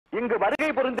இங்கு வருகை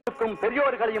புரிந்திருக்கும்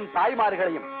பெரியோர்களையும்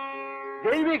தாய்மார்களையும்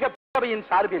தெய்வீக பேரவையின்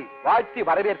சார்பில் வாழ்த்தி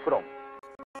வரவேற்கிறோம்.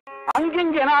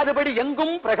 அங்கிங்கு எனாதபடி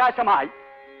எங்கும் பிரகாசமாய்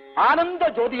ஆனந்த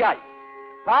ஜோதியாய்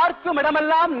பார்க்கும்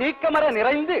இடமெல்லாம் நீக்கமர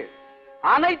நிறைந்து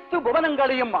அனைத்து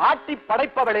புவனங்களையும் ஆட்டி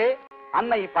படைப்பவளே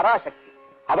அன்னை பராசக்தி.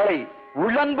 அவளை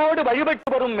உள்ளன்போடு வழிபட்டு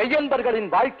வரும் மெய்யன்பர்களின்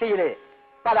வாழ்க்கையிலே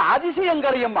பல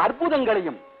அதிசயங்களையும்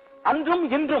அற்புதங்களையும் அன்றும்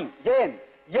இன்றும் ஏன்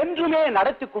என்றுமே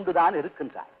நடத்தி கொண்டுதான்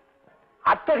இருக்கின்றார்.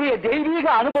 அத்தகைய தெய்வீக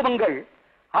அனுபவங்கள்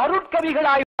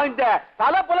அருட்கவிகளாய் வாழ்ந்த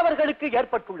பல புலவர்களுக்கு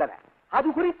ஏற்பட்டுள்ளன. அது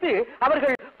குறித்து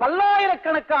அவர்கள்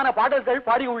பல்லாயிரக்கணக்கான பாடல்கள்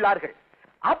பாடியுள்ளார்கள்.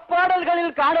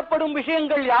 அப்பாடல்களில் காணப்படும்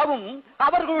விஷயங்கள் யாவும்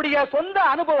அவர்களுடைய சொந்த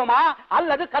அனுபவமா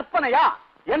அல்லது கற்பனையா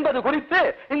என்பது குறித்து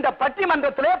இந்த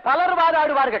பட்டிமன்றத்திலே பலர்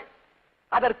வாதாடுவார்கள்.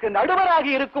 அதற்கு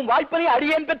நடுவராகி இருக்கும் வாய்ப்பினை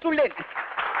அடியேன் பெற்றுள்ளேன்.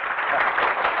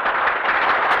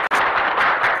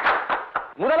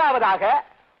 முதலாவதாக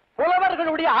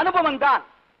புலவர்களுடைய அனுபவம் தான்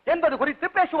என்பது குறித்து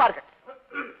பேசுவார்கள்.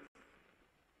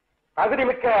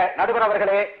 தகுதிமிக்க நடுவர்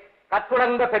அவர்களே,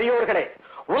 கற்றுணர்ந்த பெரியோர்களே,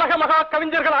 உலக மகா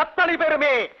கவிஞர்கள் அத்தனை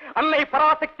பேருமே அன்னை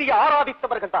பராசக்தியை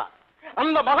ஆராதித்தவர்கள் தான்.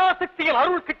 அந்த மகாசக்தியில்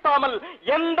அருள் கிட்டாமல்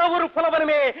எந்த ஒரு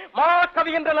புலவனுமே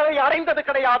மகாகவி என்ற நிலை அடைந்தது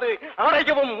கிடையாது,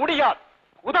 அடையவும் முடியாது.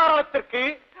 உதாரணத்திற்கு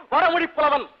வடமொழி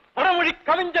புலவன் வடமொழி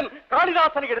கவிஞன்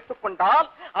காளிதாசனை எடுத்துக்கொண்டால்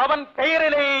அவன்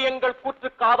பெயரிலே எங்கள்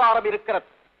கூற்றுக்கு ஆதாரம் இருக்கிறது.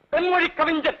 தென்மொழி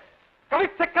கவிஞன் கவி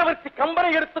சக்கரவர்த்தி கம்பனை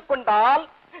எடுத்துக்கொண்டால்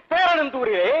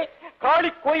பேரனந்தூரிலே காளி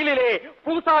கோயிலிலே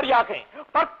பூசாரியாக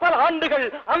பற்பல ஆண்டுகள்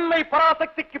அன்னை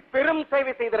பராசக்திக்கு பெரும்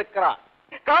சேவை செய்திருக்கிறார்.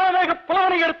 காளமேக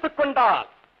புலவனை எடுத்துக்கொண்டால்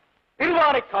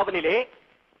திருவானைக்காவலிலே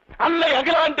அன்னை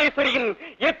அகிலாண்டேஸ்வரியின்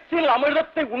எச்சில்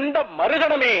அமிர்தத்தை உண்ட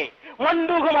மறுகணமே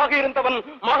மண்டூகமாக இருந்தவன்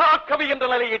மகாகவி என்ற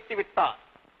நிலையை எட்டிவிட்டார்.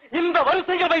 இந்த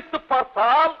வரிசையை வைத்து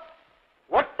பார்த்தால்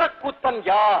ஒட்டக்கூத்தன்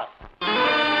யார்?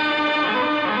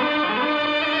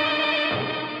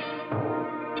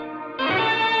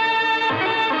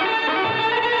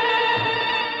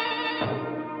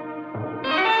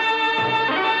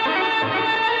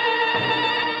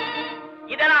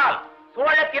 இதனால்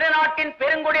சோழ திருநாட்டின்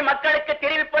பெருங்குடி மக்களுக்கு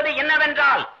தெரிவிப்பது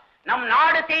என்னவென்றால், நம்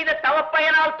நாடு செய்த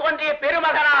தவப்பயனால் தோன்றிய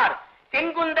பெருமகனார்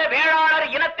செங்குந்த வேளாளர்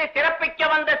இனத்தை சிறப்பிக்க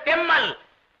வந்த செம்மல்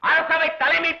அரசவை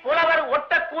தலைமை புலவர்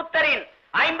ஒட்டக்கூத்தரின்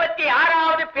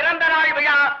 56வது பிறந்த நாள்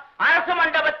விழா அரசு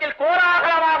மண்டபத்தில்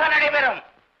கோலாகலமாக நடைபெறும்.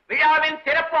 விழாவின்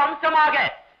சிறப்பு அம்சமாக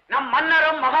நம்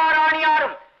மன்னரும்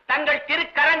மகாராணியாரும் தங்கள்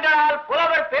திருக்கரங்களால்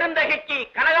புலவர் பெருந்தகைக்கு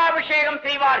கனகாபிஷேகம்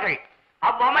செய்வார்கள்.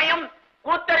 அவ்வமயம்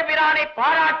கூத்தர் பிரானை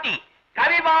பாராட்டி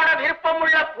கவிபாட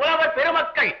விருப்பமுள்ள புலவர்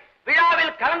பெருமக்கள்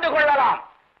விழாவில் கலந்து கொள்ளலாம்.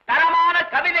 தரமான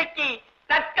கவிதைக்கு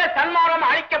தக்க சன்மானம்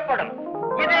அளிக்கப்படும்.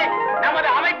 இது நமது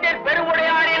அமைச்சர்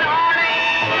பெருமுடையாரின் ஆணை.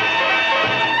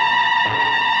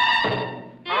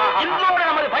 இன்னொரு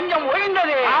நமது பஞ்சம்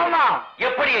ஒழிந்தது. ஆமா,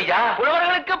 எப்படி ஐயா?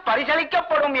 புலவர்களுக்கு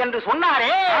பரிசளிக்கப்படும் என்று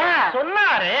சொன்னாரே.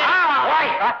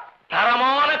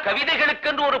 தரமான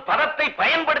கவிதைகளுக்கென்று ஒரு பதத்தை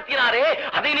பயன்படுத்தினாரே,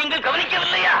 அதை நீங்கள்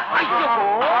கவனிக்கவில்லையா?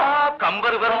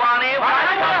 கம்பர் பெருமானே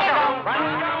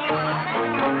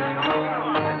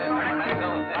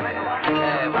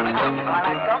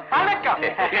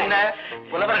என்ன,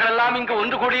 புலவர்கள் எல்லாம் இங்கு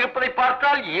ஒன்று கூடியிருப்பதை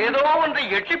பார்த்தால் ஏதோ ஒன்றை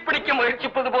எட்டி பிடிக்க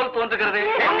முயற்சிப்பது போல் தோன்றுகிறது.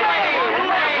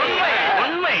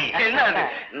 உண்மை என்ன?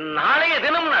 நாளைய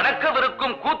தினம்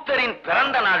நடக்கவிருக்கும் கூத்தரின்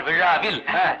பிறந்த நாள் விழாவில்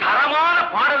தரமான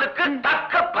பாடலுக்கு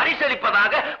தக்க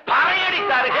பரிசளிப்பதாக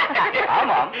பறையடித்தார்கள்.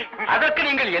 ஆமாம், அதற்கு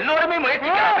நீங்கள் எல்லோருமே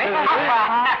முயற்சிக்கலாமே.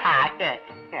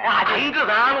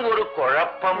 அங்குதான் ஒரு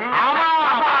குழப்பம்.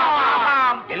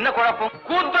 என்ன குழப்பம்?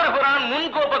 கூத்தர் பிரான்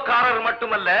முன்கோபக்காரர்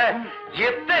மட்டுமல்ல,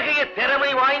 எத்தகைய திறமை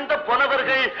வாய்ந்த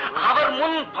புலவர்கள் அவர்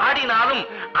முன் பாடினாலும்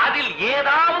அதில்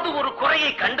ஏதாவது ஒரு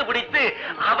குறையை கண்டுபிடித்து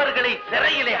அவர்களை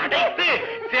சிறையிலே அடைத்து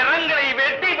சிரங்களை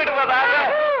வெட்டி விடுவதாக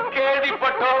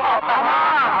கேள்விப்பட்டோம்.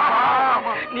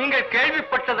 நீங்கள்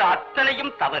கேள்விப்பட்டது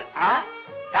அத்தனையும் தவறு.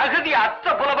 தகுதி அற்ற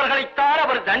புலவர்களைத்தான்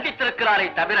அவர் தண்டித்திருக்கிறாரே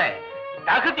தவிர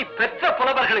தகுதி பெற்ற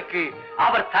புலவர்களுக்கு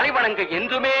அவர் தலைவணங்க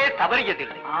என்றுமே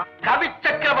தவறியதில்லை. கவி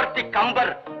சக்கரவர்த்தி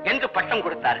கம்பர் என்று பட்டம்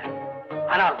கொடுத்தார்கள்.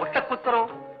 ஆனால் ஒட்டக்கூத்தரோ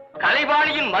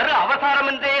கலைவாணியின் மறு அவதாரம்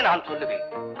என்றே நான் சொல்லுவேன்.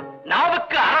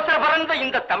 நாவுக்கு அரசர் பறந்த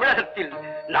இந்த தமிழகத்தில்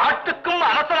நாட்டுக்கும்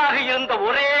அரசராக இருந்த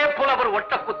ஒரே புலவர்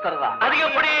ஒட்டக்கூத்தர் தான். அது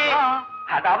எப்படி?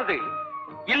 அதாவது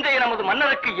இன்றைய நமது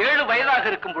மன்னருக்கு 7 வயதாக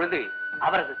இருக்கும் பொழுது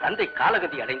அவரது தந்தை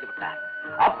காலகதி அடைந்து விட்டார்.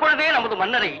 அப்பொழுதே நமது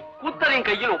மன்னரை கூத்தரின்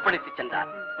கையில் ஒப்படைத்து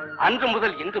சென்றார். அன்று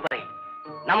முதல் இன்று வரை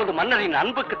நமது மன்னரின்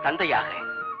அன்புக்கு தந்தையாக,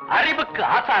 அறிவுக்கு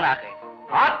ஆசானாக,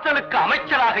 ஆற்றலுக்கு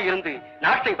அமைச்சராக இருந்து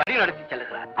நாட்டை வழிநடத்தி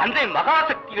செல்கிறார். அன்றை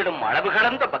மகாசக்தியிடம் அளவு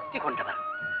கடந்த பக்தி கொண்டவர்.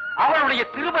 அவருடைய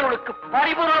திருவருளுக்கு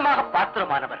பரிபூர்ணமாக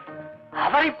பாத்திரமானவர்.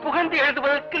 அவரை புகழ்ந்து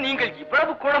எழுதுவதற்கு நீங்கள்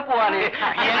இவ்வளவு குழப்புவானே?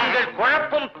 எங்கள்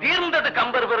குழப்பம் தீர்ந்தது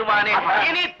கம்பர் பெருமானே.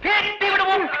 இனி தேடி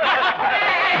விடுவோம்.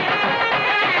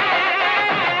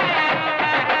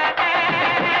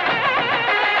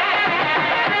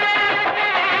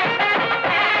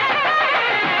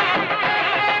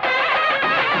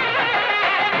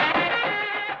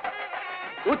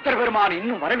 உத்தர பெருமான்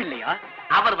இன்னும் வரவில்லையா?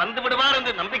 அவர் வந்து விடுவார்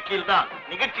என்ற நம்பிக்கையில் தான்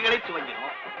நிகழ்ச்சிகளை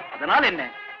துவங்கினோம். அதனால் என்ன,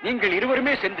 நீங்கள்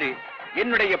இருவருமே சென்று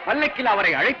என்னுடைய பல்லக்கில்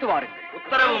அவரை அழைத்து வாருங்கள்.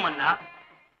 உத்தரவு மன்னா.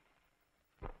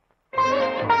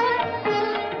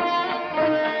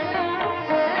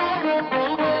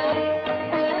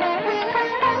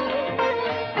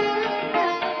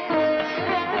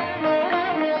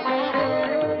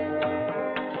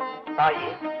 தாயே,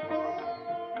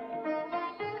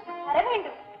 வர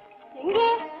வேண்டும். எங்கே?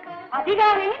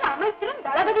 அதிகாரியின் அமைச்சரும்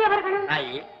தளபதி அவர்களும்.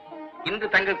 தாயே, இன்று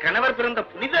தங்கள் கணவர் பிறந்த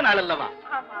புனித நாள் அல்லவா?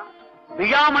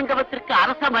 விழா மண்டபத்திற்கு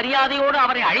அரச மரியாதையோடு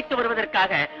அவரை அழைத்து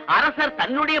வருவதற்காக அரசர்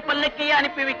தன்னுடைய பல்லக்கையே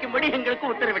அனுப்பி வைக்கும்படி எங்களுக்கு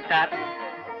உத்தரவிட்டார்.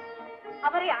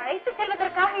 அவரை அழைத்து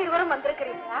செல்வதற்காக இருவரும்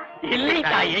வந்திருக்கிறீர்களா? இல்லை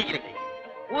தாயே, இல்லை.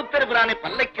 ஊத்தரபிரானை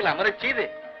பல்லக்கில் அமரச் செய்து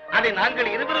அதை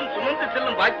நாங்கள் இருவரும் சுமந்து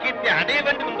செல்லும் பாக்கியத்தை அடைய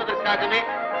வேண்டும் என்பதற்காகவே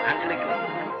நாங்கள் இங்கு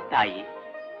வந்தோம். தாயே,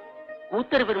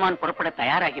 ஊத்தர பெருமான் புறப்பட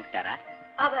தயாராகிவிட்டாரா?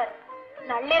 அவர்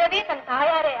நள்ளிரவே தன்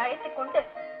தாயாரை அழைத்துக் கொண்டு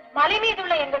மலை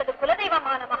மீதுள்ள எங்களது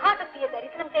குலதெய்வமான மகாசக்தியை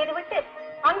தரிசனம் செய்துவிட்டு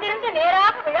அங்கிருந்து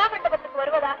நேராக விழா மண்டபத்துக்கு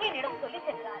வருவதாக என்னிடம் சொல்லி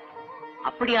சென்றார்.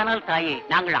 அப்படியானால் தாயே,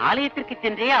 நாங்கள் ஆலயத்திற்கு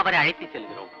சென்றே அவரை அழைத்து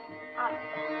செல்கிறோம்.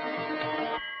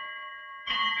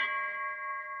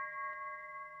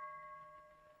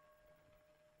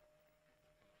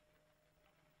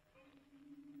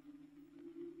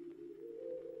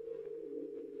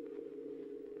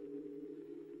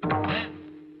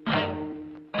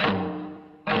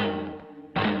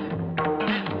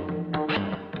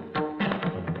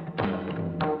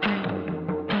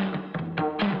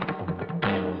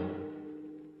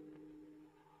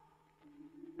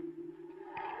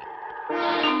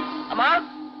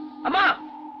 அம்மா,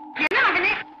 என்ன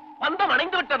மகனே? பந்தம்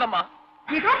அணைந்து விட்டதம்மா.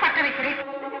 இதோ பற்ற வைக்கிறேன்.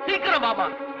 சீக்கிரம் மாமா.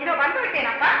 இதோ வந்து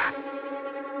விட்டேனப்பா.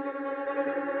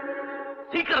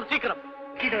 சீக்கிரம் சீக்கிரம்.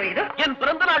 இதோ இதோ. என்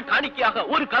பிறந்த நாள் காணிக்கையாக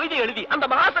ஒரு கவிதை எழுதி அந்த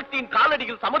மகாசக்தியின்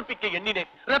காலடியில் சமர்ப்பிக்க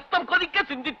எண்ணினேன். ரத்தம் கொதிக்க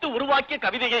சிந்தித்து உருவாக்கிய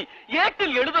கவிதையை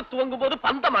ஏட்டில் எழுத துவங்கும் போது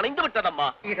பந்தம் அணைந்து விட்டதம்மா.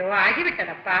 இதோ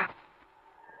ஆகிவிட்டதப்பா.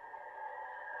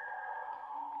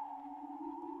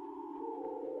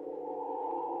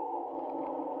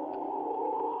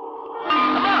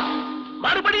 அம்மா,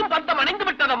 மறுபடியும் பந்தம் அணைந்து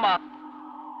விட்டதம்மா.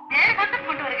 வேறு பந்தம்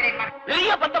கொண்டு வருகிறேன்.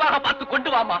 பெரிய பந்தமாக பார்த்து கொண்டு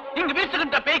வாமா. இங்கு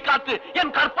வீசுகின்ற பேய் காத்து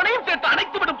என் கற்பனையும் சேர்த்து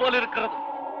அணைத்து விடும் போல இருக்கிறது.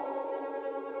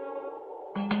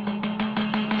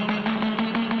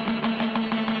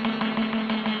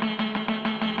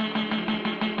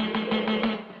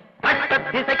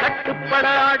 திசை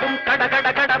கட்டுப்படாடும் கடகட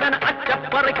கடவன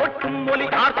அச்சப்பறை கொட்டும் மொழி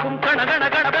ஆர்க்கும் கணகண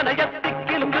கடவன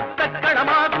எத்திக்கிலும்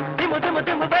யுத்தக்கணமாகும்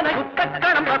திமுதிமுதிமுதன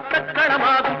யுத்தக்கணம்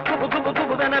ரத்தக்கணமாகும் குபு குபு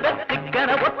குபுதன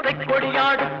வெத்திக்கன ஒற்றை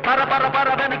கொடியாடும் பரபர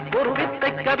பரவனை ஒரு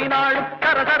வித்தை கவினாடும்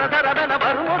தர தர தரவன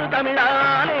வரும் ஒரு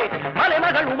தமிழானே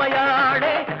மலைமகள்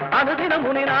உமையாடே அனுதின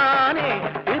முனினானே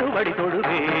திருவடி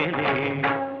தொழுவேனே.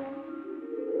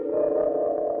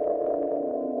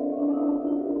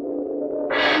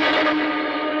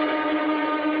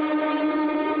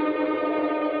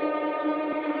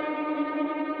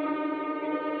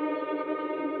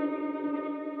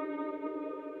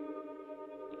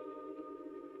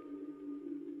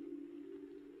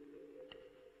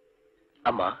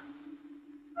 அம்மா,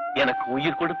 எனக்கு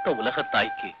உயிர் கொடுத்த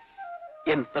உலகத்தாய்க்கு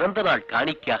என் பிறந்த நாள்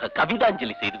காணிக்கையாக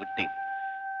கவிதாஞ்சலி செய்துவிட்டேன்.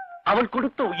 அவள்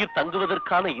கொடுத்த உயிர்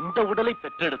தங்குவதற்கான இந்த உடலை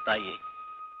பெற்றெடுத்தாயே,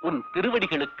 உன்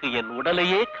திருவடிகளுக்கு என்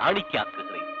உடலையே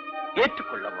காணிக்கையாக்குகிறேன்.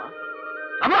 ஏற்றுக்கொள்ளம்மா.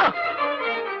 அம்மா,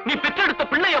 நீ பெற்றெடுத்த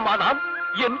பிள்ளையம்மா நான்.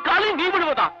 என் காலில் நீ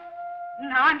விழுவதா?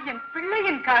 நான் என்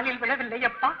பிள்ளையின் காலில் விழவில்லை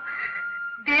அப்பா.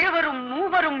 தேவரும்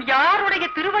மூவரும் யாருடைய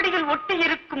திருவடியில் ஒட்டி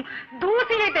இருக்கும்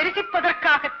தூசியை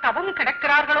தரிசிப்பதற்காக தவம்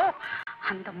கிடக்கிறார்களோ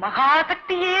அந்த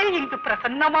மகாசக்தியே இங்கு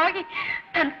பிரசன்னமாகி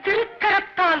தன்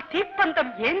திருக்கரத்தால்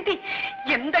தீப்பந்தம் ஏந்தி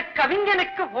எந்த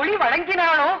கவிஞனுக்கு ஒளி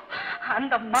வழங்கினாளோ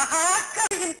அந்த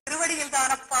மகாகவியின் திருவடியில்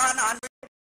தானப்பா நான்.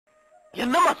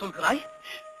 என்னம்மா சொல்கிறாய்?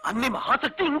 அன்னை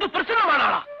மகாசக்தி இங்கு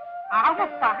பிரசன்னமானாளா?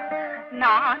 ஆமப்பா,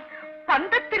 நான்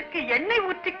பந்தத்திற்கு எண்ணெய்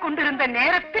ஊற்றிக் கொண்டிருந்த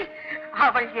நேரத்தில்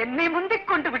அவள் என்னை முந்திக்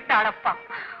கொண்டு விட்டாளப்பா.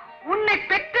 உன்னை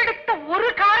பெற்றெடுத்த ஒரு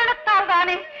காரணத்தால்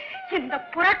தானே இந்த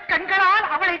புறக்கண்களால்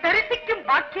அவளை தரிசிக்கும்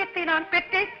பாக்கியத்தை நான்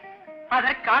பெற்றேன்.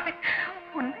 அதற்காக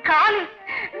உன் காலில்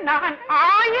நான்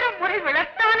 1000 முறை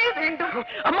விழத்தானே வேண்டும்.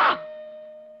 அம்மா,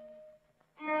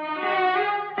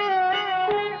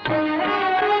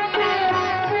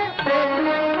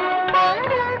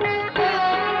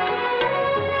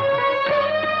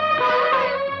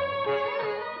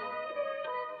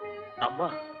 அம்மா,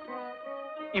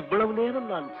 இவ்வளவு நேரம்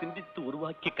நான் சிந்தித்து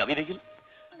உருவாக்கிய கவிதையில்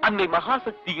அன்னை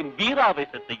மகாசக்தியின்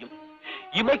வீராவேசத்தையும்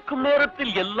இமைக்கும்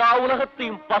நேரத்தில் எல்லா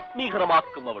உலகத்தையும்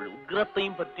பத்மீகரமாக்கும் அவள்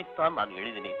உக்கிரத்தையும் பற்றித்தான் நான்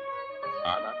எழுதினேன்.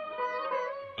 ஆனால்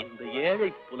இந்த ஏழை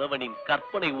புலவனின்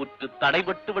கற்பனை ஊற்று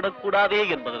தடைபட்டு விடக்கூடாதே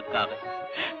என்பதற்காக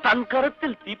தன்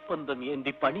கரத்தில் தீப்பந்தம்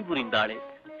ஏந்தி பணிபுரிந்தாளே,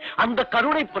 அந்த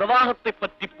கருணை பிரவாகத்தை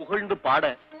பற்றி புகழ்ந்து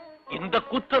பாட இந்த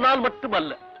கூத்தனால்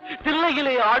மட்டுமல்ல,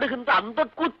 தில்லையிலே ஆடுகின்ற அந்த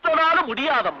கூத்தனால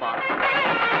முடியாதம்மா.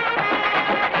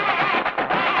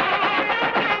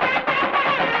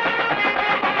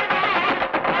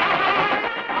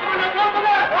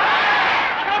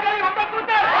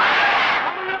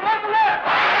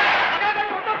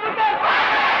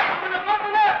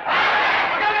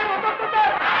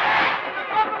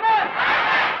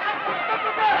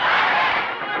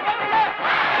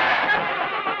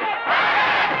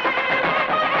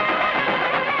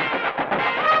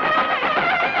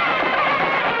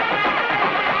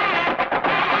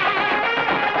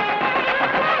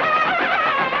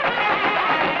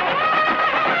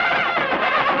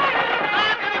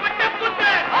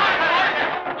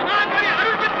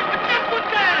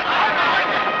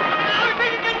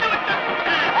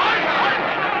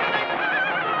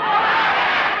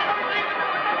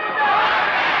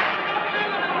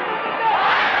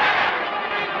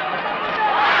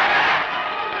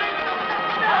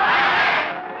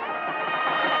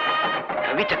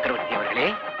 சக்கரவர்த்தி அவர்களே,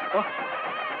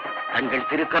 தங்கள்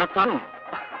திருக்கரத்தாலும்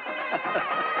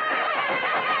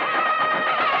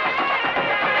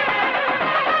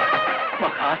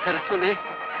மகாசரஸ்வதி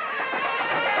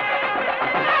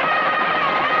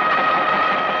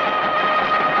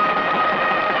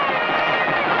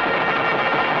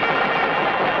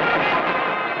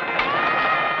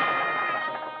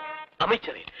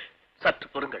அமைச்சரே, சற்று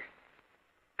பொறுங்கள்.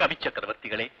 கவி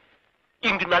சக்கரவர்த்திகளே,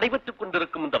 இங்கு நடைபெற்றுக்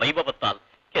கொண்டிருக்கும் இந்த வைபவத்தால்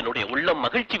என்னுடைய உள்ளம்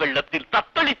மகிழ்ச்சி வெள்ளத்தில்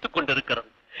தத்தளித்துக் கொண்டிருக்கிறது.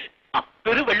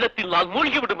 அப்பெரு வெள்ளத்தில் நான்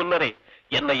மூழ்கிவிடும் முன்னரே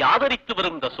என்னை ஆதரித்து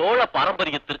வரும் இந்த சோழ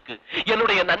பாரம்பரியத்திற்கு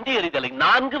என்னுடைய நன்றி அறிதலை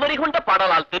 4 வரி கொண்ட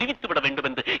பாடலால் தெரிவித்து விட வேண்டும்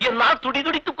என்று என்னால்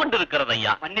துடிதுடித்துக் கொண்டிருக்கிறது.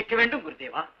 ஐயா, மன்னிக்க வேண்டும்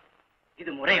குருதேவா.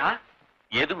 இது முறையா?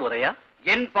 ஏது முறையா?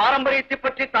 என் பாரம்பரியத்தை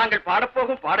பற்றி தாங்கள்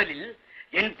பாடப்போகும் பாடலில்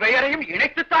என் பெயரையும்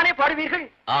இணைத்துத்தானே பாடுவீர்கள்?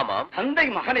 ஆமாம். தந்தை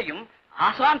மகனையும்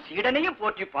ஆசான் சீடனையும்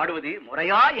போற்றி பாடுவது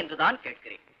முறையா என்றுதான்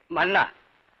கேட்கிறேன். மன்னா,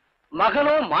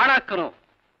 மகனோ மாணாக்கனோ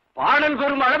பாடல்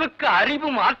பெறும் அளவுக்கு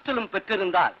அறிவும் ஆற்றலும்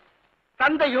பெற்றிருந்தால்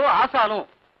தந்தையோ ஆசானோ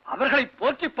அவர்களை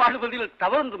போற்றி பாடுவதில்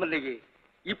தவறொன்றுமில்லையே.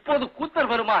 இப்போது கூத்தர்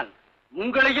பெருமான்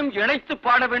உங்களையும் இணைத்து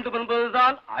பாட வேண்டும்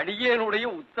என்பதுதான் அடியேனுடைய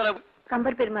உத்தரவு.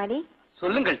 கம்பர் பெருமானே,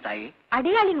 சொல்லுங்கள் தாயே.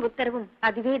 அடியாளின் உத்தரவும்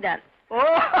அதுவேதான். ஓ,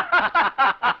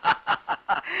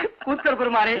 கூத்தர்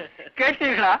பெருமானே,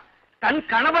 கேட்டீர்களா? தன்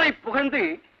கணவரை புகழ்ந்து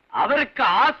அவருக்கு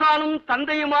ஆசானும்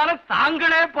தந்தையுமான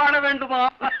தாங்களே பாட வேண்டுமா?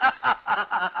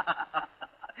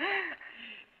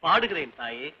 பாடுகிறேன்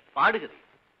தாயே, பாடுகிறேன்.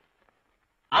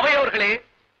 அவையோர்களே,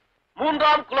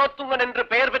 3ஆம் குலோத்துங்கன் என்று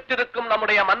பெயர் பெற்றிருக்கும்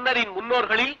நம்முடைய மன்னரின்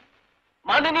முன்னோர்களில்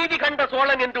மனுநீதி கண்ட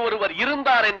சோழன் என்று ஒருவர்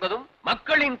இருந்தார் என்பதும்,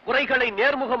 மக்களின் குறைகளை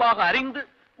நேர்முகமாக அறிந்து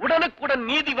உடனுக்குடன்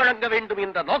நீதி வழங்க வேண்டும்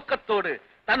என்ற நோக்கத்தோடு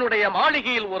தன்னுடைய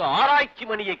மாளிகையில் ஒரு ஆராய்ச்சி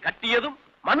மணியை கட்டியதும்,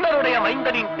 மன்னருடைய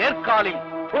மைந்தனின் தேர்காலில்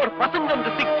ஓர்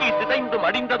பசுங்கன்று சிக்கி சிதைந்து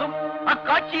மடிந்ததும்,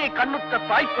 அக்காட்சியை கண்ணுற்ற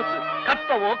தாய்ப்பசு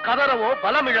கத்தவோ கதறவோ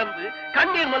பலமிழந்து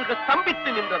கண்ணீர் மல்க ஸ்தம்பித்து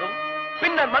நின்றதும்,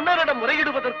 பின்னர் மன்னரிடம்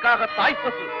முறையிடுவதற்காக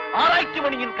தாய்ப்பசு ஆராய்ச்சி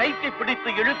மணியின் கைத்தை பிடித்து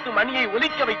இழுத்து மணியை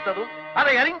ஒலிக்க வைத்ததும்,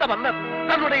 அதை அறிந்த மன்னர்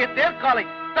தன்னுடைய தேர்காலை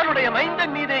தன்னுடைய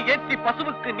மைந்தன் மீதே ஏற்றி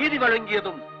பசுவுக்கு நீதி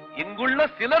வழங்கியதும் இங்குள்ள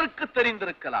சிலருக்கு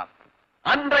தெரிந்திருக்கலாம்.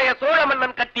 அன்றைய சோழ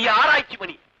மன்னன் கட்டிய ஆராய்ச்சி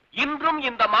மணி இன்றும்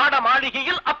இந்த மாட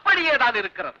மாளிகையில் அப்படியேதான்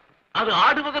இருக்கிறது. அது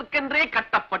ஆடுவதற்கென்றே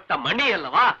கட்டப்பட்ட மணி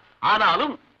அல்லவா?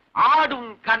 ஆனாலும் ஆடும்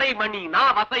கடைமணி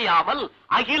வசையாமல்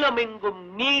அகிலமெங்கும்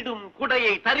நீடும்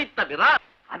குடையை தரித்தவிரா.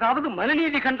 அதாவது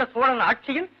மனுநீதி கண்ட சோழன்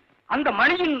ஆட்சியில் அந்த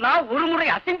மணியின் ஒரு முறை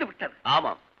அசைந்து விட்டது.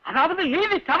 ஆமாம், அதாவது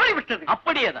நீதி தவறி விட்டது.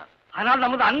 அப்படியேதான். ஆனால்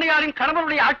நமது அன்னையாரின்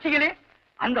கணவருடைய ஆட்சியிலே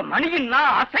அந்த மணியின்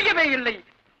அசையவே இல்லை,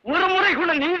 ஒரு முறை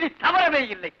கூட நீதி தவறவே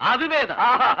இல்லை. அதுவேதான்.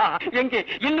 எங்கே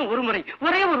இன்னும் ஒரு முறை,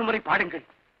 ஒரே ஒரு முறை பாடுங்கள்.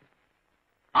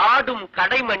 ஆடும்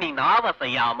கடைமணி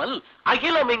நாவசையாமல்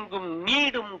அகிலமெங்கும்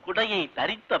நீடும் குடையை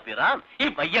தரித்த பிரான்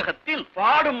இவ்வையகத்தில்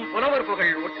பாடும் புலவர்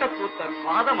புகழ் ஒட்டக்கூத்தர்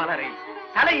பாதமலரை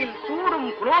தலையில் சூடும்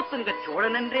குலோத்துங்க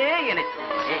சோழன் என்றே எனக்கு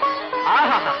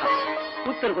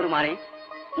கூத்தர் பெருமானே,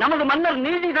 நமது மன்னர்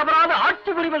நீதி தவறாத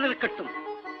ஆட்சி புரிவதற்கட்டும்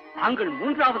தாங்கள்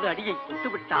 3வது அடியை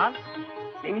தொட்டுவிட்டால்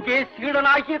எங்கே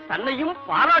சீடனாகிய தன்னையும்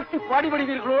பாராட்டி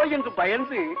பாடிவிடுவீர்களோ என்று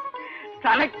பயந்து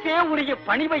தனக்கே உரிய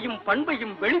பணிவையும்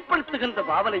பண்பையும் வெளிப்படுத்துகின்ற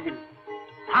பாவனையில்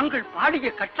தாங்கள் பாடிய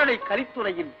கட்டளை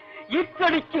கரித்துறையில்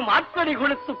ஈற்றடிக்கு மாற்றடி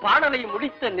கொடுத்து பாடலை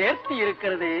முடித்த நேர்த்தி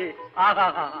இருக்கிறதே. ஆஹா,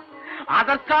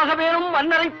 அதற்காக வேணும்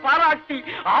மன்னரை பாராட்டி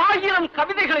 1000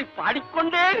 கவிதைகளை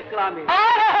பாடிக்கொண்டே இருக்கலாமே.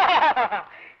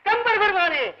 கம்பர்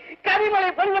பெருமானே, கவிமலை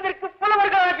பொழிவதற்கு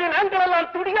புலவர்களாகிய நாங்கள்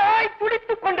எல்லாம் துடியாய்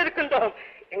துடித்துக் கொண்டிருக்கின்றோம்.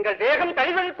 எங்கள் தேகம்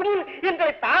கழிவதற்கு முன்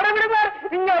எங்களை பாடவிடுவார்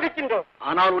விஞ்ஞாபிக்கின்றோம்.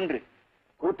 ஆனால் ஒன்று,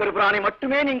 கூத்தர் பிரானை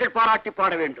மட்டுமே நீங்கள் பாராட்டி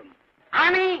பாட வேண்டும்.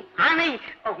 ஆணை ஆணை.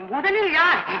 முதலில்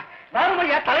யார்?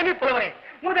 பாருமையா தலைமை புலவரே,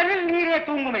 முதலில் நீரே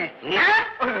தூங்குமே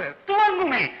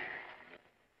துவங்குமே.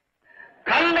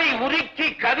 கல்லை உருக்கி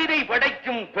கவிதை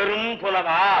படைக்கும் பெரும்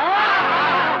புலவா,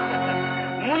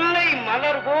 முல்லை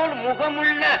மலர் போல்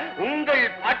முகமுள்ள உங்கள்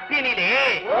பாட்டினிலே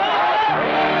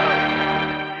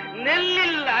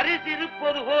நெல்லில்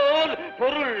அரிசிருப்பது போல்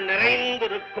பொருள்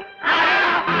நிறைந்திருக்கும்.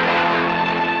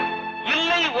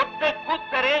 இல்லை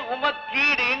ஒட்டக்கூத்தரே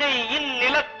உமக்கீடு இணை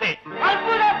இந்நிலத்தை.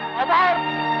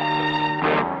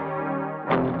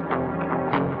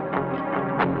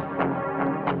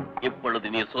 இப்பொழுது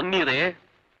நீ சொன்னீரே,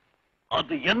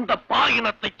 அது எந்த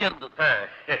பாயினத்தைச் சேர்ந்தது?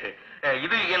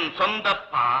 இது என்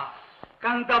சொந்தப்பா.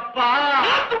 கந்தப்பா,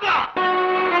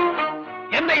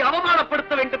 என்னை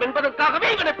அவமானப்படுத்த வேண்டும் என்பதற்காகவே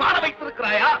இவனை பாட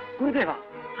வைத்திருக்கிறாயா? குருதேவா,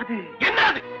 அது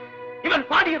என்னது? இவன்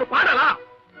பாடியது பாடலா?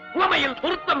 உவமையில்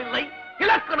பொருத்தம் இல்லை,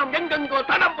 இலக்கணம் எங்கெங்கோ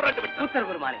தடம் புரண்டு விட்டது. கூத்தர்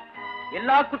பெருமானே,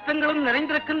 எல்லா குற்றங்களும்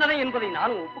நிறைந்திருக்கின்றன என்பதை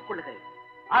நானும் ஒப்புக்கொள்கிறேன்.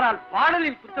 ஆனால்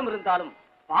பாடலில் குற்றம் இருந்தாலும்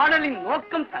பாடலின்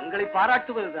நோக்கம் தங்களை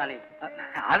பாராட்டுவதுதானே.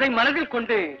 அதை மனதில்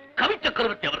கொண்டு கவி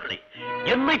சக்கரவர்த்தி அவர்களே,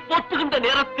 என்னை போற்றுகின்ற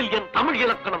நேரத்தில் என் தமிழ்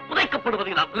இலக்கணம்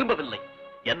புதைக்கப்படுவதை நான் விரும்பவில்லை.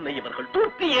 என்னை இவர்கள்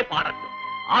தூர்த்தியே பாடட்டும்.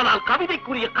 ஆனால்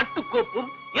கவிதைக்குரிய கட்டுக்கோப்பும்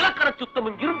இலக்கண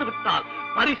சுத்தமும் இருந்துவிட்டால்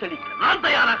பரிசளிக்க நான்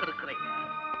தயாராக இருக்கிறேன்.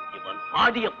 இவன்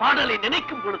பாடிய பாடலை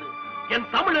நினைக்கும் பொழுது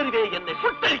என் தமிழறிவே என்னை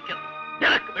சுட்டரிக்கிறது.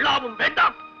 எனக்கு விழாவும்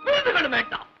வேண்டாம், விருதுகளும்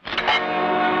வேண்டாம்.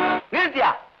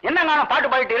 நிறுத்தியா, என்ன நான் பாட்டு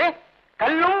பாடிட்டீரு?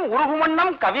 கல்லும்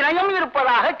உருகுமன்னம் கவிநயம்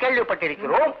இருப்பதாக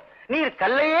கேள்விப்பட்டிருக்கிறோம். நீர்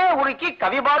கல்லையே உருக்கி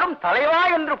கவிபாடும் தலைவா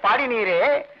என்று பாடினீரே,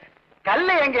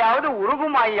 கல்லை எங்கேயாவது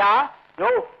உருகுமாய்யா? யோ,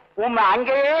 உண்மை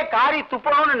அங்கேயே காரி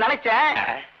துப்பணும்னு நினைச்சேன்.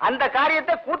 அந்த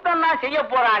காரியத்தை கூத்தன்னா செய்ய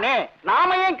போறானே,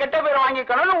 நாம ஏன் கெட்ட பேர்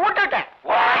வாங்கிக்கணும்னு விட்டுட்டேன்.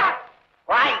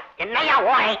 என்னையா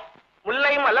ஓய்?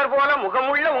 முல்லை மலர் போல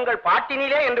முகமுள்ள உங்கள்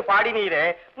பாட்டினிலே என்று பாடினீரே,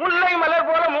 முல்லை மலர்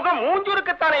போல முகம்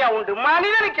மூஞ்சுருக்குத்தானையா உண்டு,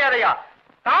 மனிதனுக்கு ஏதையா?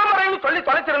 தாமரைன்னு சொல்லி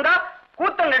தொலைச்சிருந்தா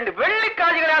கூத்தன் 2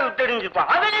 வெள்ளிக்காதிகளால்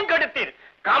தெரிஞ்சுப்பான், அதையும் கெடுத்தீர்.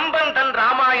 கம்பன் தன்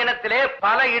ராமாயணத்திலே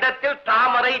பல இடத்தில்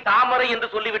தாமரை தாமரை என்று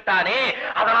சொல்லிவிட்டானே,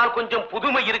 அதனால் கொஞ்சம்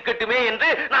புதுமை இருக்கட்டுமே என்று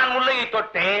நான் முல்லையை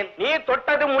தொட்டேன். நீ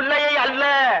தொட்டது முல்லையை அல்ல,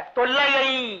 தொல்லையை.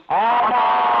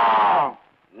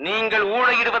 நீங்கள்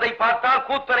ஊழையிடுவதை பார்த்தால்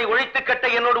கூத்தனை ஒழித்து கட்ட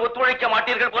என்னோடு ஒத்துழைக்க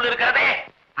மாட்டீர்கள் போல இருக்கிறதே.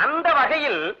 அந்த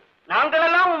வகையில்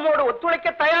நாங்களெல்லாம் உம்மோடு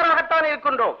ஒத்துழைக்க தயாராகத்தான்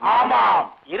இருக்கின்றோம். ஆமாம்,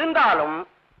 இருந்தாலும்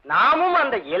நாமும்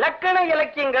அந்த இலக்கண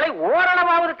இலக்கியங்களை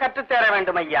ஓரளவாவது கற்றுத்தர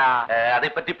வேண்டும் ஐயா. அதை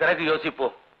பற்றி பிறகு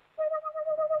யோசிப்போம்.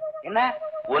 என்ன?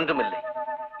 ஒன்றுமில்லை,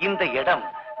 இந்த இடம்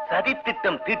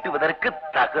சதித்திட்டம் தீட்டுவதற்கு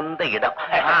தகுந்த இடம்.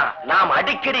 நாம்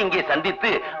அடிக்கடி இங்கே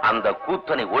சந்தித்து அந்த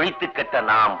கூத்தனை ஒழித்து கட்ட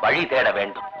நாம் வழி தேட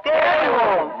வேண்டும்.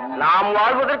 தேடுவோம். நாம்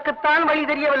வாழ்வதற்குத்தான் வழி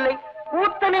தெரியவில்லை,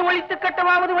 கூத்தனை ஒழித்து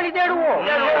கட்டவாவது வழி தேடுவோம்.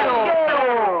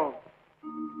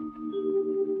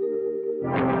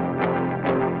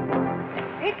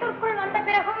 வீட்டிற்குள் வந்த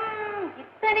பிறகும்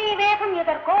இத்தனை வேகம்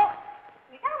எதற்கோ?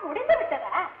 விழா முடிந்து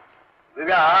விட்டதா?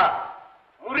 விழா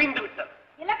முறிந்து விட்டது.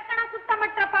 இலக்கண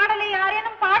சுத்தமற்ற பாடலை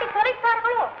யாரேனும் பாடி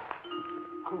தொலைத்தார்களோ?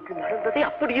 அங்கு நடந்ததை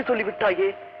அப்படியே சொல்லிவிட்டாயே,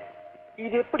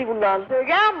 இது எப்படி உன்னால்?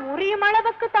 விழா முறியும்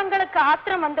அளவுக்கு தங்களுக்கு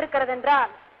ஆத்திரம் வந்திருக்கிறது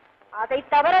என்றால் அதை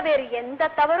தவிர வேறு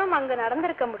எந்த தவறும் அங்கு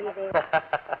நடந்திருக்க முடியாது.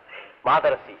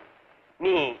 மாதரசி,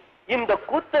 நீ இந்த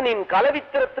கூத்தனின்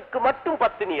கலவித்தரத்துக்கு மட்டும்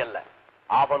பத்தினி அல்ல,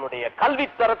 அவனுடைய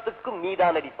கல்வித்தரத்துக்கும்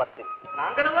நீதானடி பத்தினி.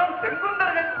 நாங்களெல்லாம்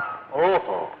செல்வந்தர்கள்.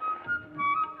 ஓஹோ,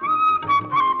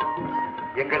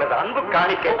 எங்களது அன்பு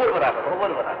காணிக்க ஒவ்வொருவராக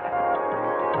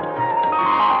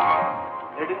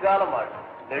நெடுங்காலமாடு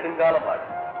நெடுங்காலமாடு.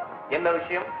 என்ன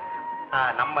விஷயம்?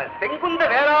 நம்ம செங்குந்த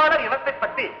வேளாளர் இனத்தை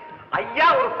பற்றி ஐயா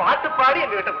ஒரு பாட்டு பாடி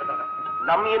எங்க கிட்ட கொடுத்தாங்க.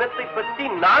 நம் இனத்தை பற்றி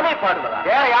நானே பாடுவதா?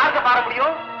 வேற யாருக்கு பாட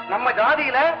முடியும்? நம்ம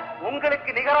ஜாதியில உங்களுக்கு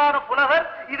நிகரான புலவர்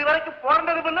இதுவரைக்கும்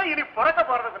பிறந்ததும் இல்லை, இனி பிறக்க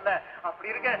போறதும் இல்லை.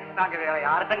 அப்படி இருக்க நாங்க வேற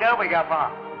யார்கிட்டங்க போய் கேப்பா?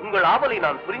 உங்கள் ஆவலை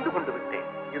நான் புரிந்து கொண்டு விட்டேன்.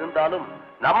 இருந்தாலும்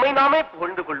நம்மை நாமே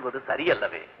புகழ்ந்து கொள்வது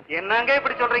சரியல்லவே? என்னங்க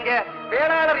இப்படி சொல்றீங்க?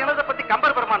 வேளாளர் இனத்தை பத்தி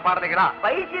கம்பர் பெருமான் பாடுறீங்களா?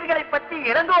 வைசியர்களை பத்தி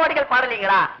இளங்கோவடிகள்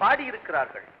பாடலீங்களா?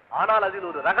 பாடியிருக்கிறார்கள். ஆனால் அதில்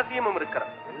ஒரு ரகசியமும்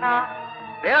இருக்கிறது.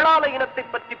 வேளாள இனத்தை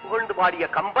பற்றி புகழ்ந்து பாடிய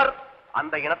கம்பர்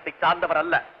அந்த இனத்தை சார்ந்தவர்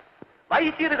அல்ல.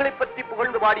 வைசியர்களை பற்றி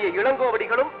புகழ்ந்து பாடிய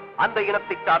இளங்கோவடிகளும் அந்த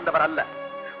இனத்தை சார்ந்தவர் அல்ல.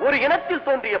 ஒரு இனத்தில்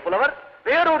தோன்றிய புலவர்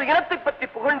வேறொரு இனத்தை பற்றி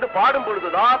புகழ்ந்து பாடும்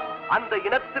பொழுதுதான் அந்த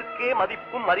இனத்திற்கே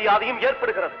மதிப்பும் மரியாதையும்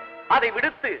ஏற்படுகிறது. அதை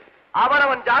விடுத்து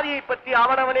அவனவன் ஜாதியை பற்றி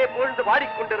அவனவனே புகழ்ந்து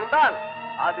பாடிக்கொண்டிருந்தால்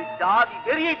அது ஜாதி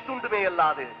வெறியை தூண்டுமே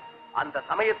அல்லாது அந்த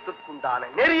சமயத்திற்குண்டான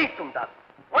நெறியை தூண்டாது.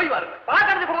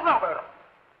 போய்வார்கள்.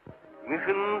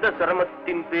 மிகுந்த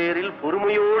சிரமத்தின் பேரில்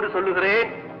பொறுமையோடு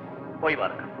சொல்லுகிறேன்,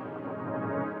 போய்வார்கள்.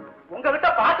 உங்ககிட்ட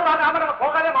பாட்டு வாங்காம நம்ம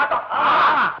போகவே மாட்டோம்.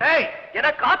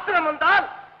 எனக்கு ஆத்திரம் வந்தால்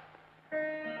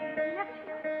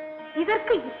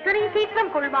இதற்கு இத்தனை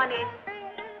சீக்கிரம் கொள்வானேன்?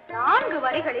 4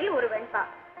 வரிகளில் ஒரு வெண்பா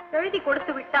எழுதி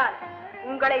கொடுத்து விட்டால்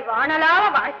உங்களை வானலாக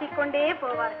வாழ்த்திக் கொண்டே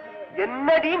போவார்கள்.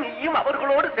 என்னடி நீயும்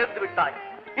அவர்களோடு சேர்ந்து விட்டாய்?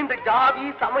 இந்த ஜாதி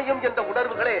சமயம் என்ற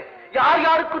உணர்வுகளே யார்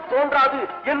யாருக்கு தோன்றாது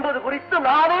என்பது குறித்து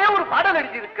நானே ஒரு பாடல்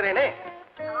எழுதியிருக்கிறேனே.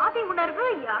 ஜாதி உணர்வு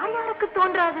யார் யாருக்கு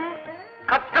தோன்றாது?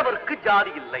 கற்றவருக்கு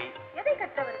ஜாதி இல்லை. எதை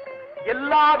கற்றவருக்கு?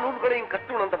 எல்லா நூல்களையும்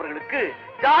கற்று உணர்ந்தவர்களுக்கு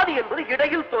ஜாதி என்பது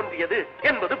இடையில் தோன்றியது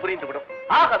என்பது புரிந்துவிடும்.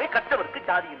 ஆகவே கற்றவருக்கு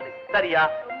ஜாதி இல்லை. சரியா?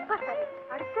 ரொம்ப சரி.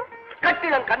 அடுத்து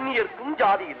கட்டிடம் கன்னியருக்கும்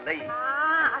ஜாதி இல்லை.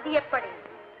 அது எப்படி?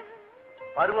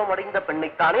 பருவமடைந்த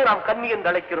பெண்ணைத்தானே நாம் கன்னி என்று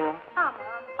அழைக்கிறோம்.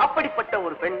 அப்படிப்பட்ட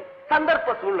ஒரு பெண்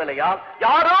சந்தர்ப்ப சூழ்நிலையால்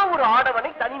யாரோ ஒரு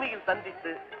ஆடவனை தனிமையில்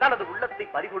சந்தித்து தனது உள்ளத்தை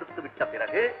பறிகொடுத்து விட்ட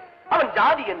பிறகு அவன்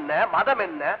ஜாதி என்ன, மதம்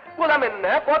என்ன, குலம் என்ன,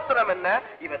 கோத்திரம் என்ன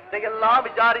இவற்றையெல்லாம்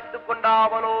விசாரித்துக் கொண்ட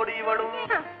அவனோடு இவளும்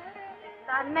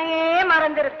தன்னையே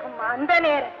மறந்திருக்கும் அந்த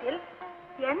நேரத்தில்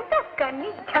எந்த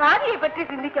கன்னி ஜாதியை பற்றி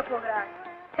சிந்திக்க போகிறாள்?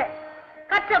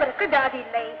 கற்றவருக்கு ஜாதி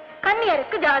இல்லை,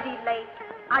 கன்னியருக்கு ஜாதி இல்லை.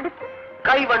 அடுத்து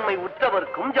கைவன்மை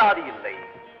உற்றவருக்கும் ஜாதி இல்லை.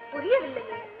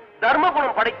 புரியவில்லையே.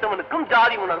 தர்மகுணம் படைத்தவனுக்கும்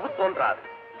ஜாதி உணர்வு தோன்றாது.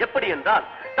 எப்படி என்றால்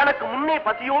தனக்கு முன்னே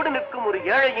பசியோடு நிற்கும் ஒரு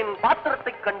ஏழையின்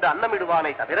பாத்திரத்தை கண்டு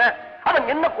அன்னமிடுவானே தவிர அவன்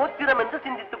என்ன கோத்திரம் என்று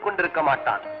சிந்தித்துக் கொண்டிருக்க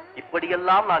மாட்டான்.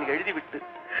 இப்படியெல்லாம் நான் எழுதிவிட்டு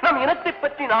நம் இனத்தை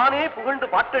பற்றி நானே புகழ்ந்து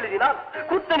பாட்டெழுதினால்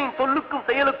கூத்தனின் சொல்லுக்கும்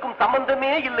செயலுக்கும்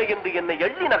சம்பந்தமே இல்லை என்று என்னை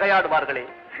எள்ளி நகையாடுவார்களே.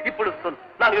 இப்பொழுது சொல்,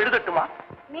 நான் எழுதட்டுமா?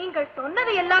 நீங்கள்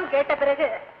சொன்னதை எல்லாம் கேட்ட பிறகு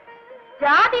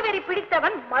ஜாதி வெறி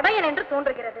பிடித்தவன் மடையன் என்று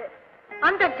தோன்றுகிறது.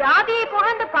 அந்த ஜாதியை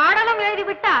புகழ்ந்து பாடலும்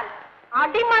எழுதிவிட்டால்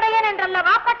அடிமடையன்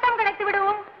என்றல்லவா பட்டம் கிடைத்து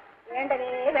விடுவோம். வேண்டவே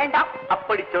வேண்டாம்.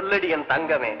 அப்படி சொல்லடி என்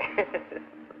தங்கமே.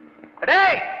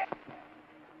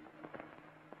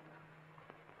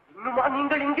 இன்னுமா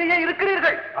நீங்கள் இங்கேயே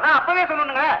இருக்கிறீர்கள்? அப்பவே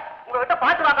சொல்லணுங்க, உங்ககிட்ட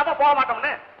பாட்டு வாங்காம போக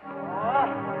மாட்டோம்னு.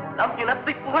 நம்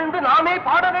இனத்தை புகழ்ந்து நாமே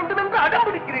பாட வேண்டும் என்று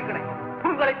அடம்பிடிக்கிறீர்களே.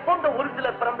 உங்களை போன்ற ஒரு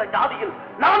சிலர் பிறந்த ஜாதியில்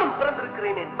நானும்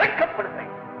பிறந்திருக்கிறேனே,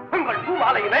 வெட்கப்படுகிறேன். உங்கள்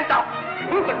பூமாலை வேண்டாம்,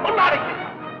 உங்கள் பொன்னாடை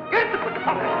எடுத்துக்கொண்டு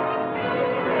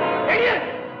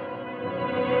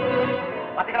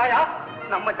பாத்தீங்களாயா,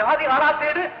 நம்ம ஜாதி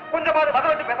ஆராய்ச்சி கொஞ்சமாவது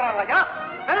வகவட்டு பேசுறாங்க.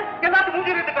 எல்லாத்துக்கும்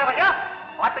மூஞ்சி இருக்காரையா.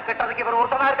 பாட்டு கட்டுறதுக்கு இவர்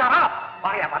ஒருத்தனா இருக்காரா?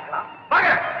 வாங்க பார்க்கலாம், வாங்க.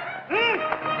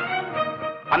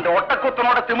 அந்த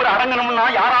ஒட்டக்கூத்தனோட திமிர் அடங்கணும்னா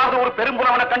யாராவது ஒரு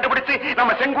பெரும்புலவனை கண்டுபிடிச்சு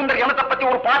நம்ம செங்குந்தர் இனத்தை பத்தி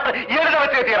ஒரு பாட்டு எழுத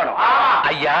வச்சே தீரணும்.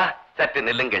 ஐயா சற்று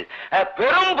நில்லுங்கள்.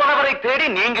 பெரும் புலவரை தேடி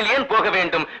நீங்கள் ஏன் போக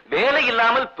வேண்டும்? வேலை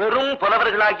இல்லாமல் பெரும்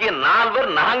புலவர்களாகிய 4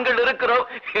 நாங்கள் இருக்கிறோம்.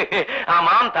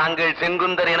 ஆமாம், தாங்கள்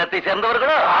செங்குந்தர் இனத்தை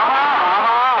சேர்ந்தவர்களோ?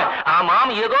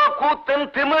 ஆமாம், ஏதோ கூத்தன்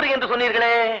திமிர் என்று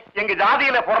சொன்னீர்களே. எங்க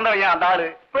ஜாதியில பிறந்தவையா அந்த ஆளு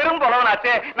பெரும்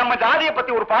புலவனாச்சே. நம்ம ஜாதியை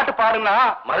பத்தி ஒரு பாட்டு பாருன்னா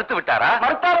மறுத்து விட்டாரா?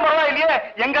 மறுத்தாலும் பரவாயில்லையே,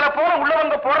 எங்களை போல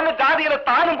உள்ளவங்க பிறந்த ஜாதியில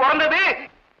தானும் பிறந்தது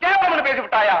கேவலம்னு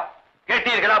பேசிவிட்டாயா?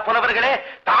 கேட்டீர்களா புலவர்களே?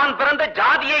 தான் பிறந்த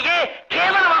ஜாதியையே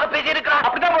கேவலமாக பேசியிருக்கிறார்.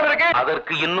 அப்படிதான் போல இருக்கு.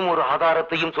 அதற்கு இன்னும் ஒரு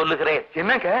ஆதாரத்தையும் சொல்லுகிறேன்.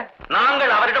 என்னங்க?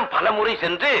 நாங்கள் அவரிடம் பல முறை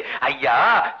சென்று, ஐயா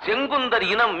செங்குந்தர்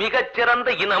இனம் மிகச்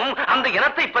சிறந்த இனம், அந்த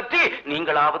இனத்தை பற்றி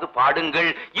நீங்களாவது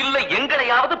பாடுங்கள், இல்லை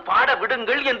எங்களையாவது பாட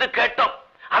விடுங்கள் என்று கேட்டோம்.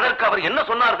 அதற்கு அவர் என்ன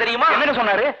சொன்னார் தெரியுமா? என்ன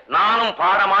சொன்னாரு? நானும்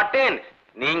பாட மாட்டேன்,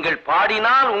 நீங்கள்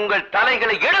பாடினால் உங்கள்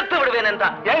தலைகளை எடுத்து விடுவேன்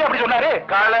என்றார். ஏன் அப்படி சொன்னாரு?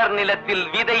 களர் நிலத்தில்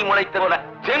விதை முளைத்த போல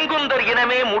செங்குந்தர்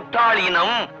இனமே முட்டாள்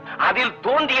இனம், அதில்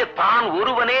தோன்றிய தான்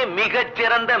ஒருவனே மிகச்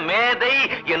சிறந்த மேதை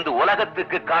என்று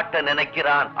உலகத்துக்கு காட்ட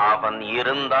நினைக்கிறான். அவன்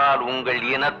இருந்தால் உங்கள்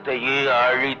இனத்தையே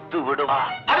அழித்து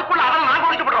விடுவான். அதுக்குள்ள அவன் நாங்க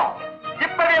ஒழிச்சு விடுறோம்.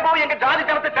 இப்பவே போய் எங்க ஜாதி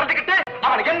ஜனத்தை திரட்டிக்கிட்டு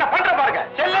அவன் என்ன பண்ற பாருங்க.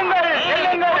 செல்லுங்கள்,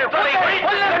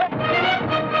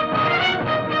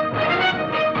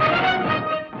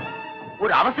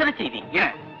 ஒரு அவசர செய்தி.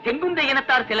 செங்குந்த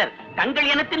இனத்தார் சிலர் தங்கள்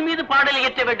இனத்தின் மீது பாடல்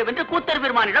இயற்ற வேண்டும் என்று கூத்தர்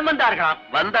பெருமானிடம்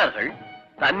வந்தார்கள்.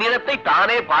 தன்னிடத்தை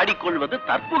தானே பாடிக்கொள்வது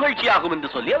தற்புகழ்ச்சியாகும் என்று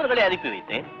சொல்லி அவர்களை அனுப்பி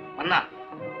வைத்தேன். அண்ணா,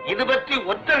 இது பற்றி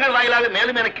ஒற்றர்கள் வாயிலாக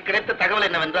மேலும் எனக்கு கிடைத்த தகவல்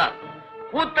என்னவென்றால்,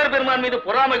 கூத்தர் பெருமான் மீது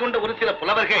பொறாமை கொண்ட ஒரு சில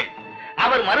புலவர்கள்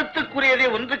அவர் மறுத்து கூறியதை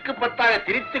 1க்கு 10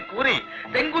 திரித்து கூறி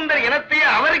செங்குந்தர் இனத்தையே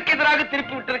அவருக்கு எதிராக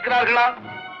திருப்பி விட்டிருக்கிறார்களா?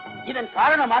 இதன்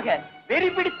காரணமாக வெறி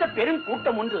பிடித்த பெரும்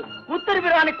கூட்டம் ஒன்று கூத்தர்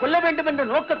பிரானை கொல்ல வேண்டும் என்ற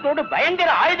நோக்கத்தோடு பயங்கர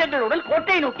ஆயுதங்களுடன்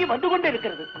கோட்டையை நோக்கி வந்து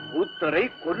கொண்டிருக்கிறது. கூத்தரை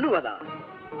கொல்லுவதா?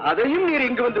 அதையும் நீர்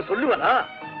இங்கு வந்து சொல்லுவதா?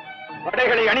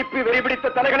 படைகளை அனுப்பி வெறி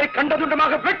பிடித்த தலைகளை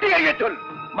கண்டதுண்டமாக வெட்டி அறிய சொல்.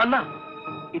 மன்னா,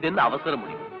 இது என்ன அவசர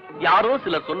முடிவு? யாரோ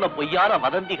சிலர் சொன்ன பொய்யான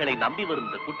வதந்திகளை நம்பி வரும்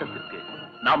இந்த கூட்டத்திற்கு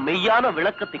நாம் மெய்யான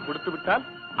விளக்கத்தை கொடுத்து விட்டால்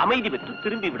அமைதி பெற்று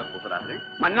திரும்பிவிடப் போகிறார்கள்.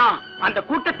 மன்னா, அந்த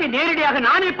கூட்டத்தை நேரடியாக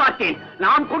நானே பார்த்தேன்.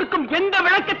 நாம் கொடுக்கும் எந்த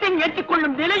விளக்கத்தையும்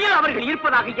ஏற்றுக்கொள்ளும் நிலையில் அவர்கள்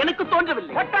இருப்பதாக எனக்கு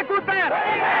தோன்றவில்லை.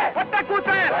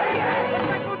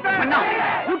 மன்னா,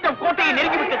 கூட்டம் கோட்டையை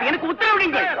நெருங்கிவிட்டது. எனக்கு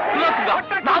உத்தரவிடுங்கள்.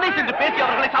 நானே சென்று பேசி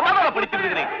அவர்களை சமாதானப்படுத்தி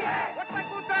விடுகிறேன்.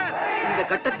 இந்த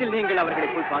கட்டத்தில் நீங்கள் அவர்களை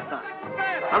போய் பார்த்தால்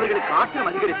அவர்களுக்கு ஆத்திரம்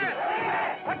அதிகரித்தது.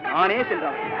 நானே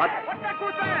சென்றார்.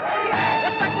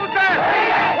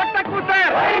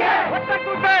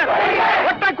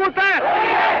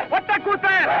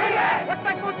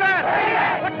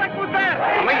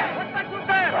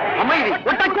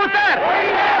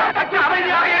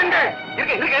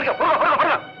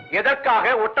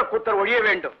 எதற்காக ஒட்டக்கூத்தர் ஒழிய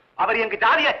வேண்டும்? அவர் எங்க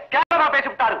ஜாதிய கேவலமா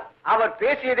பேசிவிட்டாரு. அவர்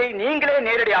பேசியதை நீங்களே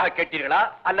நேரடியாக கேட்டீர்களா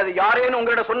அல்லது யாரேனும்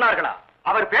உங்களிடம் சொன்னார்களா?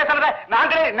 அவர் பேசுறத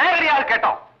நாங்களே நேரடியாக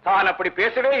கேட்டோம். தான் அப்படி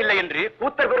பேசவே இல்லை என்று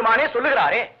கூத்தர் பெருமானே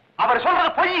சொல்லுகிறாரே. அவர்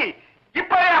சொல்றது பொய்.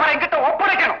 இப்பவே அவரை எங்கிட்ட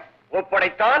ஒப்படைக்கணும்.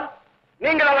 ஒப்படைத்தால்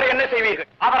நீங்கள் அவரை என்ன செய்வீர்கள்?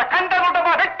 அவரை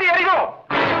கண்டனமா வெட்டி எறிவோம்.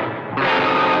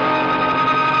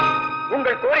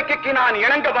 உங்கள் கோரிக்கைக்கு நான்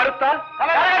இணங்க மறுத்தால்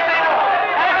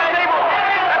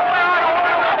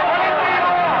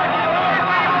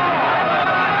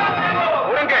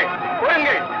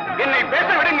என்னை பேச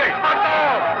விடுங்கள்.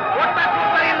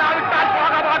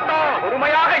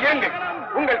 பொறுமையாக இருங்கள்.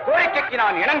 உங்கள் கோரிக்கைக்கு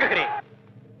நான் இணங்குகிறேன்.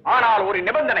 ஆனால் ஒரு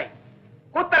நிபந்தனை.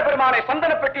 கூத்தர் பெருமானை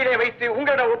சந்தன பெட்டியிலே வைத்து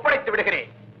உங்களிடம் ஒப்படைத்து விடுகிறேன்.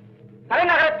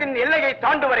 தலைநகரத்தின் எல்லையை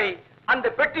தாண்டும் வரை அந்த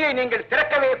பெட்டியை நீங்கள்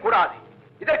திறக்கவே கூடாது.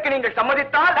 இதற்கு நீங்கள்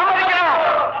சம்மதித்தால்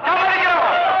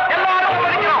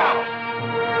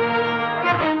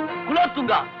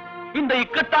குலோத்துங்கா, இந்த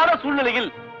இக்கட்டான சூழ்நிலையில்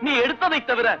நீ எடுத்ததை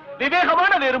தவிர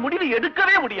விவேகமான வேறு முடிவு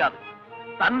எடுக்கவே முடியாது.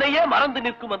 தன்னையே மறந்து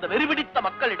நிற்கும் அந்த வெறிபிடித்த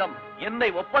மக்களிடம் என்னை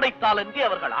ஒப்படைத்தால் என்று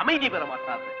அவர்கள் அமைதி பெற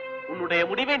மாட்டார்கள். உன்னுடைய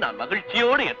முடிவை நான்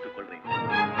மகிழ்ச்சியோடு ஏற்றுக்கொள்கிறேன்.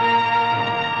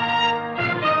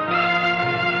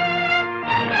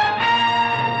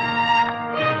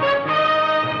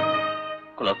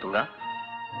 குலோத்துங்கா,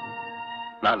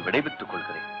 நான் விடைபெற்றுக்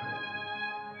கொள்கிறேன்.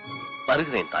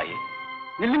 வருகிறேன் தாயே.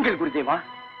 நில்லுங்கள் குருதேவா.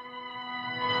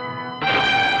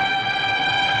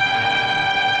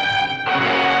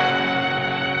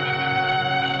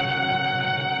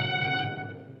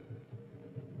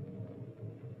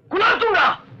 குலோத்துங்கா,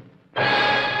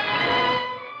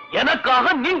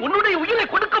 எனக்காக நீ உன்னுடைய உயிரை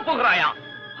கொடுக்க போகிறாயா?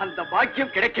 அந்த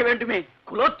பாக்கியம் கிடைக்க வேண்டுமே.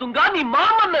 குலோத்துங்கா, நீ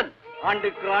மாமன்னன்.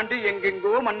 ஆண்டுக்கு ஆண்டு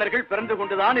எங்கெங்கோ மன்னர்கள் பிறந்து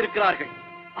கொண்டுதான் இருக்கிறார்கள்.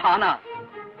 ஆனால்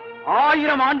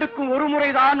 1000 ஆண்டுக்கும் ஒரு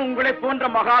முறைதான் உங்களை போன்ற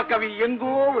மகாகவி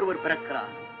எங்கோ ஒருவர்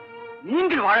பிறக்கிறார்.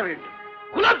 நீங்கள் வாழ வேண்டும்.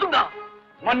 குலோத்துங்கா,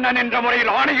 மன்னன் என்ற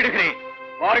முறையில் ஆணையிடுகிறேன்.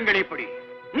 வாருங்கள் இப்படி.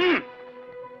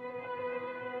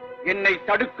 என்னை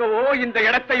தடுக்கவோ இந்த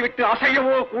இடத்தை விட்டு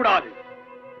அசையவோ கூடாது.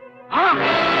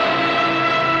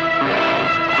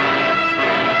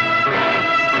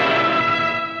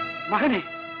 மகனே,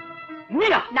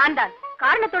 நீயா? நான் தான்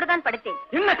காரணத்தோடு தான் படுத்தேன்.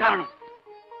 என்ன காரணம்?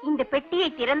 இந்த பெட்டியை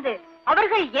திறந்து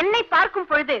அவர்கள் என்னை பார்க்கும்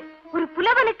பொழுது ஒரு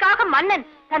புலவனுக்காக மன்னன்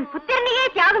தன் புத்திரனையே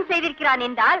தியாகம் செய்திருக்கிறான்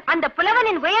என்றால் அந்த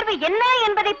புலவனின் உயர்வு என்ன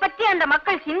என்பதை பற்றி அந்த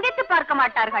மக்கள் சிந்தித்து பார்க்க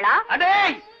மாட்டார்களா? அடே,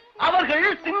 அவர்கள்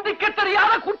சிந்திக்க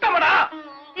தெரியாத கூட்டமடா.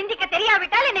 சிந்திக்க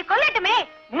தெரியாவிட்டால் என்னை கொல்லட்டுமே.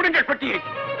 மூடுங்கள் பெட்டியை.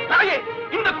 தாயே,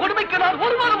 இந்த கொடுமைக்கு நான்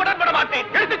ஒருவரும் உடன்பட மாட்டேன்.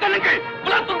 எடுத்துச் செல்லுங்கள்.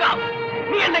 குலோத்துங்கா,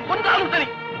 நீ என்னை கொன்றாலும் சரி,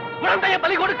 குழந்தையை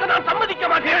பலி கொடுக்க நான் சம்மதிக்க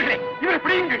மாட்டேன். இவர்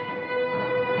பிடியுங்கள்.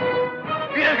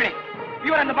 வீரர்களே,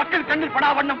 இவர் அந்த மக்கள் கண்ணில் படா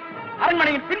வண்ணம்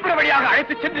அரண்மனையின் பின்புற வழியாக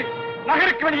அழைத்துச் சென்று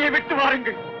நகருக்கு வெளியே விட்டு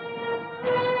வாருங்கள்.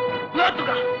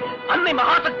 குலோத்துங்கா, அன்னை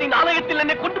மகாசக்தியின் ஆலயத்தில்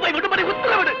என்னை கொண்டு போய் விடுபடி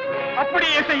உத்தரவிடு.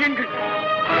 அப்படியே செய்யுங்கள்.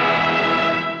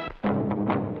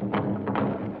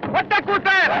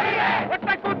 ஒட்டக்கூத்தர்,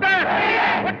 ஒட்டக்கூத்தர்,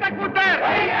 ஒட்டக்கூத்தர்,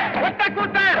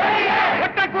 ஒட்டக்கூத்தர்,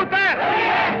 ஒட்டக்கூத்தர்.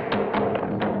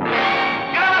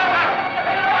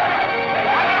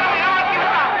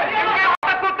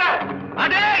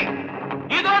 அடே,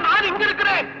 இதோ நான் இங்கு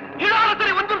இருக்கிறேன்.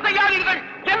 இளவரசரை ஒன்றும் செய்யாதீர்கள்.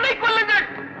 என்னை கொல்லுங்கள்.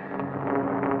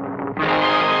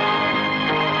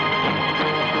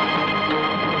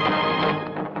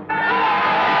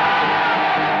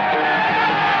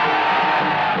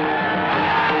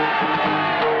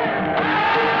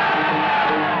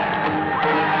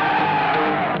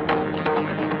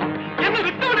 என்னை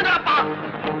விட்டு விடுங்கப்பா.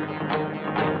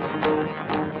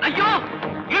 ஐயோ,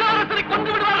 இளவரசரை கொண்டு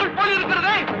விடுவார்கள் போல்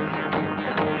இருக்கிறதே.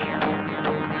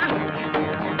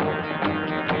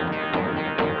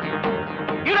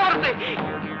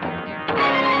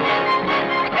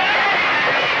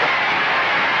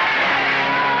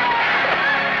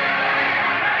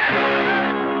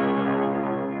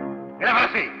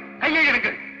 இளவரசி, கையை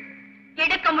எடுங்கள்.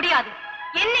 எடுக்க முடியாது.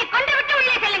 என்னை கொண்டு விட்டு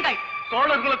உள்ளே செல்லுங்கள்.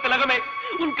 சோழர் குல திலகமே,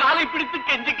 உன் காலை பிடித்து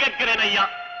கெஞ்சி கேட்கிறேன் ஐயா.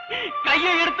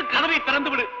 கையை எடுத்து கதவை திறந்து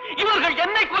விடு. இவர்கள்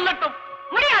என்னை கொல்லட்டும்.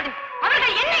 முடியாது,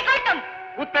 அவர்கள் என்னை கொல்லட்டும்.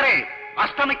 உத்தரே,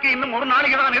 அஷ்டமிக்கு இன்னும் ஒரு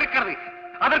நாளைக்கு தான் இருக்கிறது.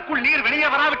 அதற்குள் நீர் வெளியே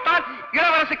வராவிட்டால்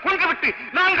இளவரசி கொண்டு விட்டு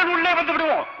நாங்கள் உள்ளே வந்து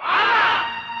விடுவோம்.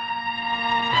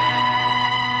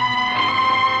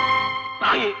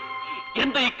 தாயே,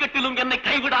 எந்த இக்கட்டிலும் என்னை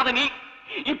கைவிடாத நீ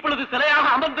இப்பொழுது சிலையாக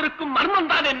அமர்ந்திருக்கும்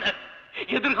மர்மம் தான் என்ன?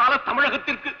 எதிர்கால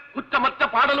தமிழகத்திற்கு குற்றமற்ற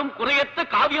பாடலும் குறையற்ற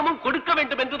காவியமும் கொடுக்க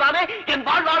வேண்டும் என்றுதானே என்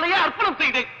வாழ்நாளையே அர்ப்பணம்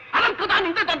செய்தேன். அதற்குதான்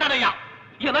இந்த தண்டனையா?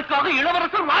 எனக்காக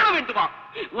இளவரசர் வாழ வேண்டுமா?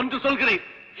 ஒன்று சொல்கிறேன்,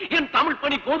 என் தமிழ்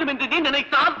பணி போதும் என்று நீ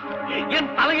நினைத்தால்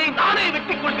என் தலையை நானே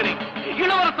வெட்டிக் கொள்கிறேன்.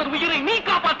 இளவரசர் உயிரை நீ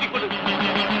காப்பாற்றிக் கொடு.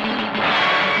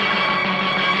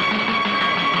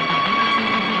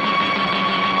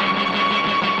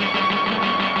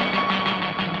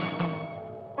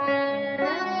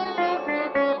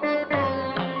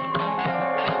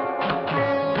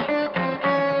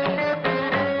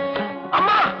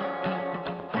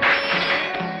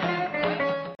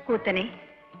 கூத்தனே,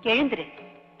 எழுந்திரு.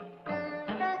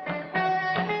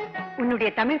 உன்னுடைய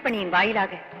தமிழ் பணியின்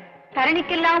வாயிலாக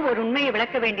தரணிக்கெல்லாம் ஒரு உண்மையை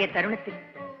விளக்க வேண்டிய தருணத்தில்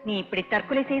நீ இப்படி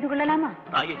தற்கொலை செய்து கொள்ளலாமா?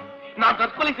 தாயே, நான்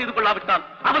தற்கொலை செய்து கொள்ளாவிட்டால்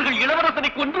அவர்கள் இளவரசனை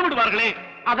கொன்று விடுவார்களே.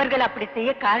 அவர்கள் அப்படி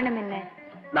செய்ய காரணம் என்ன?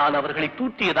 நான் அவர்களை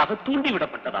தூற்றியதாக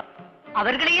தூண்டிவிடப்பட்டதா?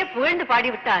 அவர்களையே புகழ்ந்து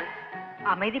பாடிவிட்டால்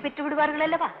அமைதி பெற்று விடுவார்கள்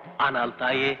அல்லவா? ஆனால்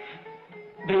தாயே,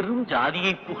 வெறும்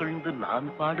ஜாதியை புகழ்ந்து நான்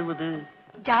பாடுவது?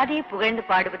 ஜாதியை புகழ்ந்து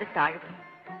பாடுவது தாழ்வு,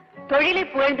 தொழிலை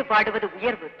புகழ்ந்து பாடுவது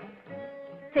உயர்வு.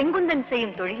 செங்குந்தன்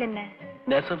செய்யும் தொழில் என்ன?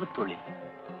 நெசவு தொழில்.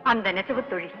 அந்த நெசவு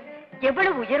தொழில்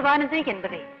எவ்வளவு உயர்வானது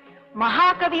என்பதை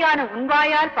மகாகவியான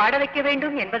உன்வாயால் பாட வைக்க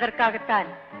வேண்டும் என்பதற்காகத்தான்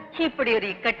இப்படி ஒரு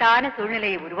இக்கட்டான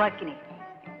சூழ்நிலையை உருவாக்கினேன்.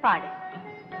 பாடு.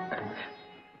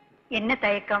 என்ன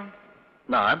தயக்கம்?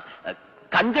 நான்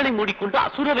கண்களை மூடிக்கொண்டு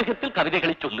அசுர வேகத்தில்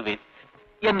கவிதைகளை சொல்லுவேன்.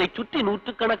 என்னை சுற்றி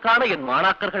நூற்றுக்கணக்கான என்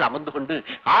மாணாக்கர்கள் அமர்ந்து கொண்டு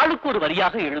ஆளுக்கு ஒரு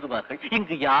வரியாக எழுதுவார்கள்.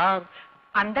 இங்கு யார்?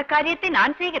 அந்த காரியத்தை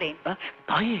நான் செய்கிறேன்.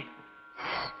 தாயே,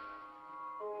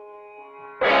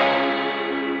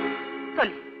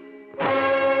 சொல்.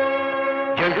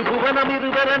 எழுபுவனம்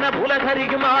இருவரென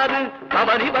உலகறியுமாறு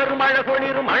அவனி வரும்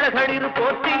அழகொளிரும் அழகழிரு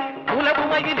போற்றி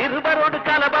உலகுமையில் இருவரோடு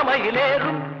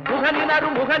கலபமையிலேறும்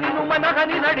முகனினரும் முகனினும்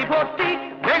மகனின் அடி போற்றி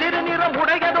வெளிரு நிறம்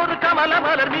உடையதொரு கமல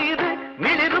மலர் மீது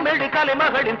மிளிரும் எழு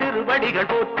கலைமகளின்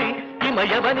திருவடிகள் போற்றி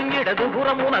இமயவனின் இடது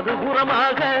புறம் உனது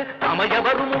புறமாக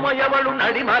அமையவரும் உமையவளும்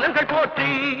அடிமலர்கள் போற்றி.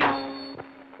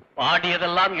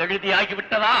 பாடியதெல்லாம்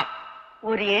எழுதியாகிவிட்டதா?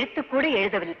 ஒரு எழுத்து கூட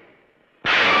எழுதவில்லை.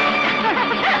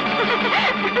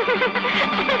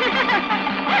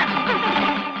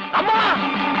 அம்மா!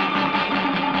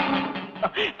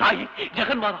 தாயி,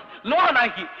 ஜெகன்மாதா,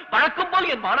 லோகநாயகி, வழக்கம் போல்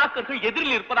என் மாணாக்கர்கள்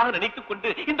எதிரில் இருப்பதாக நினைத்துக் கொண்டு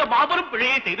இந்த மாபெரும்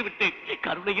பிழையை செய்துவிட்டேன்.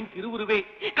 கருணையின் திருவுருவே,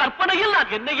 கற்பனையில்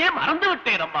நான் என்னையே மறந்து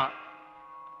விட்டேன். அம்மா,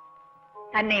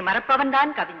 தன்னை மறப்பவன்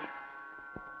தான் கவிஞன்.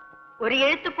 ஒரு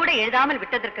எழுத்து கூட எழுதாமல்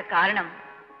விட்டதற்கு காரணம்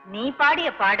நீ பாடிய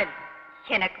பாடல்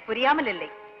எனக்கு புரியாமல் இல்லை.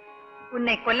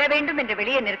 உன்னை கொல்ல வேண்டும் என்று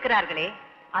வெளியே நிற்கிறார்களே,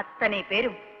 அத்தனை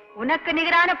பேரும் உனக்கு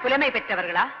நிகரான புலமை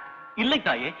பெற்றவர்களா? இல்லை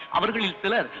தாயே, அவர்களில்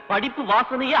சிலர் படிப்பு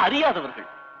வாசனையே அறியாதவர்கள்.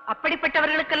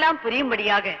 அப்படிப்பட்டவர்களுக்கெல்லாம்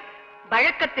புரியும்படியாக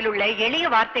வழக்கத்தில் உள்ள எளிய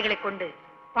வார்த்தைகளை கொண்டு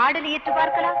பாடல் இயற்று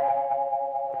பார்க்கலாம்.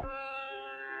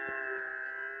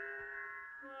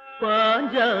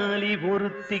 பாஞ்சாலி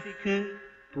ஒருத்திக்கு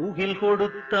தூகில்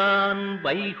கொடுத்தான்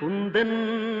வைகுந்தன்,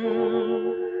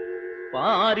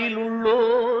 பாரில்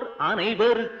உள்ளோர்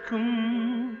அனைவருக்கும்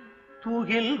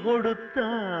தூகில்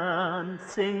கொடுத்தான்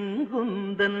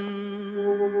செங்குந்தன்.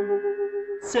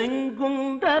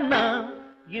 செங்குந்தனா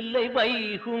இல்லை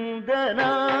வைகுந்தனா,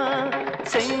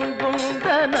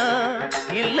 செங்குந்தனா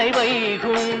இல்லை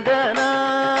வைகுந்தனா,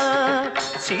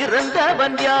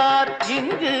 சிறந்தவன் யார்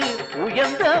இங்கு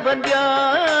உயர்ந்தவன்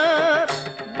யார்?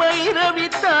 பைரவி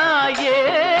தாயே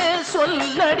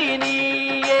சொல்லடி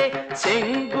நீயே,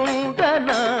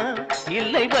 செங்குந்தனா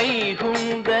இல்லை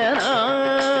வைகுந்தனா,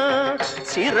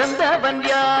 சிறந்தவன்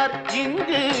யார்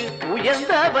இங்கு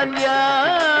உயர்ந்தவன்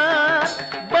யார்?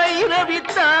 பைரவி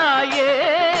தாயே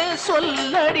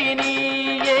சொல்லடி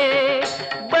நீயே,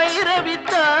 பைரவி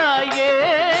தாயே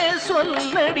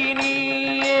சொல்லடி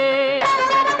நீயே.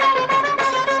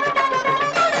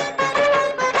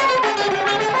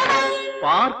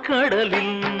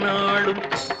 பார்க்கடலில் நாளும்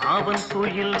அவன்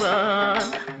துயில்வான்,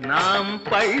 நாம்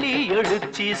பள்ளி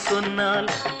எழுச்சி சொன்னால்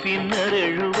பின்னர்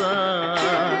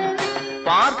எழுவான்.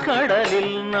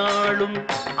 பார்க்கடலில் நாளும்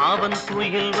அவன்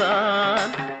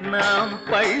துயில்வான், நாம்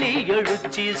பள்ளி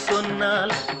எழுச்சி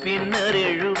சொன்னால் பின்னர்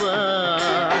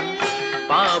எழுவான்.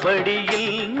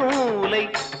 பாவடியில் நூலை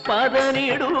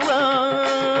பதனிடுவான்,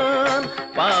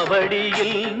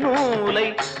 பாவடியில் நூலை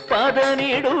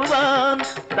பதனிடுவான்,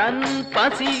 தன்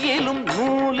பசியிலும்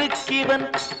நூலுக்கிவன்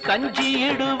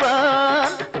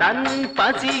கஞ்சியிடுவான். தன்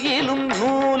பசியிலும்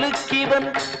நூலுக்கிவன்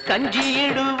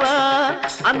கஞ்சியிடுவான்.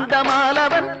 அந்த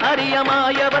மாலவன்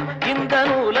அரியமாயவன் இந்த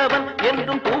நூலவன்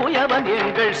என்றும் தூயவன்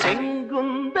எங்கள்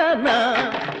செங்குந்தனா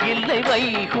இல்லை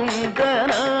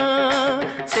வைகுந்தனா.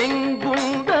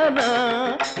 செங்குந்தனா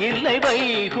இல்லை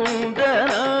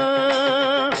வைகுந்தனா.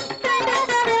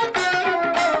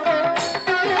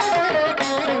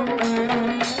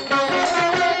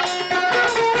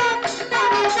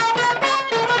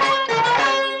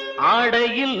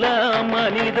 ஆடையில்லா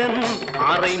மனிதன்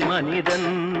அரை மனிதன்.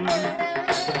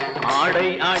 ஆடை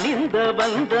அணிந்த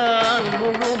வந்தான்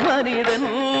முழு மனிதன்.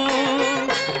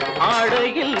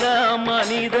 ஆடையில்லா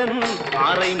மனிதன்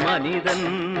அரை மனிதன்.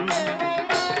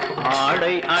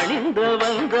 ஆடை அணிந்த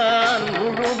வந்தான்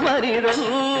முழு மனிதன்.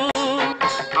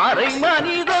 அரை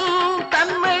மனிதன்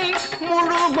தன்னை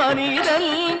முழு மனிதன்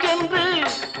என்று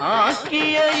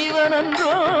ஆக்கிய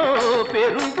இவனன்றோ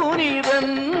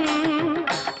பெருங்குனிதன்.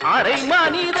 அரை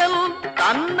மனிதன்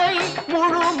தன்னை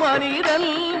முழு மனிதன்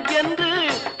என்று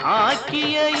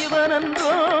ஆக்கிய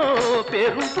இவனன்றோ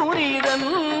பெருங்குனிதன்.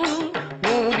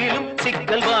 நூலிலும்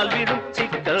சிக்கல் வாழ்விலும்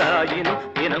சிக்கலாயினும்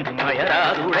தினம்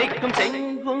அயராது உழைக்கும்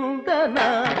செங்குந்தனா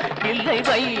இல்லை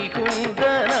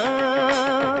வைகுந்தனா.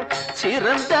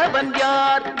 சிறந்தவன்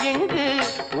யார் இங்கு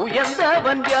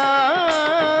உயர்ந்தவன்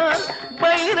யார்?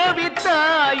 பைரவி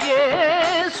தாயே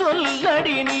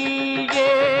சொல்லடி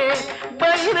நீயே.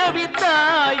 பைரவி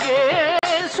தாயே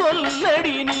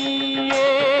சொல்லடி நீயே.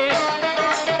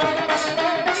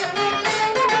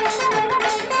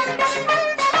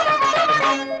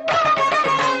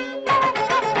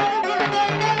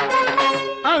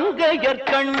 அங்கையர்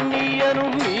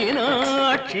கண்ணியனும்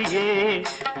மீனாட்சியே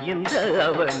இந்த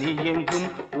அவனி எங்கும்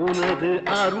உனது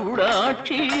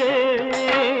அருளாட்சியே.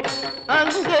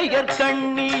 அங்கையர்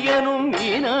கண்ணியனும்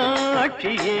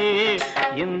மீனாட்சியே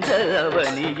இந்த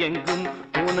அவனி எங்கும்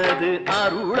உனது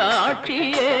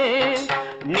அருளாட்சியே.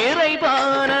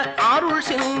 நிறைவான அருள்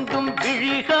சிந்தும்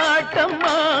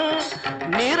விழிகாட்டம்மா.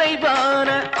 நிறைவான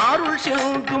அருள்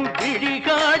சிந்தும்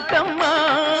விழிகாட்டம்மா.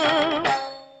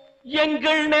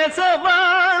 எங்கள்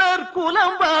நெசவாளர்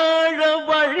குலம் வாழ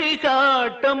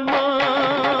வழிகாட்டம்மா.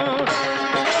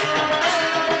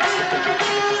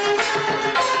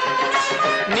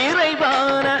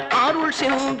 நிறைவான அருள்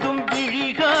சிந்தும்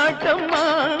விழிகாட்டம்மா.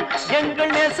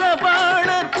 எங்கள்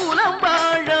நெசவாளர் குலம்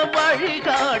வாழ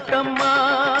வழிகாட்டம்மா.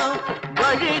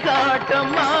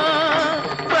 வழிகாட்டம்மா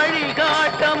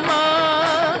வழிகாட்டம்மா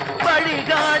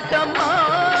வழிகாட்டம்மா.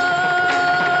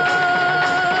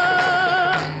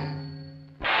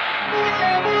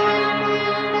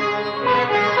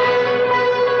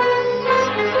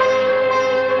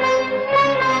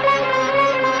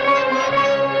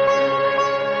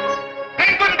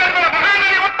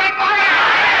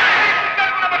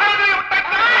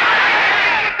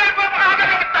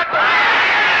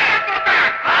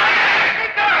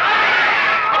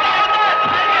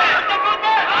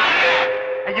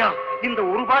 இந்த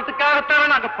ஒரு பாட்டுக்காகத்தானே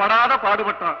நாங்க படாத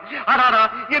பாடுபட்டோம். ஆனாடா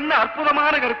என்ன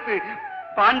அற்புதமான கருத்து.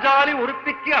 பாஞ்சாலி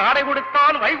ஒருத்திக்கு ஆடை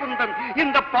கொடுத்தான் வைகுந்தன்,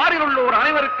 இந்த பாரில் உள்ளோர்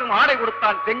அனைவருக்கும் ஆடை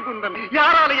கொடுத்தான் செங்குந்தன்.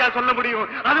 யாராலையா சொல்ல முடியும்?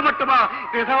 அது மட்டுமா,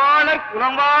 நெசவாளர்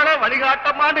குலம்வாழ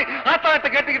வழிகாட்டமான்னு ஆத்தாட்ட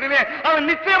கேட்டுக்கிட்டே அவன்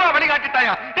நிச்சயமா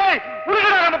வழிகாட்டிட்டாயா? ஏய்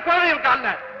உருகடா நம்ம குழந்தைகள்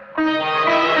கால.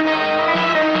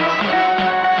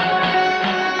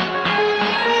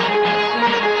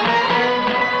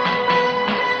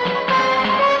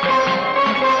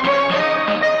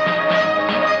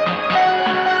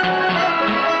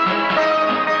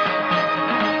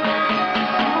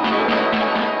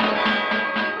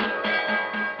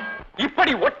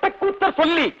 இப்படி ஒட்டக்கூத்தர்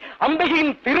சொல்லி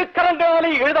அம்பிகையின் திருக்கரங்களாலே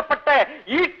எழுதப்பட்ட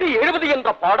ஈட்டி 70 என்ற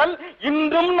பாடல்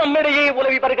இன்றும் நம்மிடையே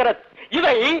உலவி வருகிறது.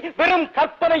 இதை வெறும்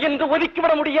கற்பனை என்று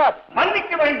ஒதுக்கிவிட முடியாது.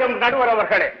 மன்னிக்க வேண்டும் நடுவர்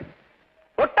அவர்களே.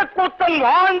 ஒட்டக்கூத்தன்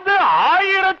வாழ்ந்து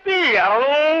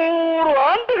 1600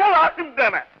 ஆண்டுகள்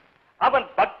ஆகின்றன. அவன்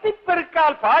பக்தி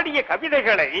பெருக்கால் பாடிய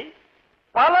கவிதைகளை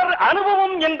பலர்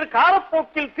அனுபவம் என்று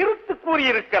காலப்போக்கில் திருத்து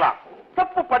கூறியிருக்கலாம்.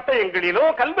 தப்பு பட்டயங்களிலோ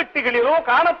கல்வெட்டுகளிலோ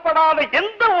காணப்படாத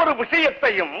எந்த ஒரு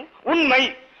விஷயத்தையும் உண்மை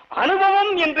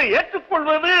அனுபவம் என்று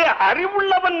ஏற்றுக்கொள்வது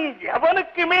அறிவுள்ளவன்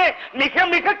எவனுக்குமே மிக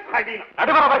மிக கடினம்.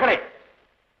 நடுவர் அவர்களே,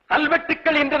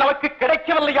 கல்வெட்டுக்கள் இன்று நமக்கு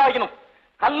கிடைக்கவில்லையாயினும்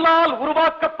கல்லால்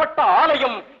உருவாக்கப்பட்ட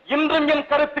ஆலயம் இன்றும் என்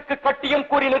கருத்துக்கு கட்டியம்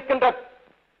கூறி நிற்கின்றது.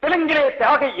 தெலுங்கிலே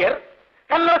தியாகையர்,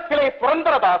 கன்னடத்திலே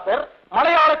புரந்தரதாசர்,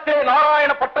 மலையாளத்திலே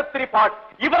நாராயண பட்டத்திரிபாட்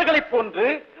இவர்களைப் போன்று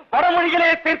வடமொழியிலே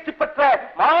தேர்ச்சி பெற்ற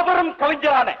மாபெரும்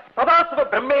கவிஞரான சதாசிவ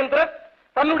பிரம்மேந்திரர்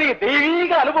தன்னுடைய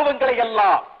தெய்வீக அனுபவங்களை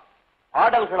எல்லாம்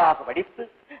பாடல்களாக வடித்து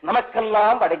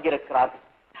நமக்கெல்லாம் வழங்கியிருக்கிறார்கள்.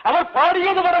 அவர்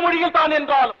பாடியது வடமொழியில் தான்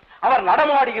என்றால் அவர்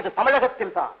நடமாடியது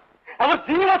தமிழகத்தில் தான். அவர்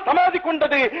ஜீவ சமாதி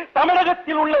கொண்டது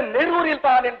தமிழகத்தில் உள்ள நெரூரில்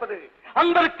தான் என்பது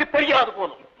அன்பருக்கு தெரியாது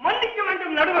போலும். மன்னிக்க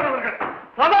வேண்டும் நடுவர் அவர்கள்,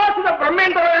 சதாசிவ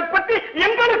பிரம்மேந்திரரை பற்றி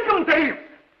எங்களுக்கும் தெரியும்.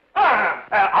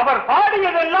 அவர்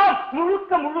பாடியதெல்லாம்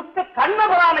முழுக்க முழுக்க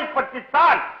கண்ணபுரானை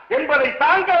பற்றித்தான் என்பதை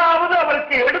தாங்களாவது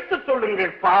அவருக்கு எடுத்துச்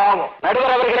சொல்லுங்கள். பாவம்.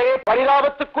 நடுவர் அவர்களே,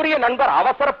 பரிதாபத்துக்குரிய நண்பர்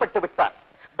அவசரப்பட்டு விட்டார்.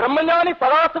 பிரம்மஞானி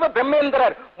சதாசிவ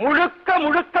பிரம்மேந்திரர் முழுக்க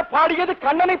முழுக்க பாடியது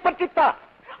கண்ணனை பற்றித்தான்.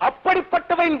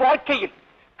 அப்படிப்பட்டவன் வாழ்க்கையில்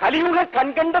கலியுக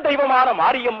கண்கண்ட தெய்வமான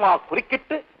மாரியம்மா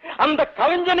குறுக்கிட்டு அந்த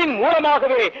கவிஞனின்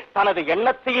மூலமாகவே தனது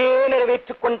எண்ணத்தையே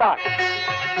நிறைவேற்றிக் கொண்டார்.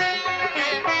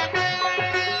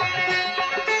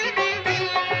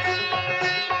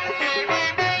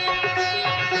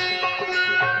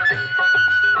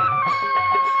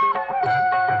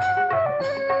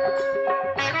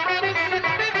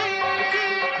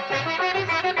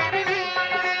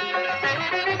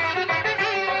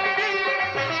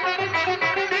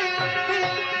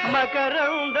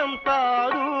 மகரந்தம்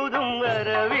தாரூதும்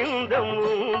அரவிந்தம்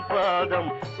பாதம்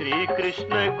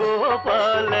ஸ்ரீகிருஷ்ண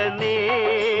கோபாலனே,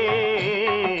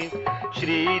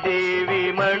 ஸ்ரீதேவி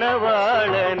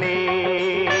மணவாளனே.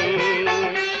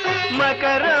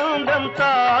 மகரந்தம்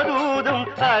தாரூதும்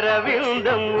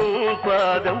அரவிந்தம்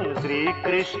பாதம்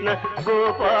ஸ்ரீகிருஷ்ண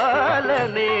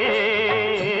கோபாலனே,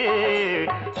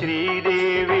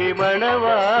 ஸ்ரீதேவி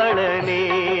மணவாளனே.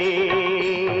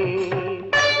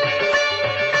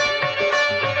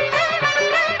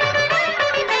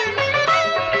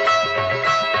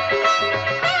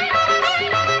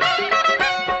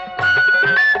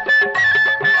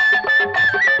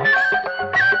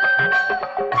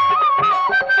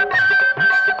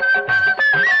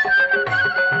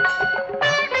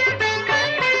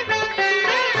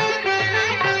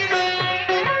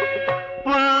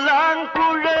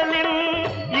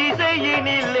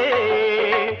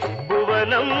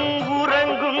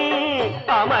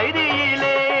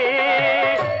 அமைதியிலே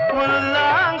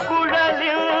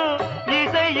புல்லாங்குழலில்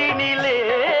இசையினிலே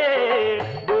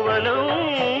புவனம்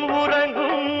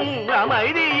உறங்கும்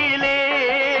அமைதியிலே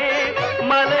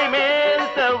மலை மேல்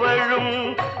தவழும்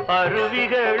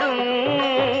அருவிகளும்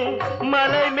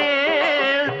மலை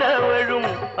மேல்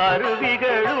தவழும்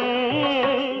அருவிகளும்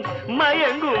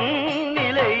மயங்கும்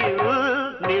நிலையில்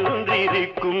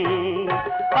நின்றிருக்கும்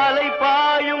அலை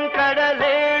பாயும்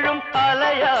கடலேழும்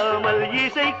அலையாமல்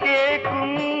இசை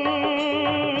கேட்கும்.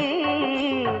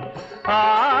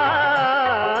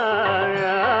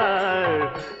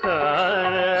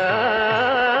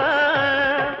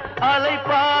 அலை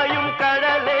பாயும்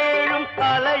கடலேழும்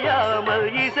அலையாமல்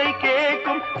இசை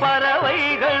கேட்கும்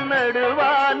பறவைகள்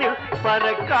நடுவானில்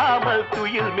பறக்காமல்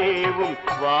துயில் மேவும்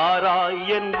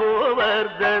வாராயன்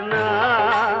கோவர்தனா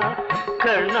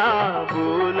கண்ணா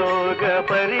பூலோக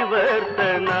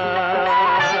பரிவர்த்தனா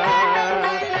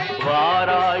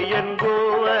வாராயன்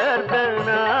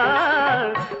கோவர்தனா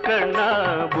கண்ணா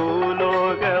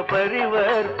பூலோக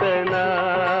பரிவர்த்தனா.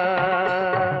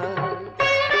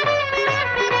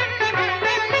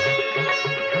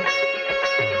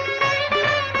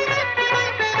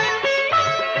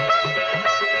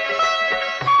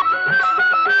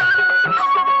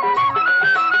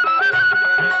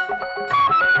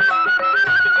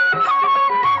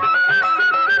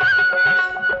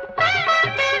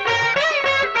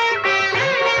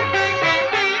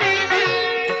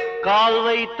 கால்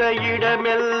வைத்த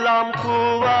இடமெல்லாம்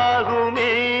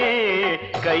பூவாகுமே,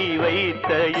 கை வைத்த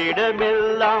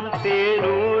இடமெல்லாம்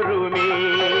தேனூருமே.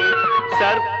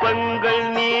 சர்ப்பங்கள்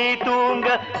நீ தூங்க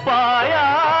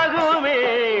பாயாகுமே,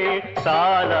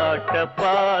 தாலாட்ட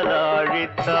பாலாழி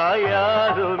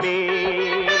தாயாகுமே.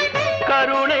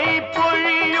 கருணை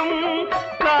பொழியும்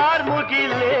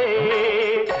கார்முகிலே,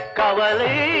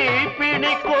 கவலை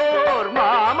பிணிக்கோர்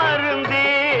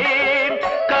மாமருந்தேன்.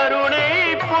 கருணை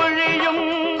பொழியும்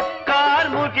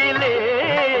கார்முகிலே,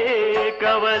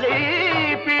 கவலை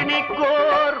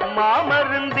பிணிக்கோர்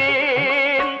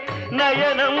மாமருந்தேன்.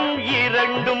 நயனம்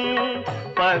இரண்டும்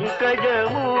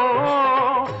பங்கஜமோ,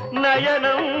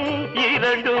 நயனம்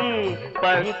இரண்டும்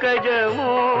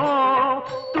பங்கஜமோ,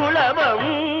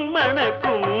 துளவம்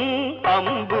மணக்கும்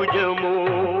அம்புஜமோ.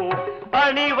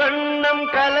 அணிவண்ணம்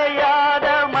கலையாத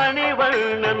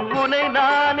மணிவண்ணன் உனை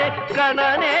நானே கண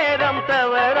நேரம்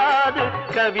தவறாது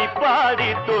கவி பாடி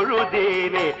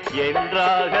தொழுதேனே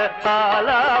என்றாக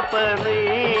ஆலாபனை.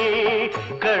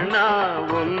 கண்ணா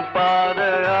உன் பாத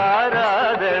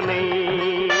ஆராதனை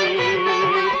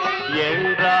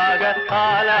என்றாக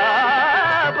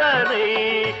ஆலாபனை.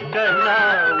 கண்ணா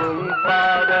உன்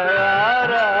பாத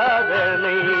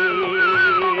ஆராதனை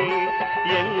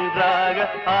என்றாக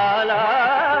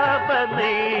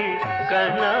ஆலாபனை.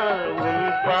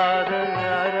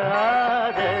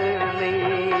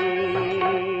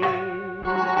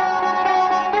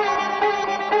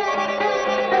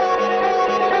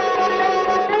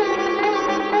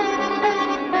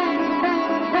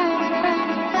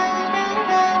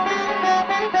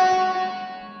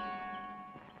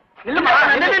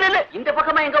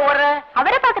 அவசரமா எங்க ஓடுற?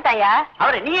 அவரை பார்க்கத்தாயா?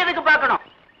 அவரை நீ எதுக்கு பார்க்கணும்?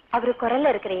 அவரு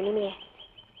குரல்ல இருக்கிற இனிமைய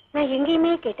நான்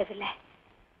எங்கேயுமே கேட்டதில்லை.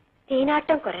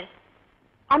 தேனாட்டம் குரல்,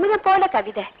 அமிர்தம் போல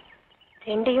கவிதை,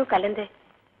 ரெண்டையும் கலந்து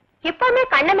எப்பவுமே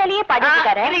கண்ண மேலேயே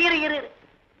பாடிட்டு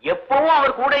எப்பவும்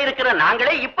அவர் கூட இருக்கிற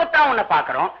நாங்களே இப்பதான் உன்னை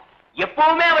பாக்குறோம்.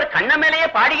 எப்பவுமே அவர் கண்ண மேலேயே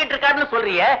பாடிக்கிட்டு இருக்காருன்னு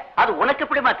சொல்றிய, அது உனக்கு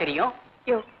எப்படிமா தெரியும்?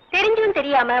 யோ, தெரிஞ்சும்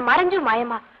தெரியாம மறைஞ்சும்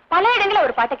மாயமா பல இடங்கள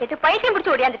ஒரு பாட்டை கேட்டு பைத்தியம்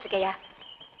பிடிச்சு ஓடியாந்துட்டு இருக்கையா.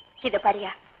 இத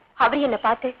பாரியா, அவரு என்ன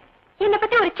பார்த்து என்ன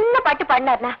பத்தி ஒரு சின்ன பாட்டு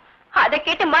பாடினார்னா அதை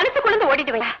கேட்டு மனசுக்குள்ள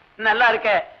ஓடிடுவேன். நல்லா இருக்க.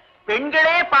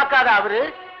 பெண்களே பார்க்காத அவரு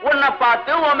உன்னை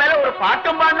பார்த்து உன் மேல ஒரு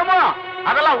பாட்டும் பாடணுமோ?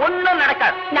 அதெல்லாம் ஒண்ணும்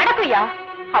நடக்காது. நடக்குயா.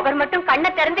 அவர் மட்டும் கண்ணை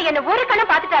திறந்து என்ன ஒரு கண்ணை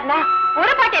பாத்துட்டாருனா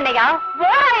ஒரு பாட்டு என்னையா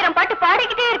 1000 பாட்டு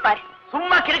பாடிக்கிட்டே இருப்பாரு.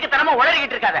 சும்மா கிறுக்குத்தனமா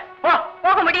உளறிக்கிட்டு இருக்காத.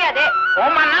 போக முடியாது.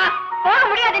 போமாண்ணா. போக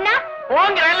முடியாதுன்னா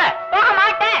போங்கல. போக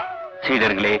மாட்டேன்.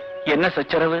 சீடர்களே, என்ன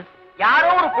சச்சரவு? யாரோ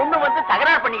ஒரு பொண்ணு வந்து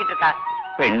தகராறு பண்ணிக்கிட்டு இருக்கா.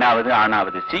 பெண்ணாவது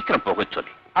ஆணாவது சீக்கிரம் போக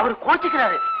சொல்லி. அவர்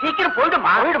கோச்சுக்கிறாரு. சீக்கிரம்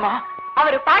போயிடுமா. போயிடுமா.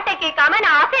 அவர் பாட்டை கேட்காம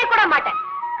நான் ஆசைய கூட மாட்டேன்.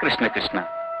 கிருஷ்ண கிருஷ்ணா,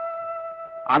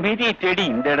 அமைதியை தேடி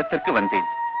இந்த இடத்திற்கு வந்தேன்.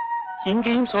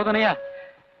 இங்கேயும் சோதனையா?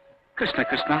 கிருஷ்ண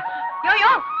கிருஷ்ணா.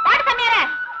 யோ பாட்டு சமையற.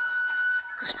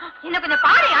 என்ன கொஞ்சம்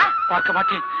பாடியா? பார்க்க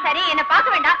மாட்டேன். சரி, என்ன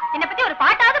பார்க்க வேண்டாம். என்ன பத்தி ஒரு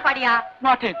பாட்டாவது பாடியா?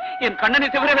 மாட்டேன். என் கண்ணனை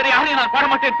தவிர வேற யாரையும் நான் பாட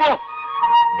மாட்டேன். போ.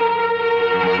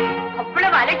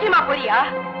 அவ்வளவு அலட்சியமா போறியா?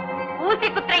 ஊசி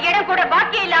குத்துற இடம் கூட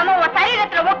பாக்கி இல்லாம உன்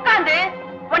சரீரத்துல உட்காந்து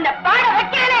உன்னை பாட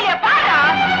வைக்கிறேன் இல்லையா? பாடா.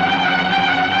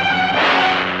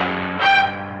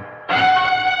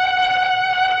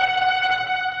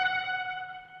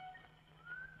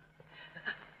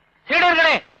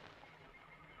 சீடர்களே,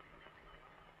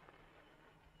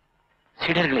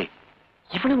 சீடர்களே,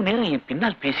 இவ்வளவு நேரம் என்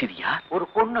பின்னால் பேசியதியா? ஒரு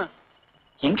பொண்ணு.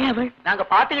 எங்க அவள்? நாங்க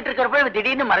பாத்துக்கிட்டு இருக்கிறப்ப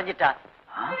திடீர்னு மறைஞ்சிட்டா.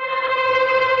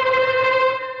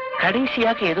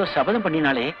 கடைசியாக ஏதோ சபதம்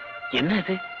பண்ணினாலே, என்ன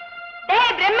அது?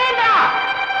 டேய் பிரம்மேந்திரா,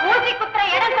 ஊசி குத்துற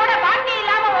இடம் கூட பாக்கி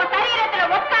இல்லாம உன் சரீரத்துல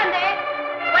உட்காந்து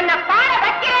உன்னை பாட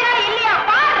வைக்கிறேனா இல்லையா?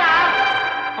 பாடுறா.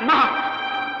 அம்மா,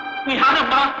 நீ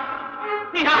யாரம்மா?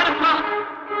 நீ யாரம்மா?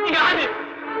 நீ யாரு?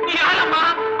 நீ யாரம்மா?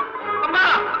 அம்மா,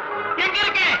 எங்க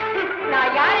இருக்க?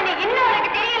 நான் யாருன்னு இன்னும்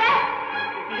உனக்கு தெரியல?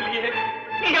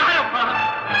 நீ யாரம்மா?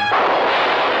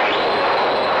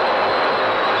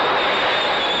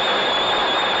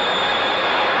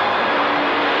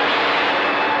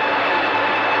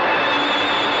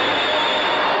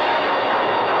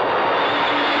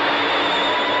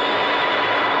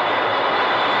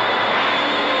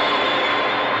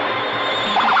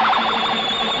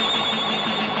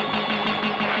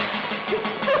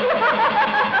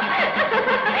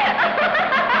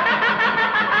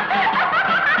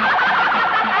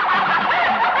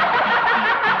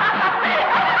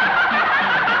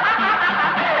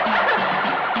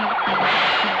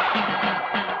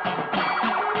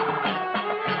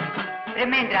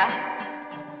 பிரம்மேந்திரா,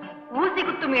 ஊசி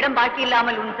குத்தும் இடம் பாக்கி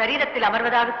இல்லாமல் உன் சரீரத்தில்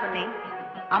அமர்வதாக சொன்னேன்.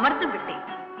 அமர்ந்து விட்டேன்.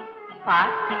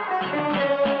 பார்.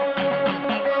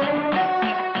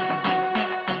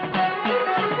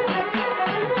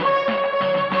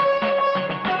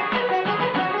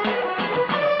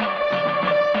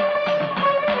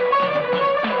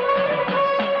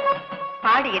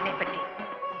 பாடி என்னை பற்றி.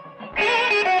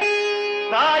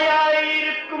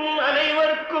 தாயாயிருக்கும்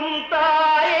அனைவருக்கும்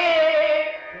தாயே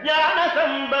ஞான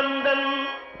சம்பந்தன்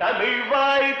தமிழ்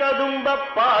வாய் ததும்ப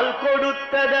பால்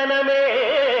கொடுத்ததனமே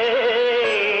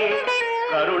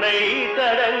கருணை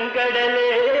தடங்கடலே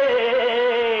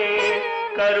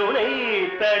கருணை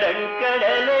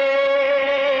தடங்கடலே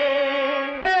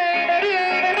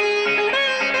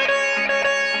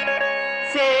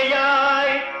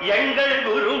சேயாய் எங்கள்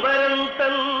குருபரன்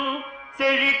தன்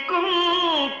செழிக்கும்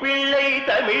பிள்ளை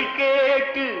தமிழ்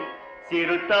கேட்டு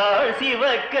சிறுத்தாள்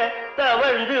சிவக்க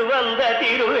தவழ்ந்து வந்த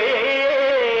திருவே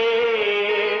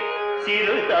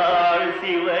சிறுத்தாள்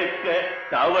சிவக்க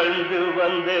தவழ்ந்து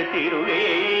வந்த திருவே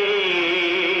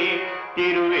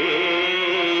திருவே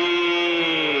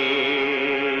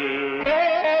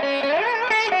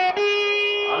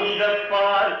அந்த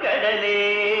பார்க்கடலே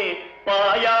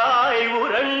பாயாய்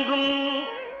உறங்கும்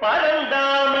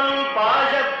பரந்தாமன்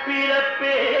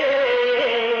பாசப்பிறப்பே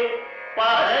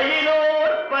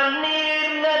பாதையிலோர்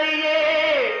பன்னீர் நதியே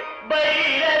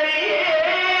பைரவியே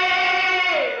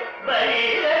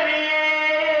பைரவியே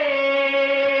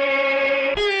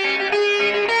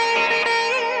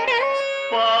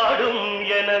பாடும்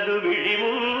எனது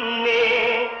விழிமுன்னே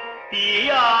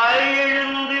தீயாய்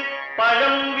எழுந்து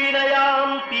பழம்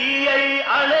வினையாம் தீயை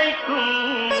அணைக்கும்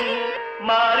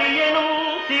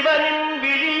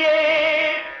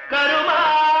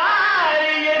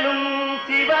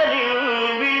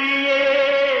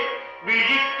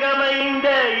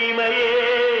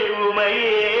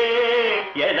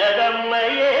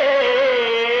எனதம்மையே.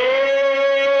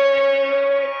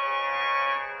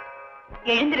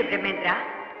 எழுந்திரு பிரம்மேந்திரா.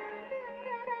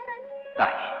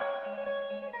 தாய்,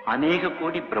 அநேக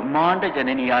கோடி பிரம்மாண்ட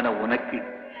ஜனனியான உனக்கு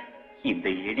இந்த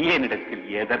எளியனிடத்தில்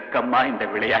எதற்கம்மா இந்த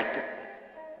விளையாட்டு?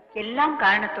 எல்லாம்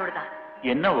காரணத்தோடுதான்.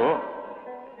 என்னவோ?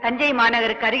 தஞ்சை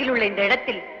மாநகருக்கு அருகில் உள்ள இந்த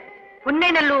இடத்தில்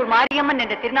புன்னைநல்லூர் மாரியம்மன்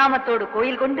என்ற திருநாமத்தோடு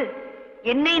கோயில் கொண்டு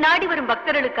என்னை நாடி வரும்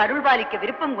பக்தர்களுக்கு அருள்பாலிக்க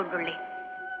விருப்பம் கொண்டுள்ளேன்.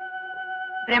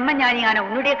 பிரம்மஞானியான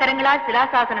உன்னுடைய கரங்களால்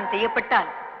சிலாசாசனம் செய்யப்பட்டால்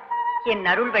என்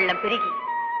அருள் வெள்ளம் பெருகி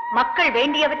மக்கள்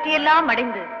வேண்டியவற்றையெல்லாம்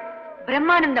அடைந்து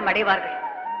பிரம்மானந்தம் அடைவார்கள்.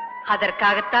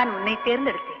 அதற்காகத்தான் உன்னை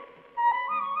தேர்ந்தெடுத்தேன்.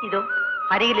 இதோ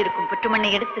அருகில் இருக்கும்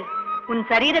புற்றுமண்ணை எடுத்து உன்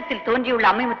சரீரத்தில் தோன்றியுள்ள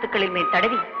அம்மைமுத்துக்களின் மேல்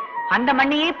தடவி அந்த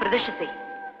மண்ணையே பிரதிஷ்டை செய்.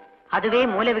 அதுவே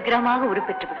மூல விக்கிரகமாக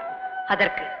உருப்பெற்றுவிடும்.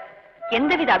 அதற்கு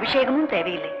எந்தவித அபிஷேகமும்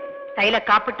தேவையில்லை. தைல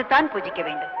காப்பிட்டுத்தான் பூஜிக்க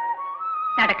வேண்டும்.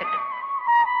 நடக்கட்டும்.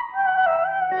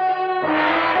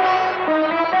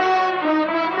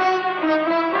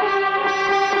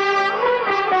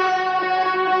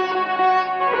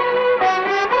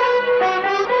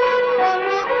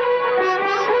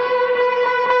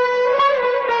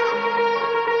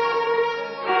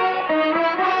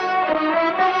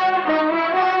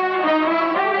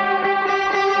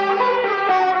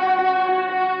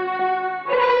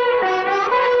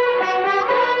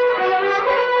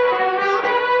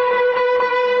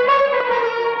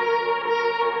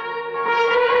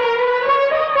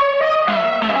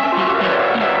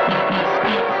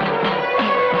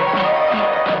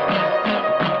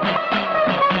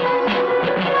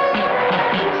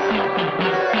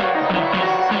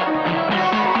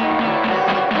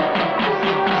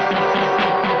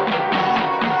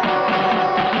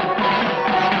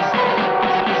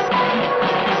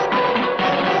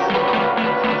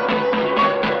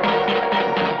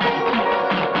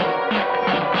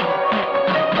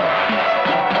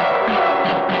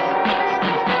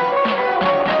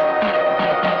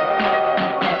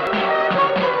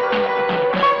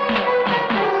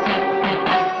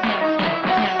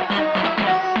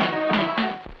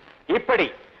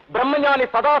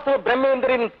 சதாசிவ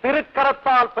பிரம்மேந்திரின்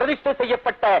திருக்கரத்தால் பிரதிஷ்டை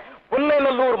செய்யப்பட்ட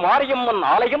புன்னைநல்லூர் மாரியம்மன்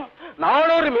ஆலயம்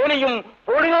நாளொரு மேனையும்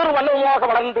பொழினொரு வண்ணமாக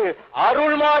வளர்ந்து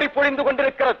அருள் மாறி பொழிந்து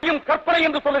கொண்டிருக்கிற கற்பனை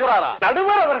என்று சொல்லுகிறாரா?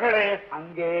 நடுவர் அவர்களே,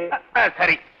 அங்கே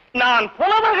சரி, நான்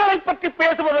புலவர்களை பற்றி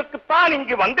பேசுவதற்குத்தான்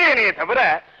இங்கு வந்தேனே தவிர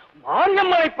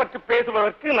மாரியம்மனை பற்றி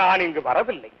பேசுவதற்கு நான் இங்கு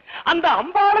வரவில்லை. அந்த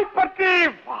அம்பாளை பற்றி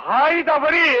வாய்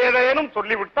தவறி ஏதேனும்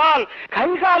சொல்லிவிட்டால்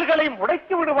கைகால்களை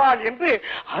முடக்கி விடுவாள் என்று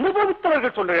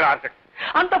அனுபவித்தவர்கள் சொல்லுகிறார்கள்.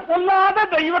 அந்த பொல்லாத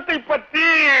தெய்வத்தை பற்றி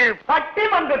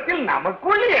பட்டிமன்றத்தில்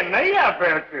நமக்குள் என்னையா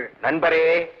பேச்சு? நண்பரே,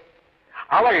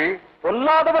 அவள்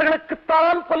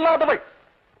பொல்லாதவர்களுக்குத்தான் பொல்லாதவள்,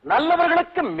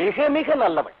 நல்லவர்களுக்கு மிக மிக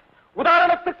நல்லவள்.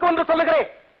 உதாரணத்துக்கு ஒன்று சொல்லுகிறேன்.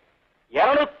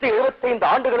 275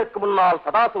 ஆண்டுகளுக்கு முன்னால்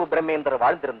சதாசிவ பிரம்மேந்திரர்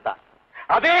வாழ்ந்திருந்தார்.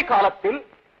 அதே காலத்தில்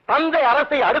தஞ்சை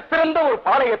அரசை அடுத்திருந்த ஒரு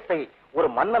பாளையத்தை ஒரு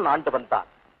மன்னன் ஆண்டு வந்தார்.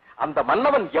 அந்த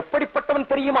மன்னவன்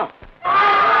எப்படிப்பட்டவன் தெரியுமா?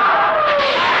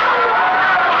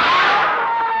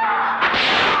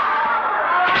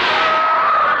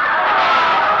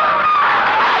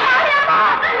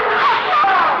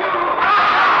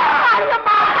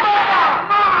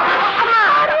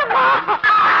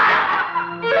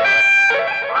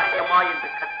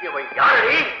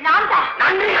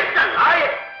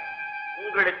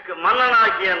 உங்களுக்கு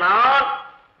மன்னனாகிய நான்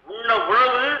உண்ண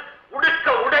உணவு, உடுக்க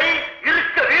உடை,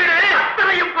 இருக்க வீடு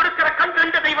அத்தனையும் கொடுக்கிற கண்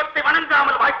கண்ட தெய்வத்தை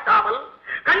வணங்காமல் வாழ்த்தாமல்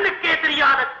கண்ணுக்கே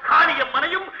தெரியாத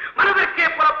காளியம்மனையும் மனதிற்கே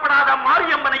புறப்படாத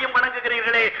மாரியம்மனையும்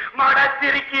வணங்குகிறீர்களே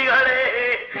மடத்திருக்கீர்களே.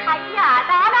 ஐயா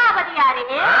தானாவதியாரே,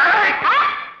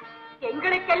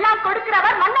 எங்களுக்கெல்லாம்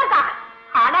கொடுக்கிறவர் மன்னர் தான்.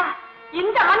 ஆனா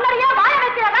இந்த மன்னரையா வாழ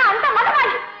வைக்கிறதா அந்த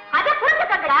மன்னராய்? அதை புரிந்து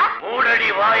தந்தா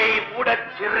மூடடி வாயை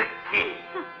மூடச்சிருக்கி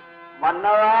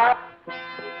மன்னவா,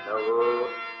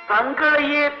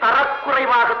 தங்களையே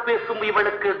தரக்குறைவாக பேசும்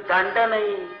இவனுக்கு தண்டனை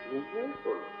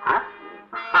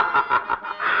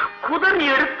குதறி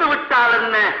எடுத்து விட்டால்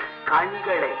என்ன,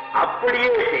 கண்களை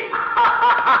அப்படியே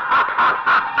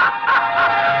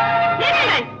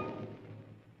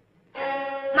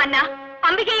மன்னா,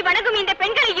 அம்பிகையை வணங்கும் இந்த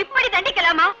பெண்களை இப்படி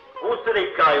தண்டிக்கலாமா?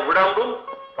 பூசணிக்காய் உடம்பும்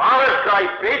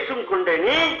பாவற்காய் பேச்சும் கொண்ட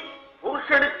நீ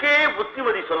புருஷனுக்கே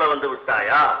புத்திமதி சொல்ல வந்து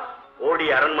விட்டாயா? ஓடி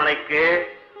அரண்மனைக்கு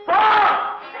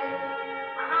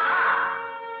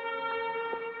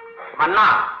அண்ணா.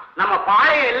 நம்ம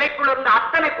பாளைய எல்லைக்குள் இருந்த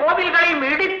அத்தனை கோவில்களையும்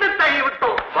இடித்து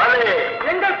தள்ளிவிட்டோம்.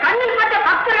 எங்கள் கண்ணில் பட்ட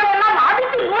பக்தர்கள் எல்லாம்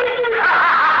அடித்து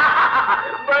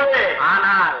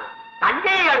ஆனால்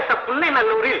தஞ்சையை அடுத்த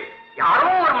புன்னைநல்லூரில் யாரோ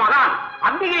ஒரு மகான்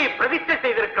அம்பிகையை பிரதிஷ்டை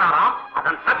செய்திருக்கிறாராம்.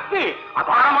 அதன் சக்தி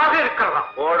அபாரமாக இருக்கிறதா?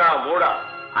 மூடா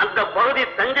அந்த பகுதி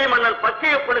தஞ்சை மன்னன்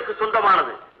பச்சையப்பனுக்கு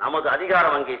சொந்தமானது. நமது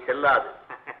அதிகாரம் அங்கே செல்லாது.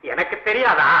 எனக்கு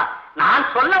தெரியாதா? நான்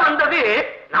சொல்ல வந்தது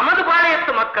நமது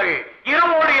பாளையத்து மக்கள்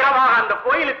இரவோடு இரவாக அந்த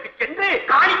கோயிலுக்கு சென்று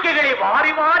காணிக்கைகளை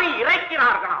வாரி வாரி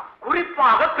இறைக்கிறார்களாம்.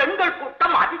 குறிப்பாக பெண்கள்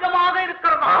கூட்டம் அதிகமாக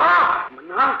இருக்கிறதா.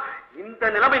 இந்த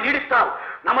நிலைமை நீடித்தால்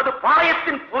நமது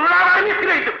பாளையத்தின் பொருளாதாரமே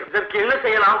சீரழிந்துவிடும். இதற்கு என்ன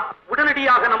செய்யலாம்?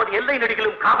 உடனடியாக நமது எல்லை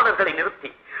நெடுகிலும் காவலர்களை நிறுத்தி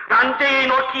தஞ்சையை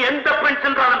நோக்கி எந்த பெண்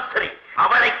சென்றாலும் சரி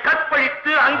அவளை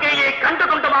கற்பழித்து அங்கேயே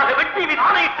கண்டதுண்டமாக வெட்டி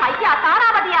விசாரணை. ஐயா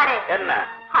தாராவதியாரே, என்ன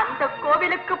அந்த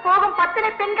கோவிலுக்கு போகும்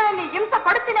பத்தினை பெண்களை நீ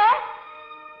இம்சப்படுத்தின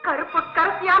கருப்பு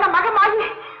கருத்தியான மகமாயி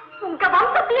உங்க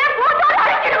வம்சத்தையே போட்டால்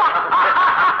அழைக்கிடுவான்.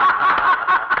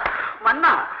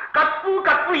 மன்னா, கற்பு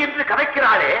கற்பு என்று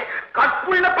கதைக்கிறாளே,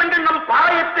 கற்புள்ள பெண்கள் நம்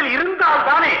பாளையத்தில் இருந்தால்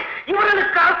தானே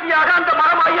இவர்களுக்கு அரசியாக அந்த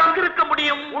மரமாயி அங்கிருக்க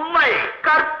முடியும். உண்மை.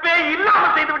 கற்பே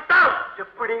இல்லாமல் செய்து விட்டால்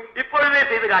எப்படி? இப்பொழுதே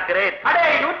செய்து காக்கிறேன். அடே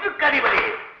நூற்றுக்கு அதிபதி,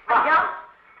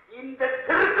 இந்த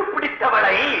தெருக்கு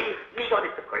பிடித்தவளை நீ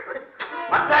கவனித்துக் கொள்வது,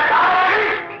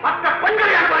 மற்ற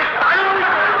பெண்களை அனுபவிக்கிறாள்.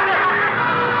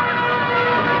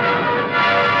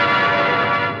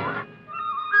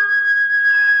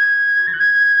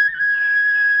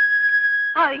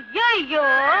 ஐயோ,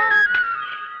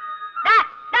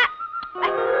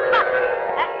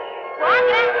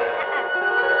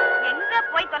 எங்க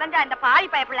போய் தொலைஞ்சா இந்த பாவி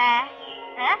பயப்புல?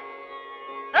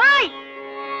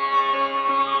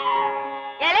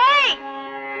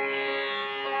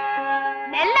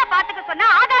 நெல்ல பாத்துக்க சொன்னா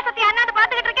ஆகாசத்தை அண்ணாந்து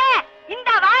பாத்துக்கிட்டு இருக்கேன்.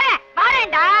 இந்த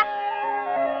வாரேன்டா.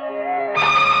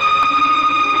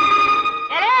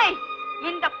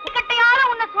 இந்த புக்கட்டையால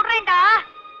உன்னை சுடுறேன்டா.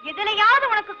 எதுலையாவது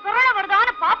உனக்கு சுரண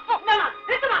வருதான்னு பாப்போம்.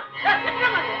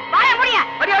 வாய முடிய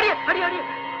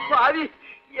பாவி,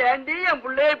 ஏண்டி என்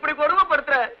புள்ளைய இப்படி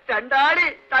கொடுமைப்படுத்துற? சண்டாடி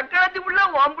தக்காளி புள்ள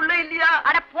உன் புள்ள இல்லையா?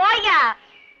 அட போயா,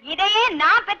 இதையே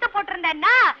நான் பெத்து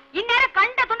போட்டிருந்தேன்னா இந்நேரம்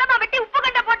கண்ட துண்டமா வெட்டி உப்பு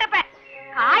கண்ட போட்டப்பேன்.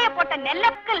 காய போட்ட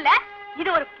நெல்லக்கு இல்ல, இது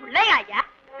ஒரு புள்ளையாயா?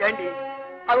 ஏண்டி,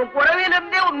 அவன் புடவையில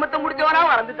இருந்தே உண்மத்தை முடிச்சவனா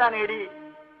வளர்ந்துட்டானேடி.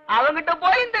 அவங்கிட்ட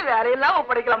போய் இந்த வேலையெல்லாம்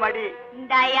ஒப்படைக்கலாமாடி?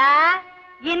 இந்தாயா,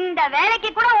 இந்த வேலைக்கு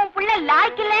கூட உன் புள்ள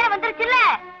லாய்க்கில்லேன்னு வந்துருச்சுல்ல.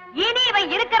 இனி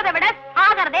இவன் இருக்கிறத விட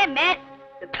சாகிறதே மேல்.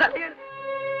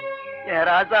 ஏ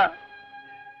ராசா,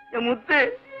 என் முத்து,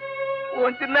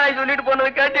 உன் சின்னாய் சொல்லிட்டு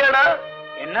போனது கேட்டியாடா?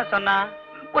 என்ன சொன்னா?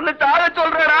 உன்னை சாக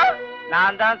சொல்றடா.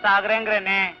 நான் தான்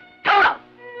சாகுறேங்கிறேனே.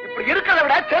 இப்படி இருக்கிறத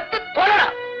விட செத்து தொலைடா.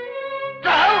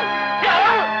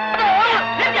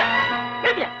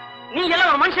 நீ எல்லாம்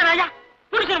ஒரு மனுஷனாயா?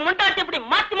 புருஷன் முண்டாட்டி இப்படி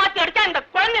மாத்தி மாத்தி அடிச்சா இந்த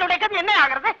குழந்தையுடைய கதை என்ன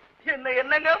ஆகிறது?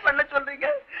 என்னங்க பண்ண சொல்றீங்க?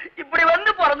 இப்படி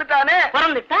வந்து பிறந்துட்டானே.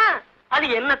 பிறந்துட்டா அது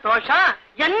என்ன தோஷம்,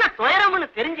 என்ன துயரம்னு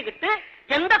தெரிஞ்சுக்கிட்டு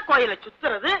எந்த கோயிலை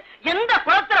சுத்துறது, எந்த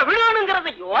குளத்துல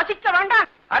விழுவணுங்கிறத யோசிக்க வேண்டாம்.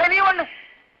 அட நீ ஒண்ணு,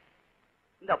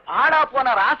 இந்த பாடா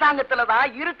போன ராசாங்கத்துலதான்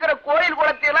இருக்கிற கோயில்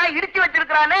குளத்தையெல்லாம் இடிச்சு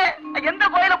வச்சிருக்கானே. எந்த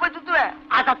கோயில போய் சுத்துவேன்?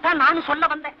 அதத்தான் நானும் சொல்ல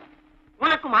வந்தேன்.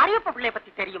 உனக்கு மாரியப்ப பிள்ளைய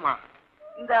பத்தி தெரியுமா?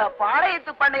 இந்த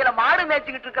பாளையத்து பண்ணையில மாடு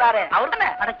மேய்ச்சிக்கிட்டு இருக்கிறாரு அவர் தானே?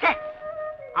 அடச்சே,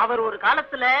 அவர் ஒரு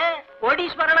காலத்துல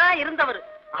கோடீஸ்வரனா இருந்தவர்.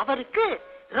 அவருக்கு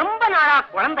ரொம்ப நாளா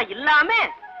குழந்தை இல்லாம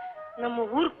நம்ம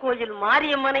ஊர்கோயில்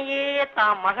மாரியம்மனையே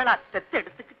தான் மகளா தெத்து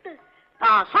எடுத்துக்கிட்டு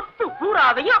தான் சொத்து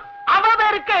பூராவையும் அவ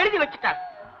பேருக்கு எழுதி வச்சுட்டார்.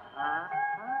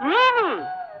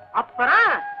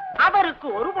 அப்புறம் அவருக்கு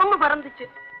ஒரு பொண்ணு பிறந்துச்சு.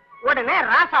 உடனே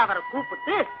ராசா அவரை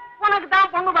கூப்பிட்டு, உனக்கு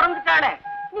தான் பொண்ணு பிறந்துட்டாளே,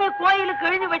 நீ கோயிலுக்கு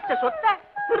எழுதி வச்ச சொத்தை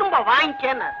திரும்ப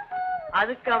வாங்கிக்கேன்னார்.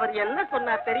 அதுக்கு அவர் என்ன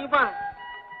சொன்னார் தெரியுமா?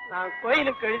 நான்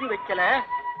கோயிலுக்கு எழுதி வைக்கல,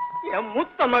 என்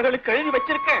மூத்த மகளுக்கு எழுதி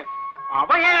வச்சிருக்கேன்,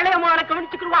 அவ இளைய மகளை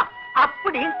கவனிச்சுக்குவா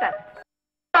அப்படின்ட்டு.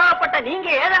 நீங்க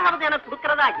ஏதாவது எனக்கு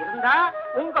கொடுக்கறதா இருந்தா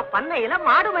உங்க பண்ணையில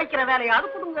மாடு வைக்கிற வேலையாவது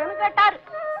கொடுங்கன்னு கேட்டாரு.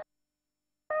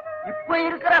 இப்ப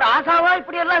இருக்கிற ராசாவா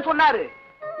இப்படி எல்லாம் சொன்னாரு?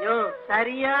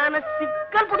 சரியான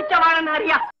சிக்கல் பிடிச்ச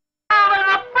வாழனாரியா. அவன்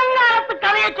அப்பங்காலத்து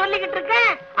கதையை சொல்லிக்கிட்டு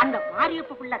இருக்கேன். அந்த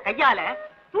மாரியப்ப பிள்ளை கையால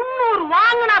 90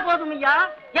 வாங்கினா போதும் ஐயா,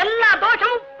 எல்லா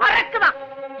தோஷமும் பறக்குதான்.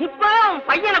 இப்ப அவன்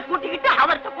பையனை கூட்டிக்கிட்டு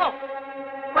அவர்கிட்ட போ.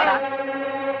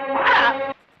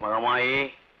 மகமாயி,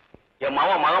 என்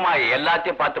மாமா மகமாயி,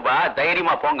 எல்லாத்தையும் பார்த்துப்பா,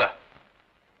 தைரியமா போங்க.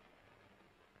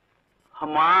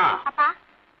 அம்மா, அப்பா,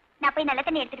 நான் போய் நல்ல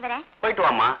தண்ணி எடுத்துட்டு வரேன். போயிட்டு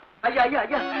வாமா. ஐயா ஐயா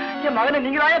ஐயா, என் மகனை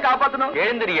நீங்களாயா காப்பாத்தணும்.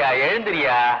 எழுந்திரியா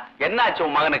எழுந்திரியா, என்னாச்சு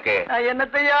உன் மகனுக்கு? நான்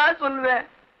என்னத்தையா சொல்லுவேன்?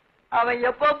 அவன்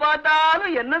எப்ப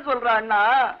பார்த்தாலும் என்ன சொல்றான்னா,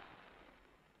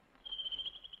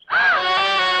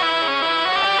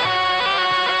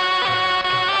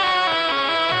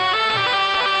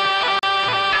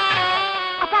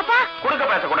 குறுக்க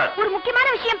பேசக்கூடாது. ஒரு முக்கியமான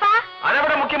விஷயம்ப்பா. அதை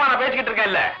விட முக்கியமான பேசிக்கிட்டு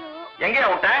இருக்கேன்ல, எங்கேயா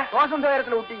விட்ட? தோசம்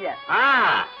துயரத்துல விட்டீங்க.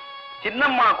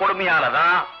 சின்னம்மா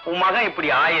கொடுமையாலதான் உன் மகன் இப்படி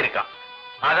ஆயிருக்கான்.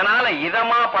 அதனால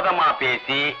இதமா பதமா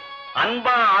பேசி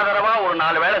அன்பா ஆதரவா ஒரு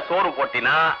 4 வேளை சோறு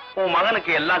போட்டினா உன்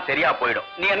மகனுக்கு எல்லாம் சரியா போயிடும்.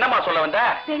 நீ என்னமா சொல்ல வந்த?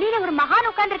 வெளியில ஒரு மகான்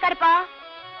உட்கார்ந்து இருக்காருப்பா.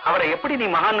 அவரை எப்படி நீ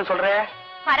மகான்னு சொல்ற?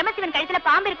 பரமசிவன் கழுத்துல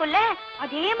பாம்பு இருக்குல்ல,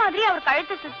 அதே மாதிரி அவர்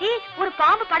கழுத்தை சுத்தி ஒரு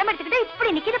பாம்பு படம் எடுத்துக்கிட்டு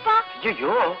இப்படி நிக்குதுப்பா.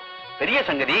 ஐயோ, பெரிய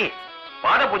சங்கதி.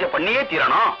 பாத பூஜை பண்ணியே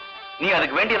தீரணும். நீ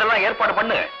அதுக்கு வேண்டியதெல்லாம் ஏற்பாடு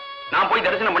பண்ணு. நான் போய்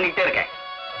தரிசனம் பண்ணிக்கிட்டே இருக்கேன்.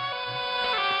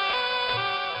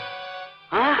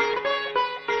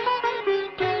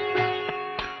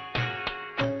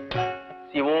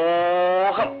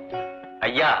 சிவோகம்.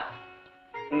 ஐயா,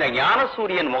 இந்த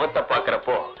ஞானசூரியன் முகத்தை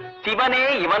பாக்குறப்போ சிவனே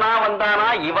இவனா வந்தானா,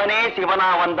 இவனே சிவனா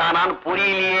வந்தானான்னு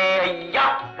புரியலையே ஐயா.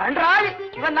 கன்றாய்,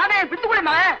 இவன் தானே பித்துக்குடி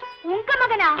மகன். உங்க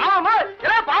மகனா? ஆமா,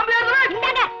 எல்லாம் பாம்பு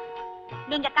இந்தாங்க.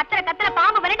 நீங்க கத்துற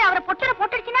பாம்பு விரட்டு அவரை பொட்டுற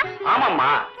போட்டுடுச்சுன்னா?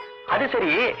 ஆமாம்மா, அது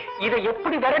சரி. இதை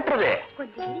எப்படி விரட்டுறது?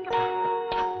 கொஞ்சம் இருங்கப்பா.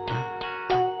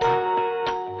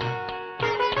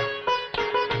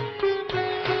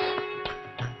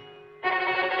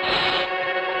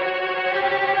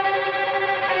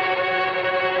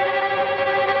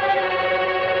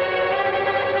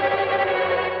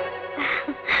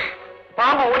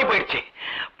 பாம்பு ஓடி போயிடுச்சு.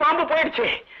 பாம்பு போயிடுச்சு.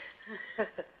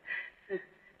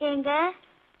 ஏங்க,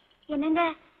 என்னங்க,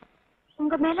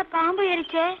 உங்க மேல பாம்பு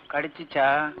ஏறிச்சே? கடிச்சிச்சா?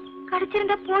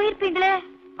 கடிச்சிருந்தா போயிருப்பீங்களே.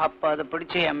 அப்ப அதை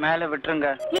பிடிச்சு என் மேல விட்டுருங்க.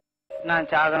 நான்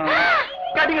சாகணும்.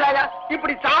 கேட்டீங்களா?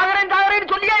 இப்படி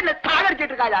சாகரேன்னு சொல்லியா இல்ல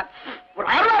சாகரிச்சிட்டு இருக்காயா? ஒரு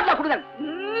அருளாத கொடுங்க,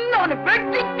 அவனை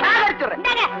வெட்டி சாகரிச்சுறேன்.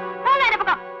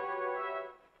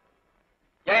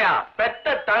 ஏயா,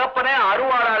 பெத்த தகப்பனே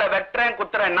அருவாளால வெட்டுறேன்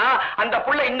குத்துறேன்னா அந்த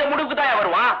புள்ள இந்த முடிவுக்கு தான்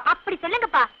வருவான். அப்படி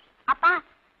சொல்லுங்கப்பா. அப்பா,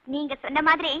 நீங்க சொன்ன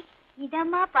மாதிரி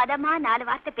இதமா பதமா 4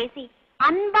 வார்த்தை பேசி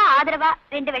அன்பா ஆதரவா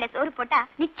 2 வேளை சோறு போட்டா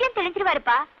நிச்சயம்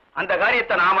தெளிஞ்சிருவாருப்பா. அந்த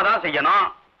காரியத்தை நாம தான் செய்யணும்.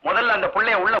 முதல்ல அந்த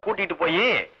புள்ளைய உள்ள கூட்டிட்டு போய்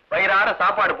வயிறார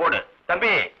சாப்பாடு போடு.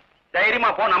 தம்பி, தைரியமா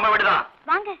போ, நம்ம வீடுதான்.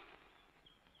 வாங்க.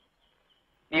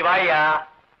 நீ வாயா.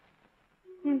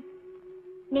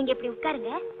 நீங்க இப்படி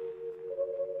உட்காருங்க.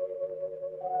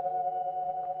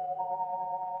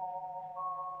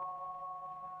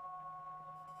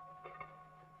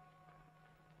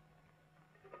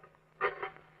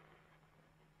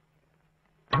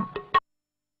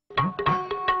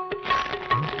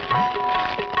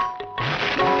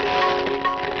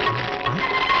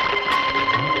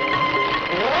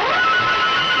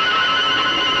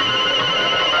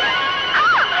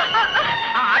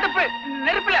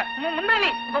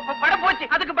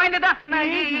 அதுக்கு பயந்துதான்.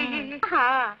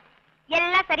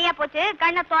 எல்லாம் சரியா போச்சு.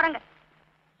 கண்ணை தோறங்க.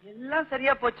 எல்லாம்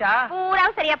சரியா போச்சா?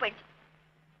 பூராவும் சரியா போயிடுச்சு.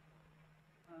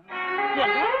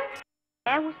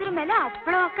 உசுறு மேல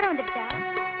அவ்வளவு அக்கறை வந்துடுச்சா?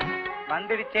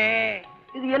 வந்துடுச்சே.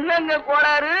 இது என்னங்க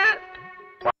கோளாறு?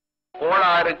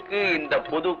 கோளாறுக்கு இந்த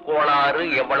புது கோளாறு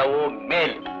எவ்வளவோ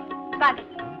மேல். வாங்க,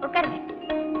 உட்காருங்க.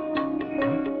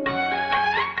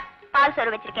 பால்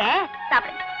சோறு வச்சிருக்கேன்,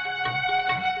 சாப்பிடுங்க.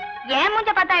 ஏன்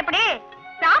மூஞ்ச பார்த்தா எப்படி?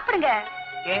 சாப்பிடுங்க.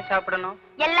 ஏன் சாப்பிடணும்?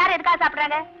 எல்லாரும் எதுக்காக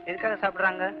சாப்பிடுறாங்க? எதுக்காக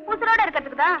சாப்பிடுறாங்க? உசுரோட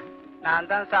இருக்கிறதுக்கு தான். நான்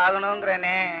தான்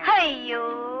சாகணுங்கிறேனே. ஐயோ,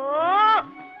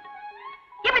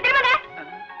 இப்படி திரும்புங்க.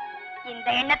 இந்த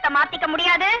எண்ணத்தை மாத்திக்க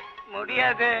முடியாது.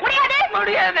 முடியாது. முடியாது.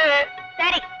 முடியாது.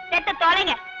 சரி, செத்து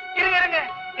தொலைங்க. இருங்க.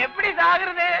 எப்படி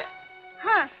சாகுறது?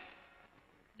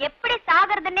 எப்படி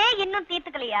சாகுறதுன்னே இன்னும்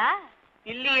தீர்த்துக்கலையா?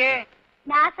 இல்லையே.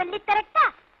 நான் சொல்லி தரட்டா?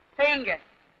 செய்யுங்க.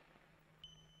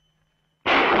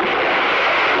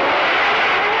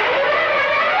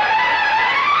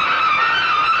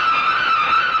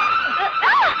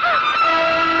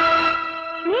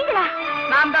 நீங்களா?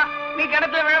 நான் தான். நீ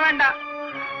கிணத்துல விழ வேண்டாம்.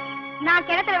 நான்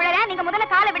கிணத்துல விழறேன். நீங்க முதல்ல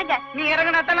காலை விடுங்க. நீ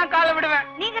இறங்கினாத்தான் நான் காலை விடுவேன்.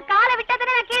 நீங்க காலை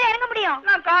விட்டாதானே நான் கீழே இறங்க முடியும்.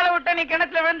 நான் காலை விட்டா நீ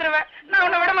கிணத்துல விழுந்துருவேன். நான்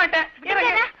உன்னை விட மாட்டேன்.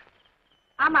 இறங்க.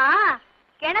 ஆமா,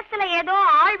 கிணத்துல ஏதோ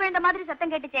ஆள் விழுந்த மாதிரி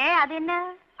சத்தம் கேட்டுச்சே, அது என்ன?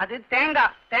 அது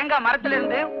தேங்காய் மரத்துல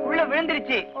இருந்து உள்ள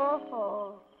விழுந்துருச்சு. ஓஹோ,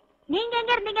 நீங்க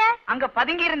எங்க இருந்தீங்க? அங்க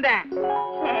பதுங்கி இருந்தேன்.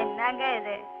 என்னங்க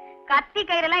இது? கத்தி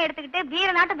கயிறெல்லாம் எடுத்துக்கிட்டு வீர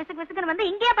நாட்டு பிசுக்கு பிசுக்குன்னு வந்து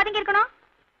இங்கேயே பதுங்கி இருக்கணும்.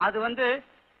 அது வந்து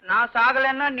நான்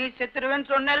சாகலன்னா நீ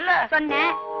செத்துருவேன்னு சொன்னேல்ல.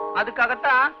 சொன்னேன்.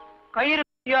 அதுக்காகத்தான் கயிறு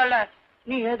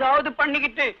நீ ஏதாவது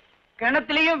பண்ணிக்கிட்டு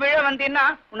கிணத்துலயும் விழ வந்தீன்னா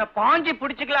உன்னை பாஞ்சி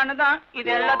பிடிச்சுக்கலான்னு தான் இது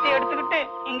எல்லாத்தையும் எடுத்துக்கிட்டு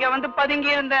இங்க வந்து பதுங்கி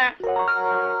இருந்தேன்.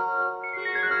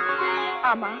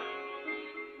 ஆமா,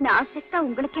 நான் செத்தா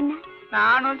உங்களுக்கு என்ன?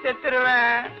 நானும்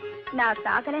செத்துருவேன். நான்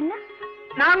சாகலன்னா?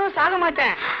 நானும் சாக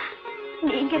மாட்டேன்.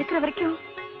 நீங்க இருக்கிற வரைக்கும்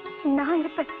நான்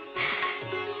இருப்பேன்.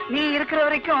 நீ இருக்கிற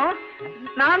வரைக்கும்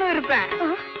நானும் இருப்பேன்.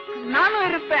 நானும்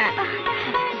இருப்பேன்.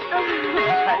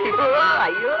 ஐயோ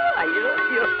ஐயோ ஐயோ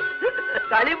ஐயோ,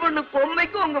 களி பொண்ணு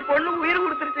பொம்மைக்கு உங்க பொண்ணு உயிர்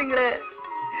கொடுத்துருச்சுங்களே.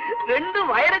 2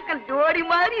 வைரக்கல் ஜோடி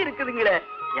மாதிரி இருக்குதுங்களே.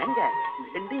 எங்க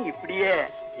 2 இப்படியே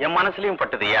என் மனசுலயும்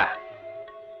பட்டதுயா.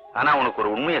 ஆனா உனக்கு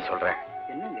ஒரு உண்மையை சொல்றேன்.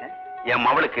 என்னங்க? என்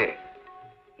மவளுக்கு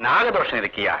நாகதோஷம்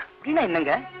இருக்கியா?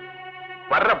 என்னங்க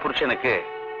வர்ற புருஷனுக்கு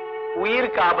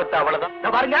உயிருக்கு ஆபத்து, அவ்வளவுதான்.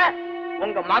 பாருங்க,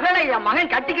 உங்க மகனை என்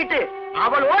மகன் கட்டிக்கிட்டு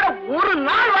அவளோட ஒரு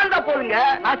நாள் வாழ்ந்தா போதுங்க,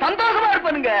 நான் சந்தோஷமா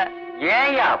இருப்பேனுங்க.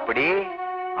 ஏயா அப்படி?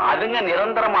 அதுங்க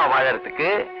நிரந்தரமா வாழறதுக்கு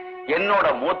என்னோட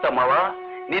மூத்த மவ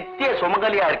நித்திய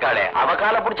சுமங்கலியா இருக்காளே, அவ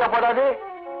கால பிடிச்சா போதாது?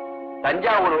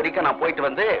 தஞ்சாவூர் வரைக்கும் நான் போயிட்டு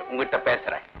வந்து உங்ககிட்ட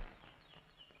பேசுறேன்.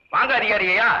 வாங்க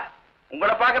அதிகாரியா,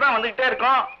 உங்களை பார்க்கதான் வந்துகிட்டே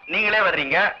இருக்கோம், நீங்களே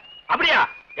வர்றீங்க. அப்படியா?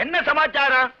 என்ன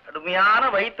சமாச்சாரம்? கடுமையான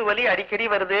வயிற்று வலி அடிக்கடி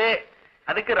வருது,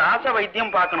 அதுக்கு ராச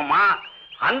வைத்தியம் பார்க்கணுமா?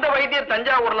 அந்த வைத்தியர்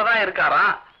தஞ்சாவூர்ல தான்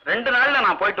இருக்காராம். 2 நாள்ல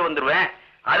நான் போயிட்டு வந்துருவேன்.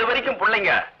 அது வரைக்கும்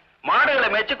பிள்ளைங்க மாடுகளை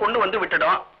மேய்ச்சி கொண்டு வந்து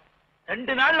விட்டுடும்.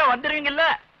 2 நாள்ல வந்துருவீங்கல்ல?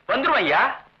 வந்துருவேன் ஐயா.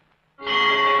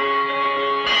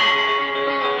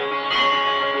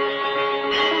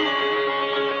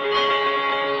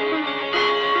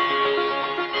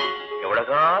 எவ்வளவு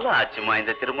காலம் ஆச்சுமா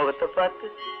இந்த திருமுகத்தை பார்த்து?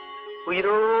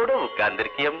 உயிரோட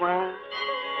உட்கார்ந்திருக்கியம்மா.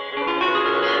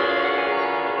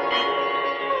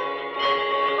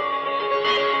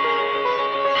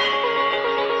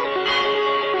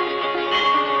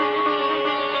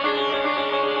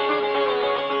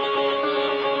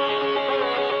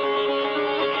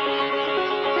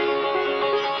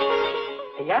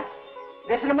 ஐயா,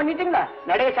 தரிசனம் பண்ணிட்டீங்களா?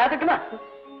 நடைய சாத்துட்டுமா?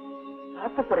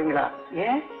 சாத்த போறீங்களா?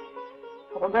 ஏன்?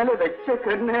 அவன் மேல வச்ச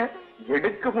கண்ணு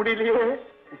எடுக்க முடியலையே.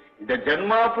 இந்த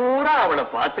ஜென்மா பூரா அவளை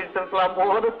பார்த்துட்டு இருக்கலாம்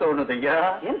போது தோணுது ஐயா.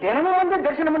 ஏன் தினமும் வந்து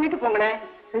தரிசனம் பண்ணிட்டு போங்களேன்.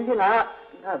 செய்யலாம்,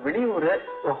 நான் வெளியூரு.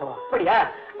 ஓஹோ, அப்படியா?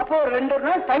 அப்போ 2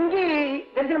 நாள் தங்கி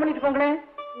தரிசனம் பண்ணிட்டு போங்களேன்.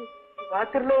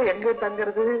 ராத்திரில எங்க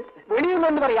தங்குறது? வெளியூர்ல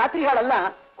இருந்து வர யாத்திரிகள் எல்லாம்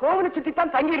கோவிலை சுத்தி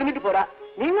தான் தங்கி இருந்துட்டு போறா.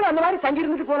 நீங்களும் அந்த மாதிரி தங்கி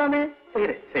இருந்துட்டு போலாமே.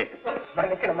 சரி சரி.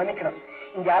 மன்னிக்கணும்.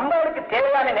 இங்க அம்மாவுக்கு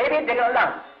தேவையான நைவேத்தியங்கள்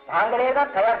எல்லாம் நாங்களே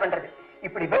தான் தயார் பண்றது.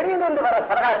 இப்படி வெளியில இருந்து வர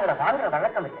பலகாரங்களை வாங்குற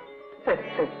வழக்கம் இல்லை. சரி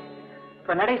சரி.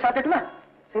 இப்ப நடை சாப்பிட்டுமா?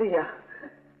 சரியா.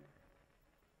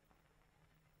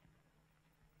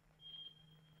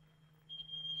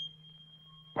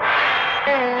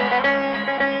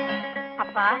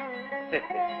 அப்பா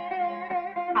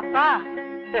அப்பா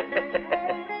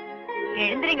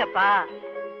எழுந்துறீங்கப்பா.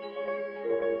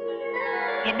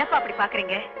 என்னப்பா அப்படி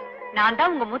பாக்குறீங்க? நான்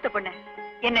தான் உங்க மூத்த பொண்ணு,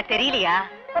 என்ன தெரியலையா?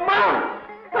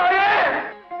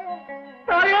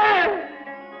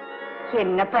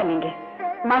 என்னப்பா நீங்க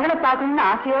மகளை பாக்கணும்னு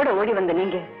ஆசையோட ஓடி வந்த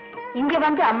நீங்க இங்க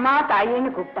வந்து அம்மா தாயேன்னு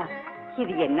கூப்பிட்டா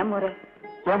இது என்ன முறை?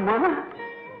 அம்மா,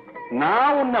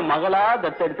 நான் உன்னை மகளா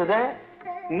தத்தெடுத்தத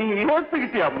நீ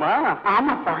யோசிக்கிட்டியம்மா?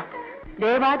 ஆமாப்பா,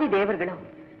 தேவாதி தேவர்களும்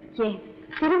ஏன்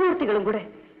திருமூர்த்திகளும் கூட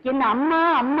என்ன அம்மா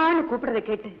அம்மான்னு கூப்பிடுறத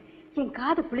கேட்டு என்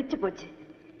காது புளிச்சு போச்சு.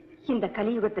 இந்த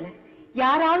கலியுகத்துல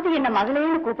யாராவது என்ன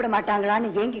மகளேன்னு கூப்பிட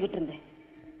மாட்டாங்களான்னு ஏங்கிக்கிட்டு இருந்தேன்.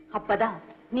 அப்பதான்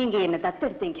நீங்க என்ன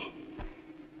தத்தெடுத்தீங்க.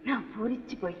 நான்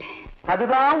பூரிச்சு போயிட்டேன்.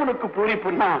 அதுதான் உனக்கு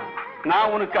பூரிப்புன்னா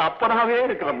நான் உனக்கு அப்பனாவே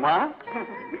இருக்கிறேம்மா.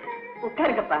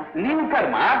 உட்காருங்கப்பா. நீ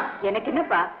உட்காருமா. எனக்கு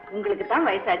என்னப்பா, உங்களுக்கு தான்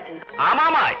வயசாச்சு.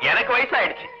 ஆமாமா, எனக்கு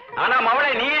வயசாயிடுச்சு. ஆனா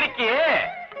மவளை நீ இருக்கியே,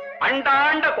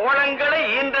 அண்டாண்ட கோலங்களை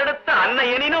ஈன்றெடுத்த அன்னை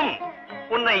எனினும்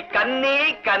உன்னை கண்ணி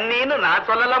கண்ணின்னு நான்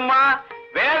சொல்லலம்மா.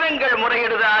 வேதங்கள்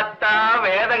முறையிடுது அத்தா,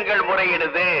 வேதங்கள்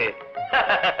முறையிடுது.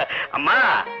 அம்மா,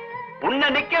 உன்னை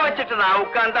நிக்க வச்சுட்டு நான்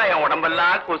உட்கார்ந்தா என்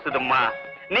உடம்பெல்லாம் கூசுதும்மா.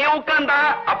 நீ உட்கார்ந்தா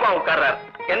அப்பா உட்கார்றார்.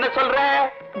 என்ன சொல்ற?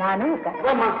 நானும்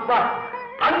உட்கார்.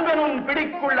 அன்பனும்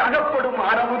பிடிக்குள் அகப்படும்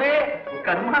ஆரமுதே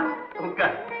உட்காருமா,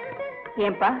 உட்கார்.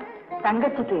 ஏன்பா,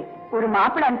 தங்கச்சிக்கு ஒரு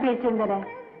மாப்பிள்ளை அனுப்பி வச்சிருந்தேன்.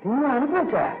 இன்னும்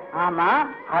அனுப்பிச்ச? ஆமா.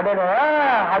 அடட,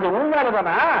 அது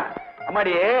உண்மைதானா?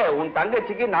 அம்மாடியே, உன்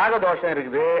தங்கச்சிக்கு நாகதோஷம்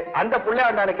இருக்குது, அந்த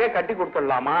பிள்ளையாண்டானுக்கே கட்டி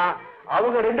கொடுத்துடலாமா?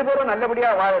 அவங்க 2 பேரும் நல்லபடியா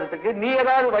வாழறதுக்கு நீ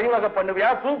ஏதாவது வழிவகை பண்ணுவியா?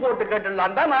 பூ போட்டு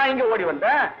கேட்டுடலாம் தான் நான் இங்க ஓடி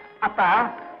வந்தேன். அப்பா,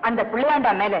 அந்த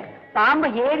பிள்ளையாண்டா மேல பாம்பு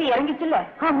ஏறி இறங்கிச்சுல்ல,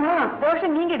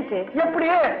 தோஷம் நீங்கிடுச்சு. எப்படி?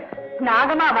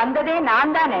 நாகமா வந்ததே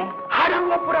நான் தானே.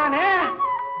 அடங்கப்புறானே,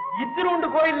 இத்தினூண்டு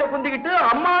கோயில்ல குந்திக்கிட்டு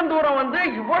அம்மான் தூரம் வந்து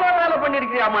இவ்வளவு வேலை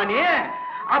பண்ணிருக்கியாமா நீ?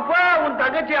 அப்ப உன்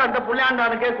தங்கச்சி அந்த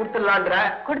புள்ளையாண்டானுக்கே கொடுத்துடலான்ற.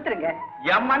 கொடுத்துருங்க.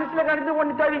 என் மனசுல கலந்து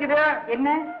ஒண்ணு தவிக்குது. என்ன?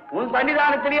 உன்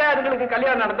சன்னிதானத்திலேயே அதுங்களுக்கு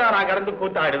கல்யாணம் நடந்தா நான் கடந்து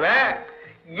கூத்தாடுவேன்.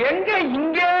 எங்க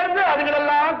இங்க இருந்து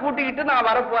அதுகளெல்லாம் கூட்டிக்கிட்டு நான்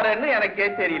வரப்போறேன்னு எனக்கே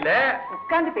தெரியல.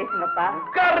 உட்கார்ந்து பேசுங்கப்பா.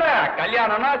 உட்கார்ற.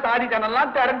 கல்யாணம்னா சாதி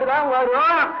ஜனெல்லாம் திரண்டுதான்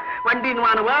வரும். வண்டின்னு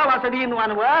வானுவா, வசதின்னு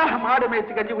வானுவா, மாடு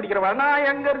மேய்ச்சி கஞ்சி குடிக்கிறவா. நான்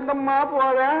எங்க இருந்தம்மா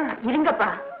போவேன்?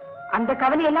 இருங்கப்பா, அந்த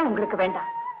கவலையெல்லாம் உங்களுக்கு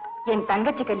வேண்டாம். என்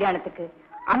தங்கச்சி கல்யாணத்துக்கு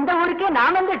அந்த ஊருக்கே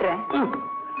நான் வந்துடுறேன்.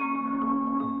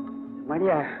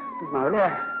 மணியா மகளே,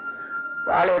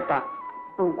 வாழையத்தான்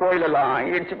உன் கோயிலெல்லாம்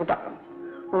இடிச்சு விட்டான்,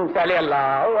 உன்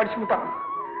சிலையெல்லாம் அடிச்சு விட்டான்.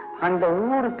 அந்த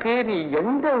ஊருக்கு நீ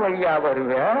எந்த வழியா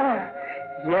வருவ?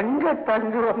 எங்க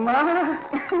தங்குவம்மா?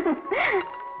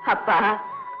 அப்பா,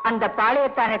 அந்த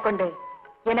பாளையத்தானை கொண்டு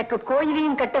எனக்கு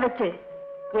கோயிலையும் கட்ட வச்சு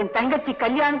என் தங்கச்சி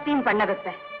கல்யாணத்தையும் பண்ண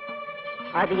வைப்பேன்.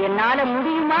 அது என்னால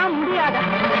முடியுமா முடியாதா?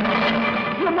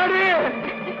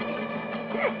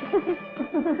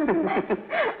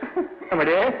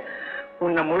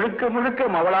 உன்னை முழுக்க முழுக்க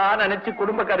மவளா நினைச்சு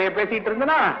குடும்ப கதையை பேசிட்டு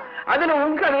இருந்தனா அதுல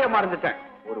உன் கதையை மறந்துட்டேன்.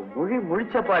 ஒரு மொழி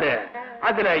முழிச்ச பாரு,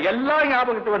 அதுல எல்லாம்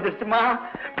ஞாபகத்து வந்துருச்சுமா.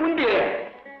 முந்தி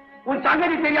உன்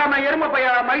சங்கதி தெரியாம எரும பைய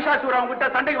மகிஷாசூரன் கிட்ட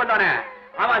சண்டைக்கு வந்தானே,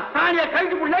 அவன் சாணிய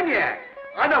கைது புள்ள நீ.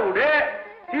 அதை விட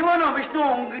சிவனும் விஷ்ணு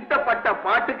உங்ககிட்ட பட்ட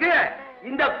பாட்டுக்கு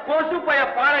இந்த கொசு பைய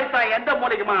பாளையத்தான் எந்த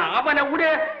மூலைக்குமா, அவனை விட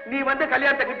நீ வந்து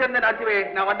கல்யாணத்தை கிட்ட இருந்து நடத்துவே.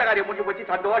 நான் வந்த காரியம் முடிஞ்சு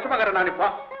போச்சு, சந்தோஷமா நான் இப்போ.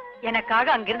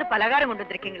 எனக்காக அங்கிருந்து பலகாரம் கொண்டு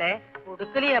வந்திருக்கீங்களே,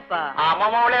 கொடுக்கலையாப்பா?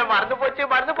 ஆமாமாவளே, மறந்து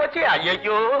போச்சு மறந்து போச்சு.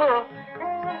 ஐயோ,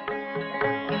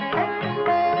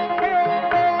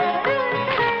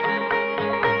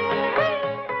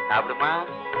 சாப்பிடுமா.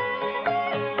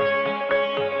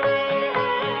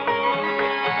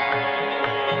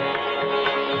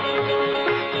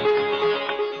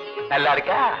 நல்லா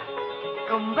இருக்கா?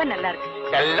 ரொம்ப நல்லா இருக்கு.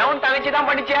 எல்லாம் தங்கச்சிதான்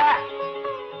படிச்சா.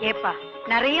 ஏப்பா,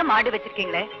 நிறைய மாடு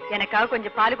வச்சிருக்கீங்களே, எனக்காக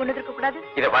கொஞ்சம் பால் கொண்டு இருக்க கூடாது?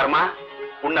 இத பாருமா,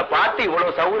 உன்னை பார்த்து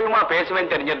இவ்வளவு சௌகரியமா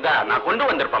பேசுவேன்னு தெரிஞ்சிருந்தா நான் கொண்டு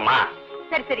வந்திருப்பேம்மா.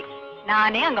 சரி சரி,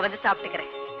 நானே அங்க வந்து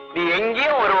சாப்பிட்டுக்கிறேன். நீ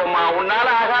எங்கேயும் வருவம்மா, உன்னால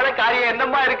ஆகாத காரியம்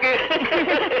என்னம்மா இருக்கு?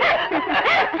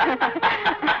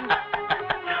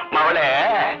 மவளே,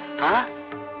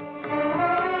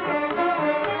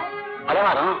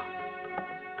 பலவாரம்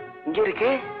இங்க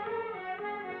இருக்கு.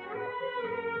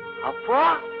 அப்போ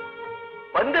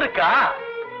வந்திருக்கா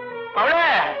மவளே?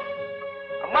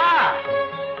 அம்மா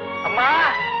அம்மா,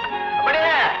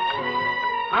 அப்படியே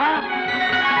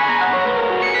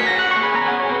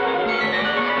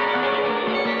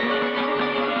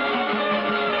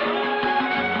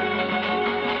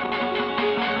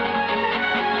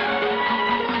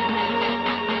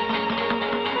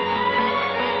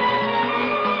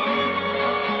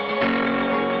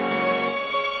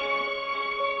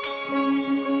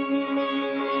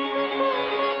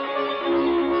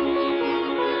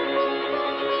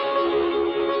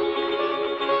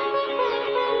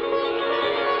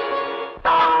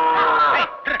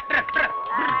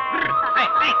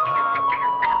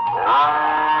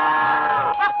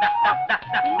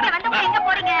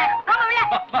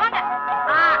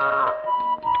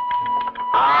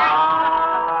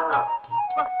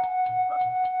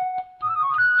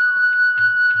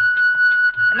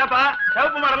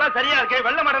சரியா இருக்கு,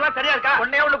 வெள்ள மாடெல்லாம் சரியா இருக்கா?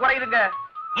 ஒன்னே ஒண்ணு குறையுதுங்க.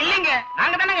 இல்லைங்க,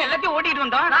 நாங்க தானே எல்லாத்தையும் ஓட்டிட்டு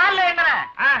வந்தோம். நாள்ல என்ன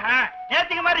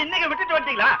நேத்துக்கு மாதிரி இன்னைக்கு விட்டுட்டு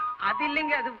வந்துட்டீங்களா? அது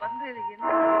இல்லைங்க, அது வந்து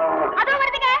அதோ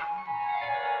வருதுங்க.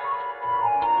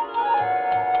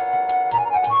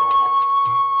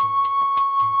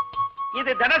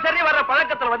 இது தினசரி வர்ற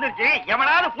பழக்கத்துல வந்துருச்சு.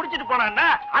 எவனாவது புடிச்சிட்டு போனான்னா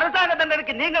அரசாங்க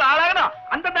தண்டனைக்கு நீங்கள் ஆளாகணும்,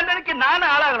 அந்த தண்டனைக்கு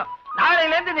நானும் ஆளாகணும்.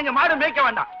 நாளையில இருந்து நீங்க மாடு மேய்க்க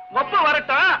வேண்டாம். ஒப்பு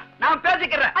வரட்டும், நான்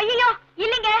பேசிக்கிறேன். ஐயோ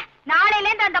இல்லைங்க, நாளையில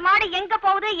இருந்து அந்த மாடு எங்க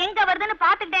போகுது எங்க வருதுன்னு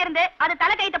பாத்துக்கிட்டே இருந்து அது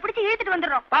தலை கைத்த பிடிச்சு இழுத்துட்டு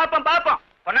வந்துடுறோம். பாப்போம் பாப்போம்.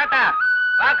 பொன்னாட்டா,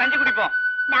 வா கஞ்சி குடிப்போம்.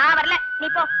 நான் வரல, நீ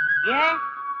போ. ஏன்?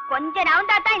 கொஞ்ச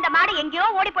நவுந்தாத்தான் இந்த மாடு எங்கேயோ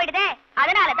ஓடி போயிடுதே,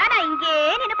 அதனாலதான் நான் இங்கே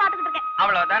நின்னு பாத்துக்கிட்டு இருக்கேன்.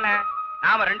 அவ்வளவுதானே,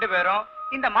 நாம ரெண்டு பேரும்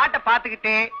இந்த மாட்டை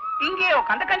பாத்துக்கிட்டு இங்கேயே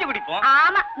உட்காந்து கஞ்சி குடிப்போம்.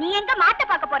 ஆமா, நீ எங்க மாட்டை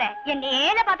பாக்க போற? என்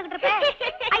நேர பாத்துக்கிட்டு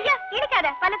இருப்ப. ஐயா இடிக்காத,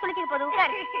 பல்ல குளிச்சுட்டு போது,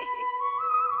 உட்காரு.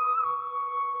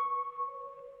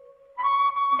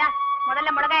 முதல்ல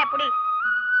மிளகாய புடி.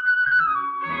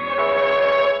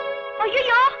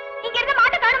 ஐயோ, இங்க இருந்த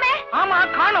மாட்டை காணுமே. ஆமா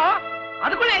காணோம்.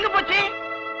 அதுக்குள்ள எங்க போச்சு?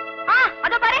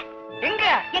 அதோ பாரு. எங்க?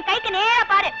 என் கைக்கு நேரா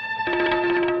பாரு.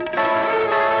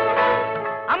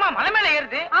 ஆமா, மலை மேல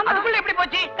ஏறுது. அதுக்குள்ள எப்படி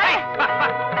போச்சு?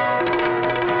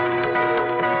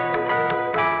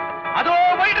 அதோ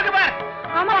போயிட்டு இருக்கு பாரு.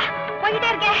 ஆமா, போயிட்டே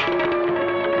இருக்கேன்.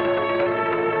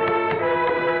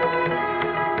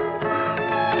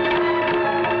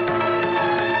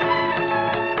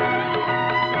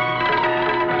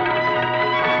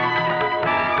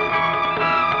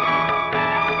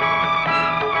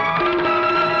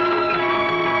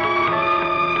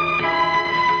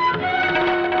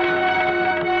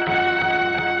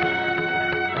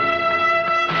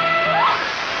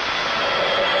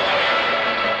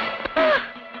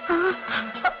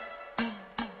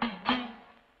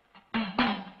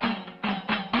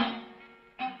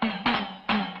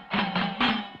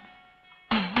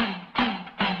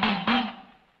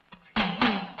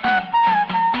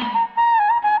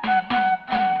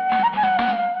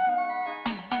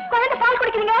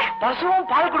 பசுவும்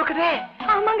பால் கொடுக்குதே.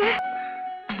 ஆமாங்க.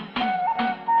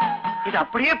 இது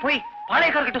அப்படியே போய்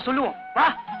பாளையக்காரர்கிட்ட சொல்லுவோம். வா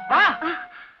வா.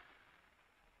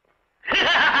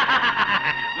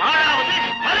 மாடாவது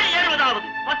மலை ஏறுவதாவது,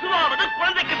 பசுவாவது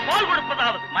குழந்தைக்கு பால்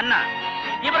கொடுப்பதாவது. மன்னா,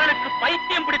 இவர்களுக்கு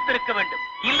பைத்தியம் பிடித்திருக்க வேண்டும்.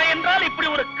 இல்லை என்றால் இப்படி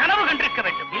ஒரு கனவு கண்டிருக்க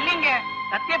வேண்டும். இல்லைங்க,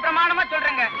 சத்திய பிரமாணமா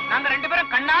சொல்றேங்க. நாங்க 2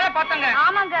 பேரும் கண்ணால பார்த்தோங்க.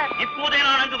 ஆமாங்க. இப்போதே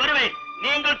நான் அங்கு வருவேன்.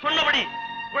 நீங்கள் சொன்னபடி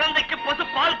குழந்தைக்கு பசு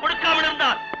பால் கொடுக்காமல்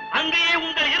இருந்தால் அங்கேயே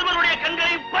உங்கள் இருவருடைய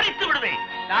கண்களை பறித்து விடுவேன்.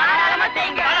 தாராளமா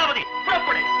செய்யுங்க. காலாவதி,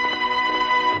 புறப்படு.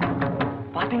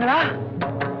 பாத்தீங்களா?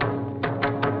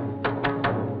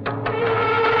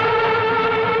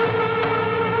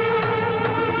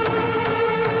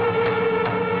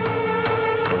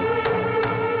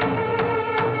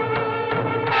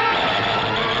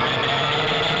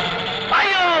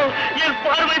 ஐயோ, என்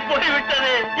பார்வை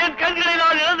போய்விட்டது. என் கண்களை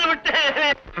நான் இழந்து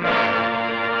விட்டேன்.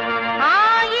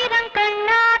 ஆயிரம்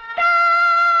கண்ணாத்தா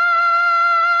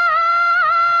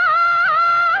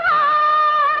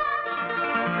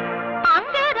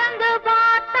அங்கிருந்து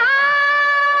பார்த்தா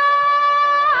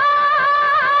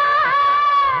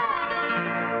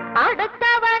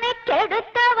அடுத்தவனை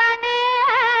கெடுத்தவனே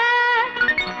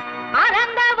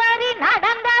அறந்தவரி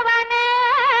நடந்தவனே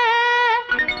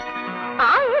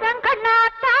ஆயிரம்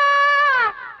கண்ணாத்தா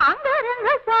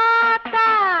அங்கிருந்து பார்த்தா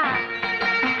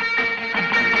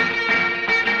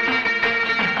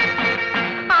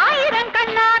ஆயிரம்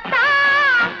கண்ணாத்தா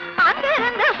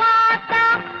அங்கிருந்து பார்த்தா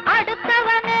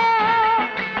அடுத்தவனே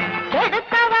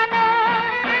கெடுத்தவனே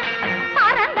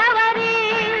பறந்தவரி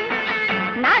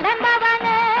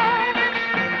நடந்தவனே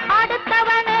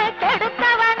அடுத்தவனே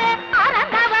கெடுத்தவனே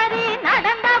பறந்தவரி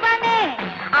நடந்தவனே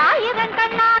ஆயிரம்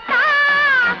கண்ணாத்தா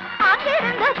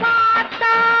அங்கிருந்து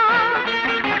பார்த்தா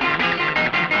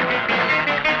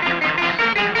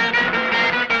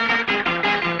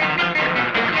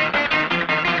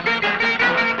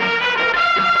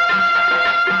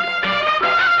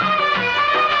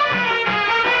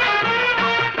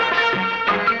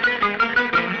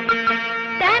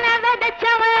தெனை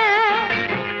விதைச்சவன்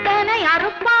தெனை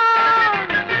அறுப்பான்,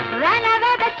 வெனை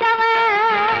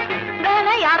விதைச்சவன்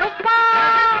வெனை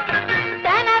அறுப்பான்,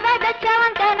 தெனை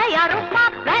விதைச்சவன் தெனை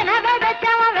அறுப்பான், வெனை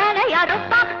விதைச்சவன் வெனை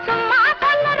அறுப்பான். சும்மா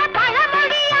சொல்லுற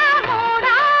பழமொழியா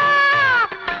மூடா,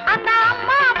 அந்த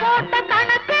அம்மா போட்ட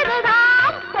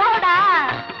கணக்கிதுதான் போடா.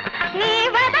 நீ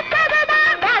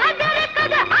விதைச்சதுதான்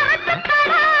விளைஞ்சிருக்குது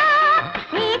அறுத்துக்கடா,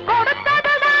 நீ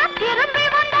கொடுத்ததுதான் திரும்பி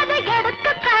வந்தது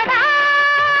எடுத்துக்கடா.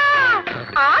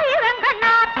 ஆயிரம்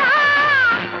கண்ணாத்தா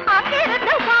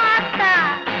அங்கிருந்து பார்த்தா,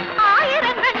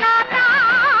 ஆயிரம் கண்ணாத்தா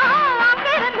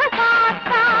அங்கிருந்து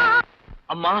பார்த்தா.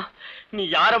 அம்மா, நீ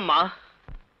யாரம்மா?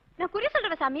 நான் குறி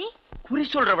சொல்றவ சாமி. குறி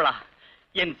சொல்றவளா?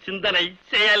 என் சிந்தனை,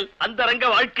 செயல், அந்தரங்க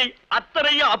வாழ்க்கை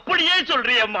அத்தனையும் அப்படியே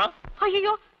சொல்றியம்மா.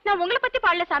 ஐயோ, நான் உங்களை பத்தி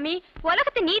பாடல சாமி,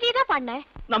 உலகத்து நீதிதான் பாடினேன்.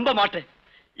 நம்ப மாட்டேன்.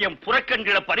 என்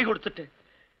புறக்கண்களை பறி கொடுத்துட்டு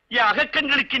என்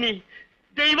அகக்கண்களுக்கு நீ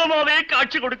தெய்வமாவே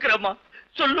காட்சி கொடுக்கிறம்மா.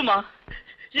 சொல்லுமா,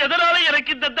 எதனால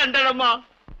எனக்கு இந்த தண்டனமா?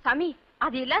 சாமி,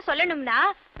 அது எல்லாம் சொல்லணும்னா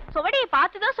சுவடியை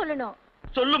பார்த்துதான் சொல்லணும்.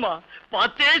 சொல்லுமா,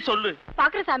 பார்த்தே சொல்லு.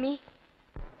 பாக்குற சாமி.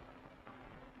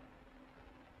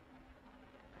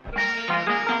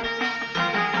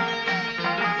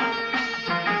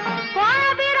 போன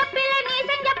பிறப்பில நீ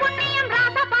செஞ்ச புண்ணியம்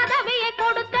ராச பதவியை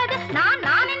கொடுத்தது.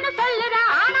 நான் என்ன சொல்லுற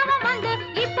ஆணவம் வந்து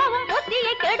இப்பவும்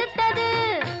புத்தியை கெடுத்தது.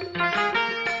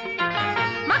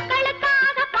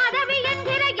 மக்களுக்காக பதவி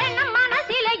என்கிற எண்ணம்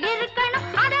மனசில இருக்கணும்.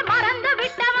 அதை மறந்து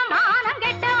விட்டவன் மானம்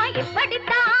கெட்டவன்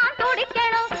இப்படித்தான்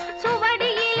துடிக்கணும்.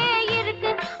 சுவடியிலே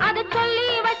இருக்கு அது சொல்லி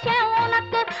வச்ச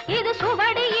உனக்கு, இது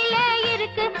சுவடியிலே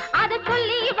இருக்கு அது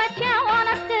சொல்லி வச்ச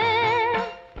உனக்கு.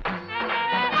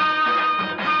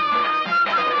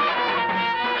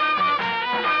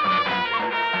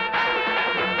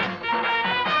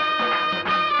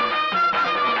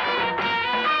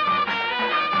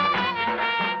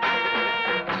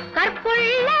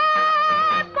 கற்புள்ள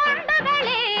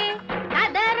கொண்டவளே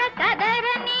கதற கதற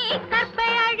நீ கற்பை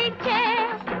அழிச்சே.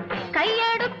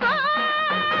 கையெடுக்கும்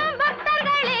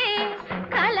பக்தர்களே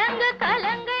கலங்க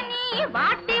கலங்க நீ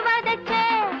வாட்டி வதச்சே.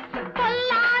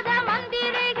 கொல்லாத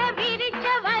மந்திரிக விரிச்ச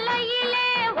வலையிலே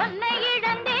உன்னை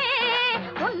இழந்தே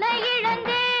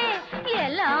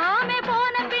எல்லாமே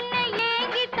போன பின்ன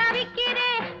ஏங்கி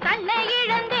தவிக்கிறே. கண்ணை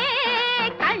இழந்தே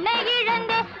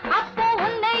அப்போ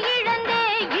உன்னை இழந்தே,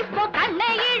 இப்போ கண்ணை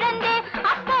இழந்தே,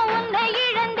 அப்போ உன்னை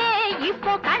இழந்தே,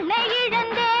 இப்போ கண்ணை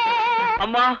இழந்தே.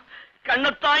 அம்மா,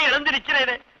 கண்ணத்தான்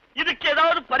இழந்திருக்கிறேனே, இதுக்கு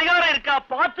ஏதாவது பரிகாரம் இருக்கா?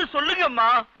 பார்த்து சொல்லுங்கம்மா.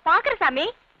 பாக்குற சாமி.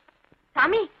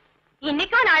 சாமி,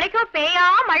 இன்னைக்கோ நாளைக்கோ பேயா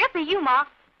மழை பெய்யுமா,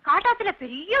 காட்டாத்துல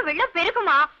பெரிய வெள்ளம்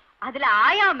பெருகுமா, அதுல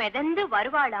ஆயா மிதந்து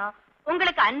வருவாளா,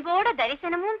 உங்களுக்கு அன்போட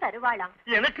தரிசனமும் தருவாளா.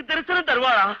 எனக்கு தரிசனம்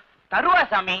தருவாளா? தருவா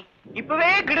சாமி. இப்பவே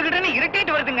கிடுகிடுன்னு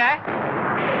இருட்டிட்டு வருதுங்க.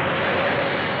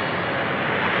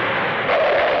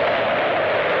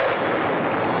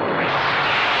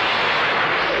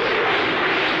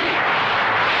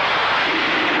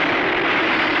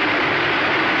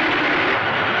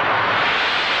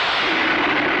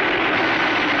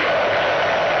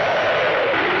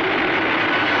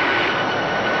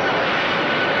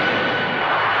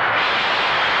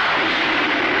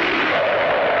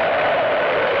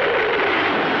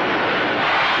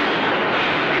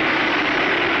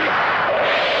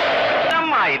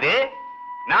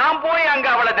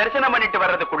 தரிசனம் பண்ணிட்டு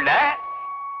வர்றதுக்குள்ள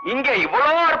இங்க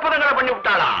இவ்வளவு அற்புதங்களை பண்ணி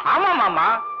விட்டாளா? ஆமா மாமா.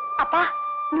 அப்பா,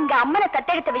 நீங்க அம்மனை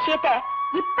தத்தெடுத்த விஷயத்த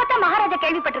இப்பதான் மகாராஜா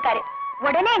கேள்விப்பட்டிருக்காரு.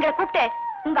 உடனே எங்களை கூப்பிட்டு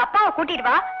உங்க அப்பாவை கூட்டிட்டு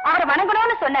வா, அவரை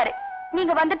வணங்கணும்னு சொன்னாரு.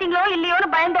 நீங்க வந்துட்டீங்களோ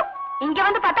இல்லையோன்னு பயந்தோம். இங்க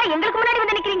வந்து பார்த்தா எங்களுக்கு முன்னாடி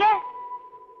வந்து நிக்கிறீங்க.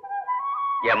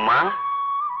 எம்மா,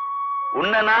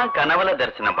 உன்னை நான் கனவுல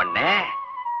தரிசனம் பண்ணேன்.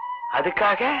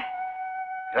 அதுக்காக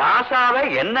ராசாவை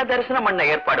என்ன தரிசனம் பண்ண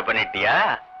ஏற்பாடு பண்ணிட்டியா?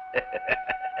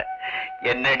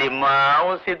 என்னடிம்மா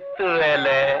உன் சித்து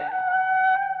வேலை?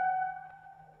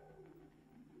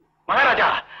 மகாராஜா,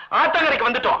 ஆத்தங்கரைக்கு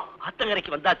வந்துட்டோம்.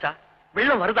 ஆத்தங்கரைக்கு வந்தாச்சா?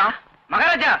 வெள்ளம் வருதா?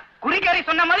 மகாராஜா, குறிகாரி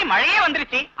சொன்ன மாதிரி மழையே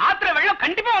வந்துருச்சு. ஆத்திர வெள்ளம்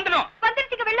கண்டிப்பா வந்துடும்.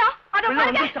 வந்துருச்சுங்க வெள்ளம். அதோ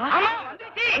பாருங்க. ஆமா,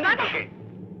 வந்துருச்சு.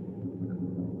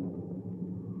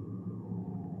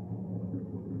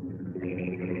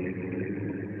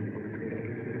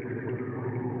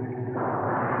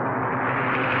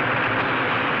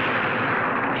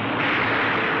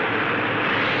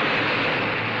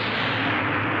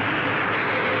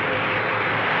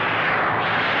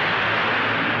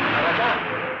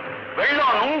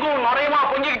 வெள்ளம் நுங்கும் நுரையுமா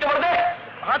பொங்கிக்கிட்டு வருது.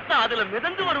 ஆத்தா அதுல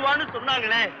மிதந்து வருவான்னு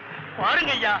சொன்னாங்களே,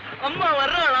 பாருங்க ஐயா. அம்மா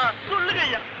வர்றாளா? சொல்லுங்க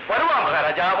ஐயா. வருவா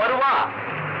மகாராஜா, வருவா.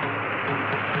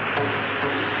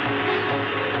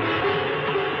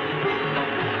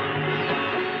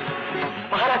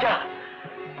 மகாராஜா,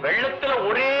 வெள்ளத்துல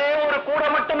ஒரே ஒரு கூடை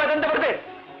மட்டும் மிதந்து வருது.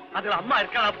 அதுல அம்மா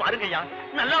இருக்காளா பாருங்க ஐயா.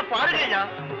 நல்லா பாருங்க ஐயா.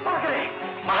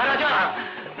 மகாராஜா,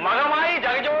 மகமாயி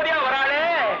ஜெகஜோதியா வராளே.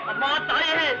 அம்மா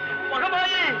தாயே,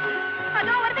 மகமாயி.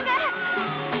 அதோ வருதுங்க.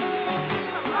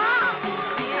 அம்மா,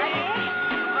 தாயே,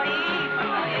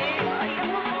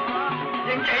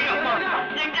 எங்கே அம்மா?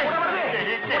 எங்கே?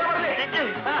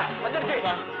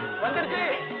 வந்துருச்சு.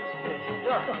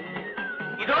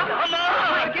 இதோ அம்மா.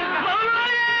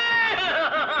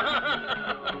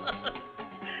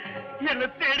 என்ன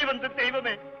தேடி வந்த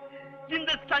தெய்வமே,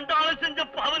 இந்த சண்டாளம் செஞ்ச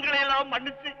பாவங்களை எல்லாம்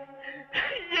மன்னிச்சு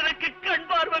எனக்கு கண்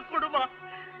பார்வை கொடுமா.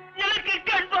 எனக்கு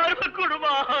கண் பார்வை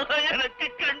கொடுமா. எனக்கு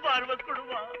கண் பார்வை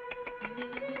கொடுமா.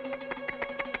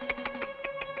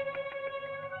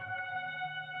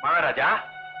 மகாராஜா,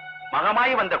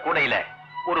 மகமாயி வந்த கூடையில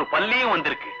ஒரு பல்லியும்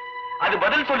வந்திருக்கு. அது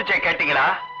பதில் சொல்லிச்சே, கேட்டீங்களா?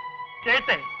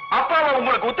 கேட்டேன். அப்பா அவ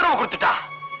உங்களுக்கு உத்தரவு கொடுத்துட்டா.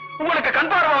 உங்களுக்கு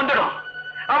கண் பார்வை வந்துடும்.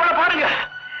 அவளை பாருங்க,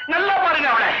 நல்லா பாருங்க.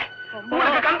 அவளை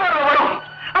உங்களுக்கு கண் பார்வை வரும்.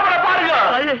 அவளை பாருங்க.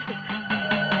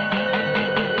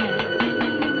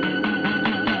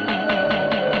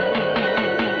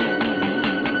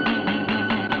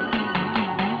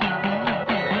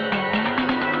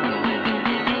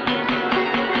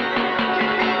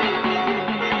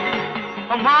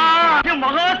 அம்மா,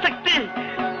 மகாசக்தி.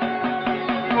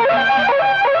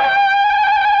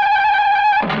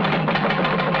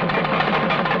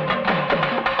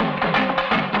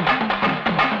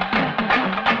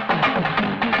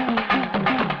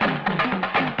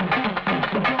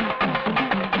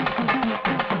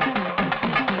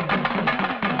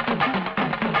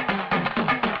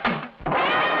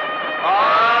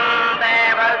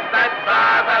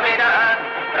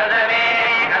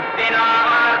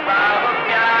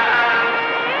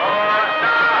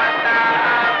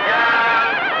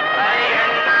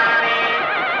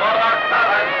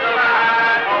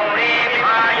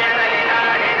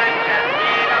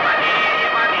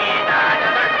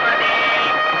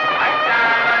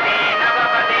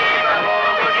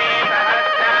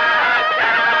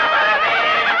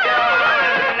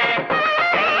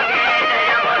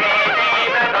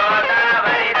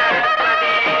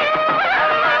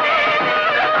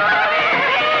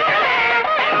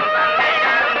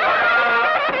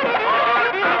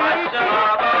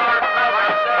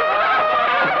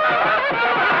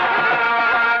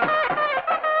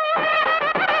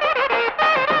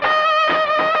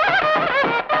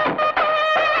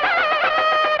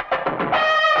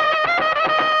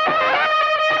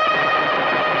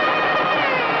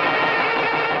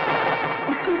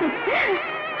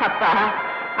 அப்பா,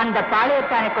 அந்த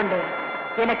பாளையத்தானை கொண்டு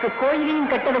எனக்கு கோயிலையும்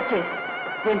கட்ட வச்சு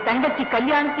என் தங்கச்சி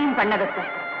கல்யாணத்தையும் பண்ண வைக்க,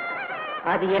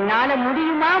 அது என்னால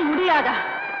முடியுமா முடியாதா?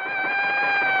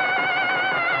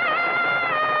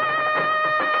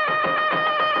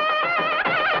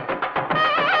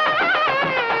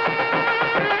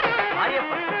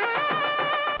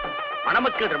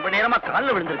 மணமக்கள் ரொம்ப நேரமா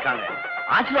காலில் விழுந்திருக்காங்க.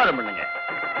 ஆசீர்வாதம் பண்ணுங்க.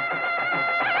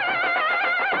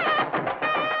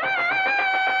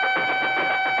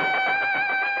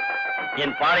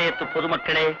 என் பாளையத்து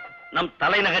பொதுமக்களே, நம்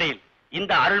தலைநகரில்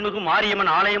இந்த அருள்மிகு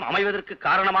மாரியம்மன் ஆலயம் அமைவதற்கு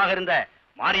காரணமாக இருந்த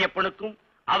மாரியப்பனுக்கும்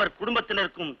அவர்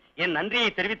குடும்பத்தினருக்கும் என் நன்றியை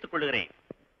தெரிவித்துக் கொள்கிறேன்.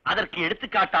 அதற்கு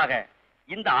எடுத்துக்காட்டாக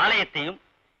இந்த ஆலயத்தையும்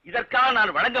இதற்காக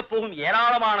நான் வழங்கப் போகும்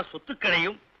ஏராளமான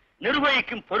சொத்துக்களையும்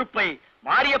நிர்வகிக்கும் பொறுப்பை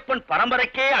மாரியப்பன்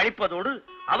பரம்பரைக்கே அளிப்பதோடு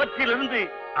அவற்றிலிருந்து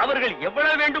அவர்கள்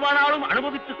எவ்வளவு வேண்டுமானாலும்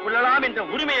அனுபவித்துக் கொள்ளலாம் என்ற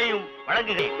உரிமையையும்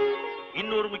வழங்குகிறேன்.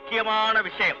 இன்னொரு முக்கியமான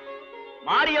விஷயம்,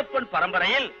 மாரியப்பன்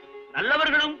பரம்பரையில்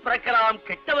நல்லவர்களும் பிறக்கலாம்,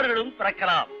 கெட்டவர்களும்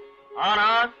பிறக்கலாம்.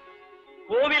 ஆனால்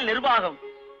கோவில் நிர்வாகம்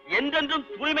என்றென்றும்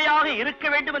தூய்மையாக இருக்க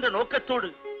வேண்டும் என்ற நோக்கத்தோடு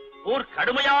ஒரு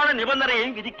கடுமையான நிபந்தனையை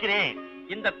விதிக்கிறேன்.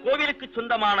 இந்த கோவிலுக்கு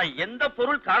சொந்தமான எந்த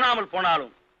பொருள் காணாமல்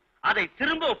போனாலும் அதை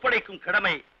திரும்ப ஒப்படைக்கும்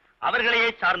கடமை அவர்களையே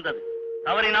சார்ந்தது.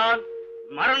 தவறினால்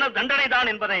மரண தண்டனை தான்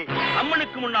என்பதை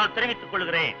அம்மனுக்கு முன்னால் தெரிவித்துக்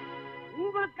கொள்கிறேன்.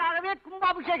 உங்களுக்காகவே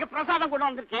கும்பாபிஷேக பிரசாதம் கொண்டு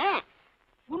வந்திருக்கேன்.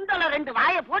 சுண்டல 2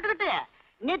 வாயை போட்டுக்கிட்டு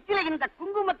நெத்தில இந்த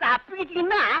குங்குமத்தை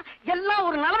அப்பிக்கிட்டீங்கன்னா எல்லாம்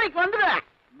ஒரு நிலைமைக்கு வந்துடுவேன்.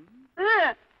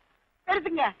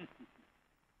 எடுத்துங்க.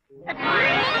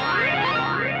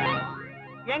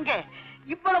 எங்க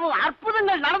இவ்வளவு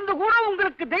அற்புதங்கள் நடந்து கூட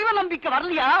உங்களுக்கு தெய்வ நம்பிக்கை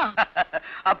வரலையா?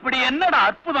 அப்படி என்னடா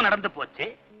அற்புதம் நடந்து போச்சு?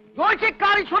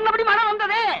 ஜோசியக்காரி சொன்னபடி மழை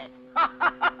வந்ததே.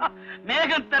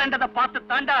 மேகம் திரண்டதை பார்த்து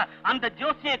தாண்டா அந்த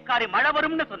ஜோசியக்காரி மழை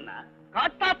வரும்னு சொன்ன.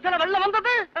 காட்டாத்துல வெள்ளம்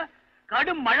வந்தது.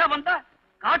 கடும் மழை வந்தா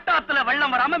காட்டாத்துல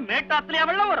வெள்ளம் வராம மேட்டாத்துலயா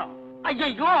வெள்ளம் வரும்?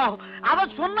 ஐயோ, அவ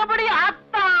சொன்னபடி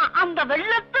ஆத்தா அந்த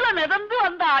வெள்ளத்துல மிதந்து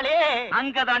வந்தாளே.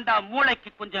 அங்கதாண்டா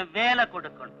மூளைக்கு கொஞ்சம் வேலை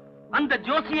கொடுக்கணும். அந்த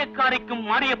ஜோசியக்காரிக்கும்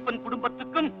மாரியப்பன்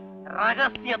குடும்பத்துக்கும்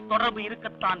ரகசிய தொடர்பு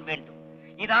இருக்கத்தான் வேண்டும்.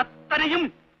 இது அத்தனையும்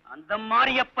அந்த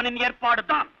மாரியப்பனின் ஏற்பாடு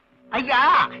தான். ஐயா,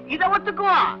 இத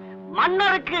ஒத்துக்குவோம்.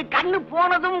 மன்னருக்கு கண்ணு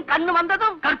போனதும் கண்ணு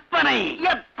வந்ததும் கற்பனை.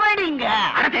 எப்படிங்க?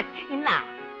 என்ன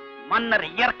மன்னர்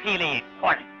இயற்கையிலேயே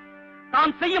கோழை.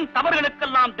 தான் செய்யும்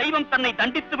தவறுகளுக்கெல்லாம் தெய்வம் தன்னை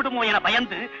தண்டித்து விடுமோ என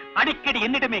பயந்து அடிக்கடி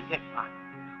என்னிடமே கேட்பார்.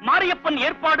 மாரியப்பன்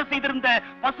ஏற்பாடு செய்திருந்த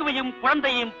பசுவையும்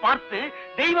குழந்தையையும் பார்த்து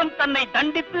தெய்வம் தன்னை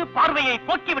தண்டித்து பார்வையை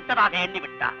போக்கிவிட்டதாக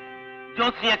எண்ணிவிட்டார்.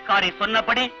 ஜோசியக்காரி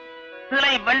சொன்னபடி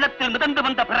சிலை வெள்ளத்தில் மிதந்து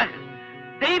வந்த பிறகு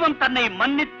தெய்வம் தன்னை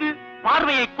மன்னித்து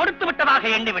பார்வையை கொடுத்து விட்டதாக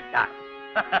எண்ணிவிட்டார்.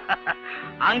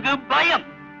 அங்கு பயம்,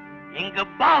 இங்கு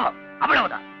பாவம்,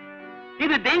 அவ்வளவுதான்.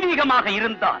 இது தெய்வீகமாக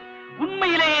இருந்தால்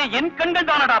உண்மையிலேயே என் கண்கள்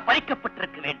தானடா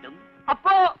பறிக்கப்பட்டிருக்க வேண்டும்.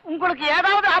 அப்போ உங்களுக்கு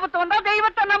ஏதாவது ஆபத்து வந்தா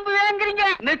தெய்வத்தை நம்புவேங்கிறீங்க?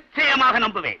 நிச்சயமாக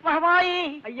நம்புவேன்.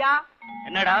 ஐயா,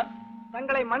 என்னடா?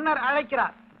 தங்களை மன்னர்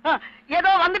அழைக்கிறார்.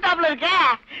 ஏதோ வந்துட்டாப்ல இருக்கே,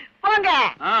 போங்க.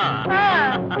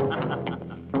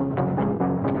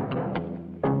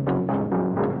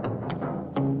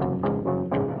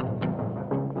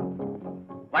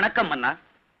 வணக்கம் மன்னா.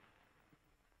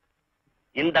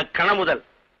 இந்த கண முதல்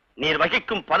நீர்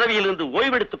வகிக்கும் பதவியிலிருந்து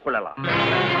ஓய்வெடுத்துக் கொள்ளலாம்.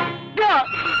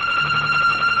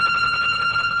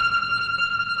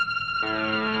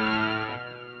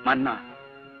 மன்னா,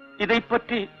 இதை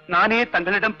பற்றி நானே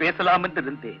தங்களிடம் பேசலாம் என்று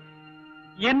இருந்தேன்.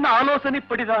 என்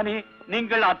ஆலோசனைப்படிதானே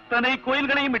நீங்கள் அத்தனை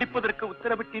கோயில்களையும் இடிப்பதற்கு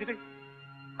உத்தரவிட்டீர்கள்.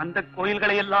 அந்த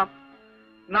கோயில்களை எல்லாம்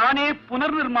நானே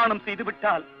புனர் நிர்மாணம்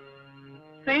செய்துவிட்டால்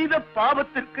செய்த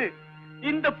பாவத்திற்கு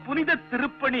இந்த புனித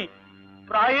திருப்பணி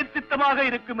பிராயச்சித்தமாக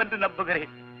இருக்கும் என்று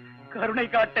நம்புகிறேன். கருணை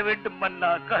காட்ட வேண்டும் மன்னா,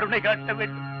 கருணை காட்ட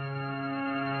வேண்டும்.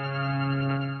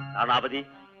 தானாபதி,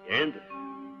 எழுந்து.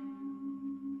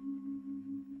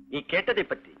 நீ கேட்டதை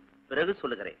பற்றி பிறகு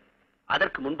சொல்லுகிறேன்.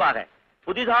 அதற்கு முன்பாக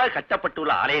புதிதாக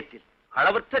கட்டப்பட்டுள்ள ஆலயத்தில்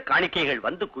அளவற்ற காணிக்கைகள்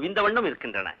வந்து குவிந்த வண்ணம்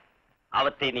இருக்கின்றன.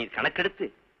 அவற்றை நீர் கணக்கெடுத்து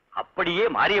அப்படியே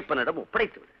மாரியப்பனிடம்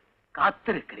ஒப்படைத்து விடு.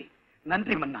 காத்திருக்கிறேன்.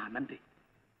 நன்றி மன்னா, நன்றி.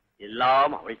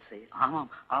 எல்லாம் அவள் செயல். ஆமாம்,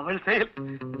 அவள் செயல்.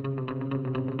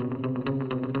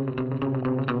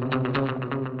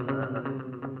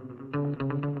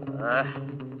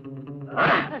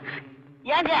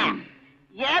 ஏங்க,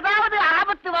 ஏதாவது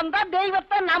ஆபத்து வந்தா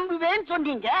தெய்வத்தை நம்புவேன்னு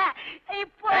சொன்னீங்க.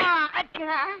 இப்போ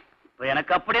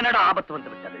எனக்கு அப்படி என்னடா ஆபத்து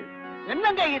வந்து விட்டது?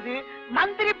 என்னங்க இது?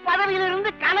 மந்திரி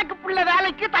பதவியிலிருந்து கணக்கு பிள்ளை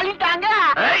வேலைக்கு தள்ளிட்டாங்க.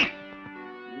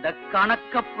 இந்த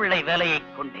கணக்க பிள்ளை வேலையை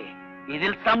கொண்டே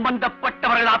இதில்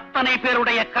சம்பந்தப்பட்டவர்கள் அத்தனை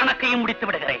பேருடைய கணக்கையும் முடித்து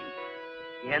விடுகிறேன்.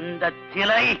 எந்த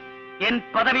சிலை என்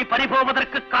பதவி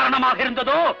பறிபோவதற்கு காரணமாக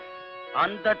இருந்ததோ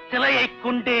அந்த சிலையை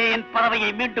கொண்டே என்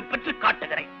பதவியை மீண்டும் பெற்று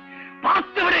காட்டுகிறேன்.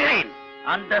 பார்த்து விடுகிறேன்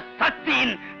அந்த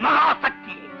சக்தியின்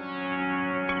மகாசக்தியை.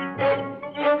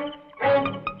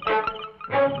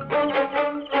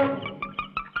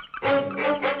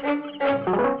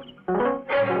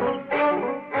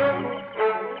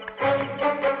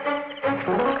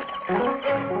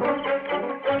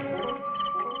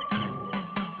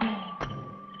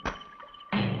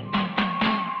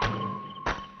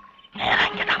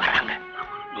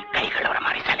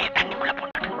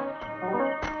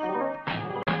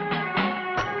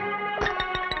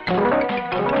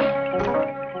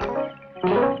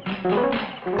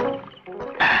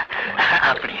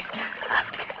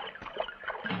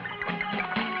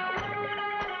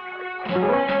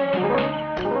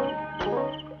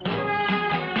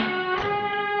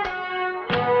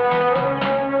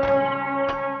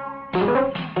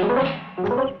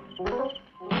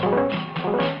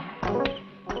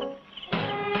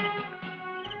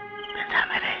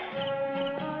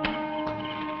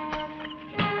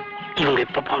 இவங்க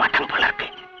இப்ப போக மாட்டாங்க போல இருக்கு.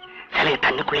 சிலையை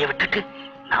தண்ணிக்குள்ளேயே விட்டுட்டு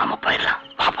நாம போயிடலாம்.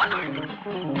 பாப்பா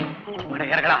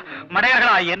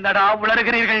மடையர்களா என்னடா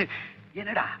உளறுகிறீர்கள்?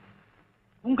 என்னடா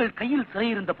உங்கள் கையில் சிலை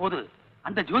இருந்த போது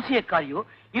அந்த ஜோசியக்காரியோ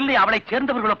இல்லை அவளை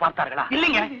சேர்ந்தவர்களோ பார்த்தார்களா?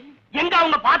 இல்லைங்க, எங்க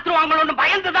அவங்க பாத்துருவாங்களோன்னு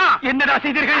பயந்துதான். என்னடா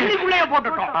செய்தீர்கள்? தண்ணிக்குள்ளேயே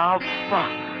போட்டுட்டோம். அப்பா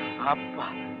அப்பா,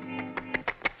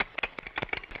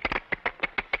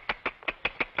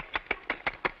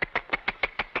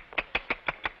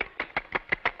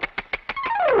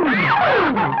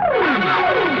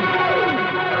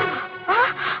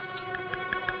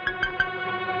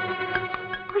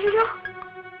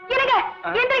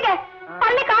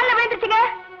 பள்ளி காலில் விழுந்துச்சுங்க.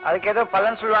 அதுக்கு ஏதோ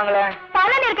பலன் சொல்லுவாங்களே.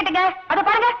 பலன் இருக்கட்டுங்க, அத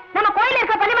பாருங்க, நம்ம கோயில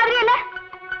இருக்கிற பள்ளி மாதிரியே இல்ல.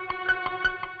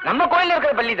 நம்ம கோயில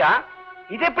இருக்கிற பள்ளிதான்.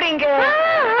 இது எப்படி இங்க?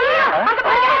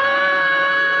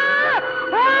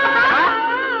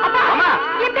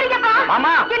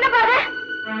 என்ன பாரு?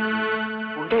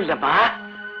 உண்டு இல்லம்மா,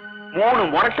 3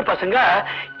 முரட்டு பசங்க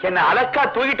என்ன அலக்கா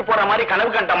தூக்கிட்டு போற மாதிரி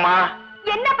கனவு கண்டம்மா.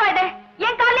 என்ன பாடு?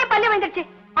 என் காலே பள்ளி வந்துருச்சு.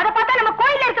 அத பார்த்தா நம்ம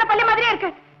கோயில இருக்கிற பள்ளி மாதிரியே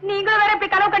இருக்கு. நீங்களும் வேற இப்படி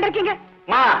கனவு கண்டிருக்கீங்க.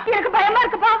 எனக்கு பயமா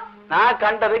இருக்குப்பா. நான்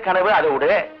கண்டது கனவு, அதை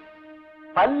விடு.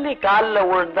 பள்ளி காலில்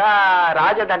விழுந்தா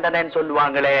ராஜ தண்டனைன்னு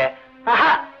சொல்லுவாங்களே,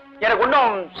 எனக்கு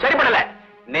ஒன்னும் சரிப்படல.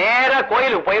 நேரா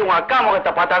கோயிலுக்கு போய் உங்க அக்கா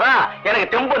முகத்தை பார்த்தாதான்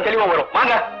எனக்கு தெம்பும் தெளிவும் வரும்.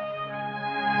 வாங்க.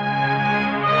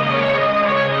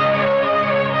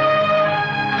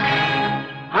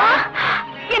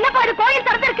 என்ன பாடு? கோயில்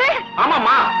திறந்திருக்கு.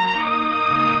 ஆமாம்மா,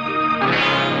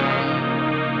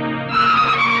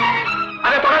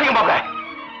 அதை தொடர்ந்து மாப்பிள.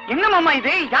 என்ன மாமா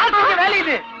இது? யாருக்கு வேலை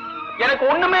இது? எனக்கு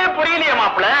ஒண்ணுமே புரியலையே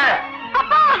மாப்பிள.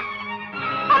 அப்பா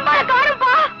அப்பா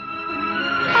காணுப்பா.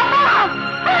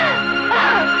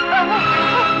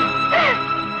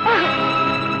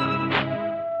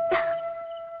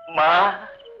 அம்மா,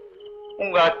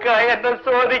 உங்க அக்கா என்ன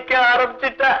சோதிக்க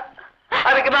ஆரம்பிச்சுட்டா.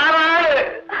 அதுக்கு நாங்க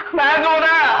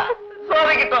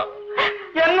சோதிக்கிட்டோம்.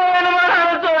 என்ன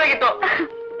வேணுமானாலும் சோதிக்கிட்டோம்.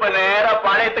 இப்ப நேரா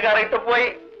பாளையத்துக்காரர்கிட்ட போய்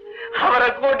அவரை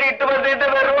கூட்டிட்டு வந்துட்டு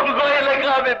வெறும் கோயில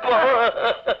காமிப்போம்.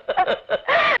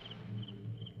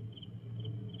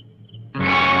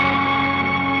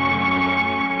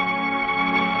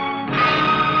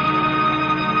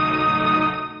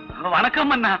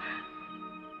 வணக்கம் அண்ணா.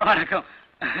 வணக்கம்.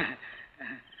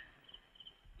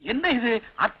 என்ன இது?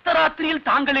 அர்த்தராத்திரியில்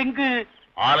தாங்கள் எங்கு?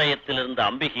 ஆலயத்தில் இருந்த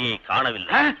அம்பிகையை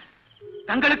காணவில்லை.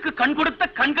 தங்களுக்கு கண் கொடுத்த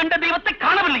கண் கண்ட தெய்வத்தை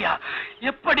காணவில்லையா?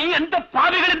 எப்படி? எந்த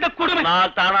பாவிகள் இந்த கொடுமை?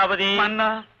 தானாவதி அண்ணா,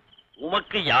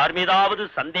 உமக்கு யார் மீதாவது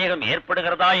சந்தேகம்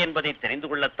ஏற்படுகிறதா என்பதை தெரிந்து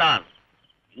கொள்ளத்தான்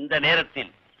இந்த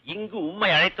நேரத்தில் இங்கு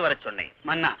உம்மை அழைத்து வர சொன்னேன்.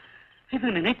 மன்னா, இது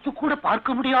நினைத்து கூட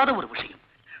பார்க்க முடியாத ஒரு விஷயம்.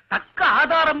 தக்க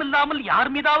ஆதாரம் இல்லாமல் யார்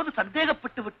மீதாவது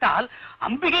சந்தேகப்பட்டு விட்டால்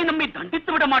அம்பிகை நம்மை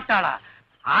தண்டித்து விட மாட்டாளா?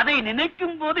 அதை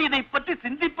நினைக்கும் போது இதை பற்றி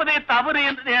சிந்திப்பதே தவறு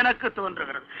என்று எனக்கு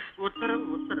தோன்றுகிறது. உத்தரவு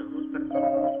உத்தரவு உத்தரவு.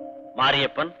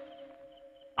 மாரியப்பன்,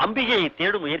 அம்பிகையை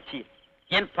தேடும் முயற்சியில்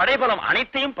என் படைபலம்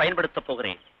அனைத்தையும் பயன்படுத்தப்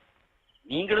போகிறேன்.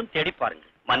 நீங்களும் தேடி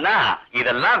பாருங்கள். மன்னா,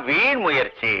 இதெல்லாம் வீண்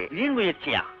முயற்சி. வீண்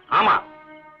முயற்சியா? ஆமா,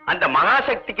 அந்த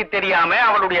மகாசக்திக்கு தெரியாம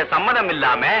அவளுடைய சம்மதம்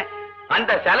இல்லாம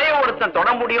அந்த சிலையை ஒருத்தன் தொட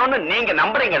முடியும்னு நீங்க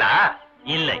நம்புறீங்களா?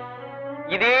 இல்லை.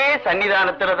 இதே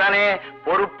சன்னிதானத்துல தானே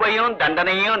பொறுப்பையும்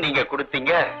தண்டனையும் நீங்க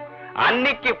கொடுத்தீங்க.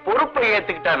 அன்னைக்கு பொறுப்பை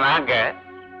ஏத்துக்கிட்ட நாங்க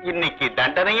இன்னைக்கு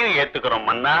தண்டனையும் ஏத்துக்கிறோம்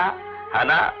மன்னா.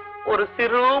 ஆனா ஒரு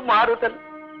சிறு மாறுதல்.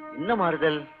 என்ன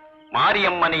மாறுதல்?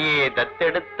 மாரியம்மனையே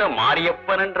தத்தெடுத்த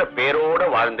மாரியப்பன் என்ற பேரோட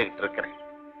வாழ்ந்துகிட்டு இருக்கிறேன்.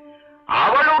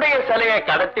 அவளுடைய சிலையை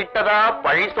கடத்திட்டதா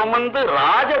பழி சுமந்து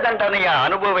ராஜ தண்டனைய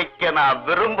அனுபவிக்க நான்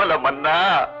விரும்பல மன்னா.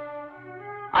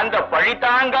 அந்த பழி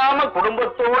தாங்காம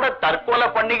குடும்பத்தோட தற்கொலை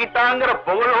பண்ணிக்கிட்டாங்கிற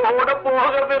புகழோட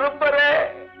போக விரும்புறேன்.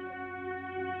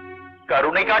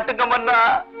 கருணை காட்டுங்க மன்னா.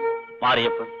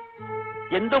 மாரியப்பன்,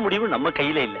 எந்த முடிவும் நம்ம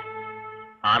கையில இல்ல.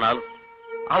 ஆனாலும்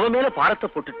அவ மேல பாரத்தை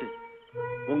போட்டுட்டு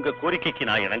உங்க கோரிக்கைக்கு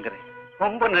நான் இணங்குறேன்.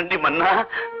 ரொம்ப நன்றி மன்னா.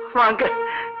 வாங்க.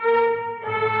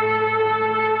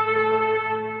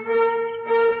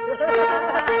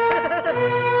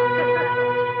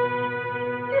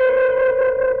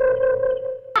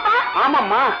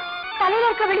 ஆமாம்மா, தலையில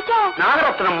இருக்க வெளிச்சம்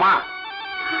நாகரத்னம்மா.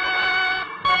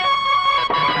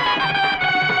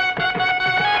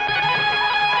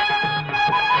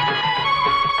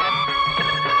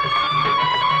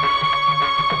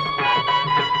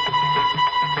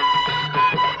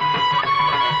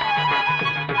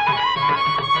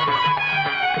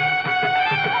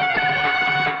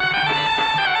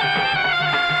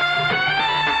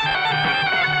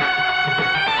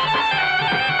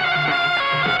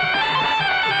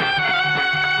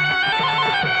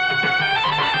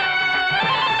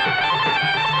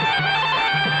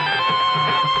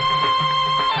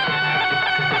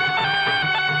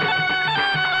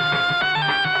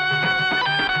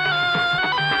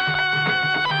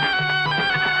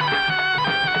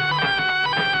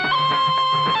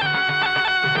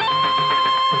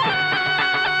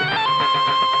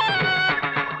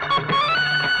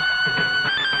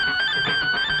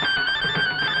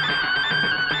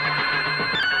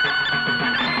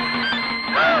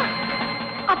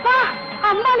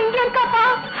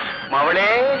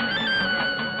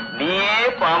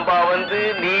 அம்பா வந்து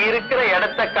நீ இருக்கிற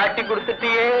இடத்தை காட்டி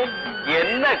கொடுத்துட்டியே,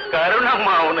 என்ன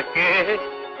கருணம்மா உனக்கு.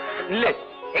 இல்ல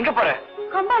எங்க போற?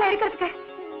 அம்பால இருக்கிறதுக்கு.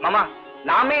 மாமா,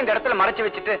 நாமே இந்த இடத்துல மறைச்சு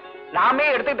வச்சுட்டு நாமே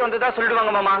எடுத்துட்டு வந்ததா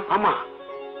சொல்லிடுவாங்க மாமா. ஆமா,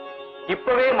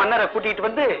 இப்பவே மன்னரை கூட்டிட்டு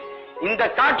வந்து இந்த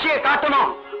காட்சியை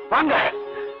காட்டணும். வாங்க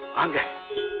வாங்க.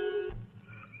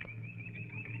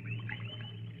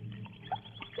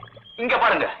 இங்க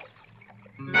பாருங்க.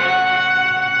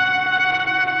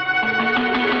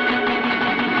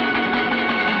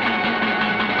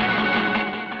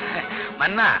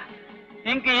 மன்னா,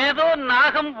 இங்கு ஏதோ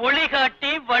நாகம்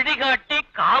ஒளிகாட்டி வழிகாட்டி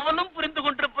காவலும் புரிந்து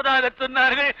கொண்டிருப்பதாக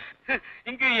சொன்னார்கள்.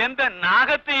 இங்கு எந்த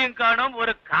நாகத்தையும் காணோம்,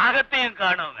 ஒரு காகத்தையும்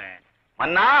காணோம்.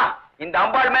 மன்னா, இந்த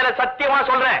அம்பாள் மேல சத்தியமா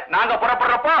சொல்றேன், நாங்க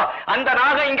புறப்படுறப்போ அந்த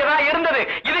நாகம் இங்கதான் இருந்தது.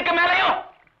 இதுக்கு மேலையும்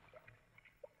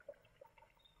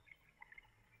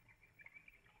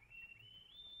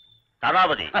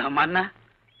தராவதி. மன்னா,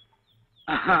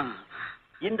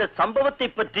 இந்த சம்பவத்தை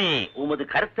பற்றி உமது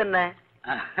கருத்து என்ன?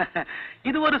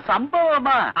 இது ஒரு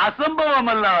சம்பவமா அசம்பவம்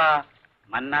அல்லவா?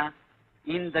 மன்னா,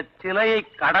 இந்த சிலையை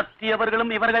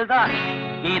கடத்தியவர்களும் இவர்கள்தான்,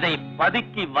 இதை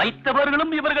பதுக்கி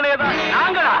வைத்தவர்களும் இவர்களேதான்.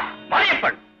 நாங்களா?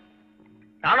 மரியப்பன்,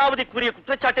 தானாவதி கூறிய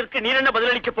குற்றச்சாட்டிற்கு நீர் என்ன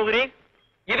பதிலளிக்க போகிறீர்?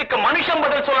 இதுக்கு மனுஷன்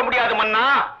பதில் சொல்ல முடியாது மன்னா.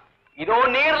 இதோ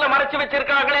நேர்ல மறைச்சு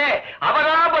வச்சிருக்காங்களே,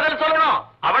 அவதான் பதில் சொல்லணும்.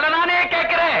 அவளை நானே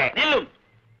கேட்கிறேன். நில்லும்.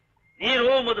 நீரோ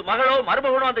உமது மகளோ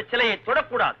மருமகனோ அந்த சிலையை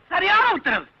தொடக்கூடாது. சரியான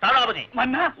உத்தரவு. தானாவதி,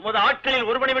 மன்னா, உமது ஆட்களில்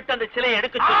ஒருவனை விட்டு அந்த சிலையை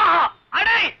எடுக்க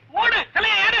அடே ஓடு,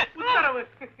 சிலையை எடு. உத்தரவு.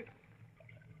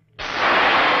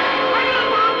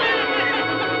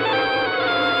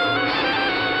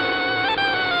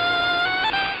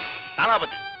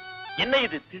 தானாவதி, என்ன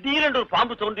இது திடீரென்று ஒரு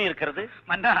பாம்பு தோன்றி இருக்கிறது?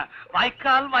 மன்னா,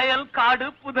 வாய்க்கால் வயல் காடு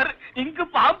புதர், இங்கு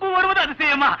பாம்பு வருவது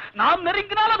அதிசயமா? நாம்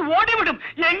நெருங்கினால் அது ஓடிவிடும்.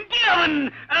 எங்கே அவன்?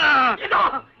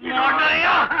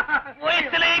 போய்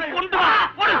சிலையை கொண்டு வா.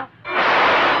 ஓடு.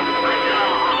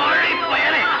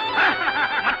 பயலே,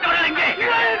 மற்றவர்கள் எங்கே?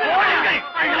 ஓடுங்கள்,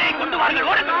 சிலையை கொண்டு வாருங்கள்.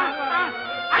 ஓடுங்கள்.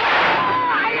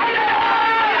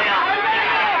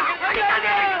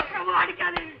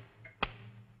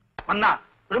 மன்னா,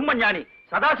 பிரம்மஞானி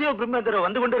சதாசிவ பிரம்மேந்திர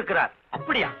வந்து கொண்டிருக்கிறார்.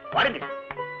 அப்படியா? வாருங்கள்.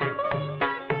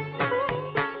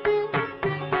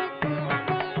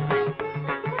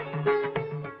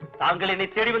 தாங்கள் என்னை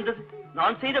தேடி வந்தது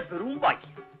நான் செய்த பெரும்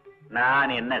பாக்கியம்.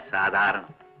 நான் என்ன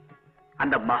சாதாரணம்?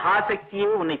 அந்த மகாசக்தியே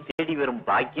உன்னை தேடி வரும்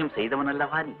பாக்கியம் செய்தவன்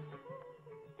அல்லவா நீ?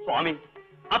 சுவாமி,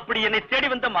 அப்படி என்னை தேடி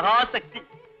வந்த மகாசக்தி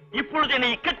இப்பொழுது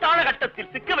என்னை இக்கட்டான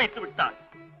கட்டத்தில் சிக்க வைத்து விட்டான்.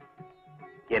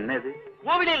 என்னது?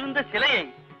 கோவிலில் இருந்த சிலையை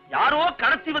யாரோ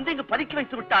கடத்தி வந்து இங்கு பதுக்கி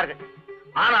வைத்து விட்டார்கள்.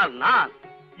 ஆனால் நான்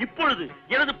இப்பொழுது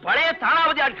எனது பழைய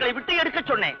தானாவதி ஆட்களை விட்டு எடுக்க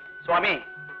சொன்னேன். சுவாமி,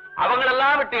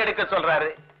 அவங்களெல்லாம் விட்டு எடுக்க சொல்றாரு.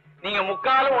 நீங்க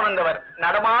முக்காலும் உணர்ந்தவர்,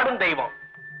 நடமாடும் தெய்வம்.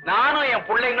 நானும் என்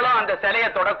பிள்ளைங்களும் அந்த சிலையை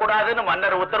தொடக்கூடாதுன்னு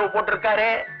மன்னர் உத்தரவு போட்டிருக்காரு.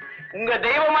 உங்க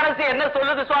தெய்வ மனசு என்ன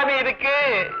சொல்லுது சுவாமி இதுக்கு?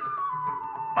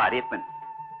 மாரியப்பன்,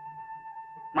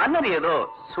 மன்னர் ஏதோ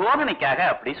சோதனைக்காக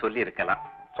அப்படி சொல்லி இருக்கலாம்.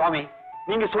 சுவாமி,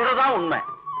 நீங்க சொல்றதான் உண்மை.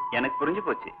 எனக்கு புரிஞ்சு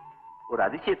போச்சு. ஒரு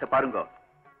அதிசயத்தை பாருங்க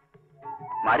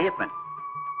மாரியப்பன்,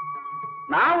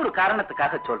 நான் ஒரு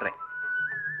காரணத்துக்காக சொல்றேன்.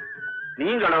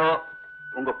 நீங்களோ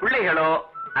உங்க பிள்ளைகளோ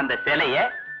அந்த சிலைய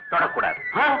தொடக்கூடாது.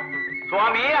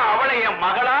 சுவாமி, அவளை என்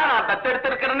மகளா நான்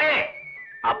தத்தெடுத்திருக்கிறேனே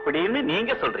அப்படின்னு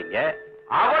நீங்க சொல்றீங்க.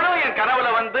 அவளும் என்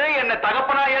கனவுல வந்து என்ன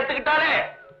தகப்பனா ஏத்துக்கிட்டாலே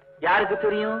யாருக்கு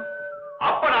தெரியும்?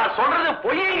 அப்ப நான் சொல்றது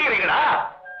பொய்யுங்கிறீங்களா?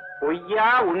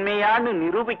 பொய்யா உண்மையான்னு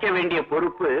நிரூபிக்க வேண்டிய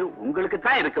பொறுப்பு உங்களுக்கு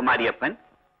தான் இருக்கு மாரியப்பன்.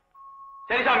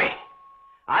 சரி சாமி,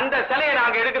 அந்த சிலையை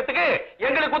நாங்க எடுக்கிறதுக்கு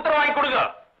எங்களுக்கு உத்தரவு வாங்கி கொடுங்க.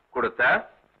 கொடுத்த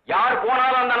யார்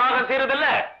போனாலும் அந்த நாகம் செய்யறதில்ல.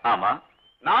 ஆமா,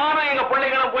 நானும் எங்க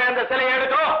பிள்ளைகளும் போய் அந்த சிலையை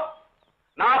எடுக்கிறோம்.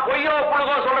 நான் பொய்யோ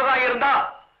புழுகோ சொல்றதா இருந்தா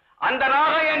அந்த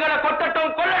நாகம் எங்களை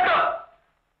கொட்டட்டும், கொல்லட்டும்.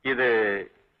 இது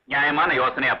நியாயமான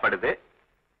யோசனையாப்படுது.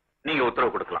 நீங்க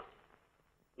உத்தரவு கொடுக்கலாம்.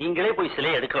 நீங்களே போய்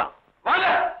சிலையை எடுக்கலாம். வாங்க.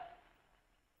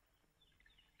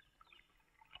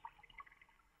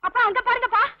 அப்பா அங்க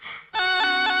பாருங்கப்பா.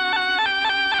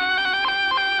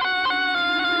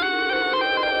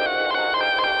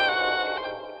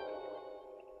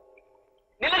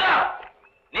 நில்லுங்க.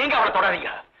 நீங்க அவளை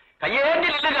தொடாதீங்க. கையேந்தி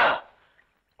நில்லுங்க.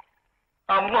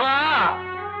 அம்மா,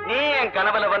 நீ என்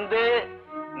கனவுல வந்து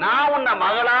நான் உன்னை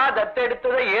மகளா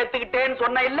தத்தெடுத்ததை ஏத்துக்கிட்டேன்னு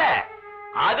சொன்ன இல்ல,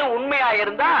 அது உண்மையா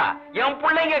இருந்தா என்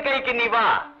பிள்ளைங்க கைக்கு நீ வா.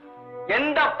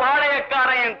 எந்த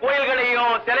பாளையக்காரன் என்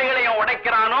கோயில்களையும் சிலைகளையும்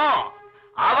உடைக்கிறானோ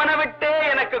அவனை விட்டு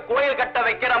எனக்கு கோயில் கட்ட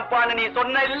வைக்கிறப்பான்னு நீ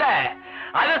சொன்ன இல்ல,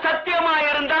 அது சத்தியமா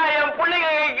இருந்தா என்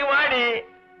பிள்ளைங்க கைக்கு வாடி.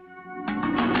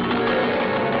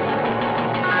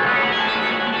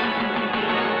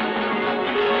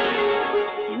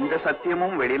 இந்த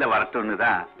சத்தியமும் வெளியில வரட்டும்னு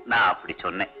தான் நான் அப்படி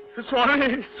சொன்னேன்.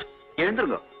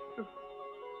 எழுந்துருங்க.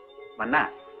 மன்னா,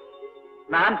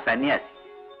 நான் சன்னியாசி.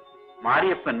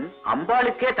 மாரியப்பன்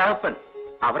அம்பாளுக்கே தகப்பன்.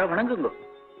 அவரை வணங்குங்க.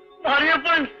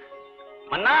 மாரியப்பன்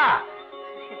மன்னா,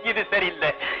 இது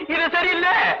சரியில்லை, இது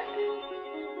சரியில்லை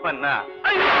மன்னா.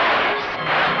 ஐயோ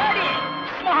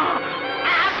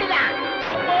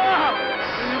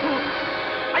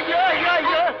ஐயோ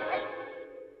ஐயோ!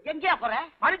 எங்கேயா போற?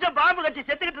 மனுஷன் பாம்பு கட்சி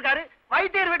செத்துக்கிட்டு இருக்காரு.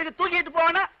 வைத்தியர் வீட்டுக்கு தூக்கிட்டு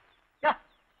போவானா?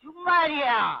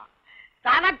 சும்மாரியா?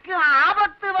 தனக்கு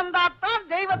ஆபத்து வந்தாத்தான்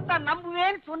தெய்வத்தை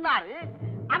நம்புவேன்னு சொன்னாரு.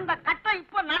 அந்த கட்டம்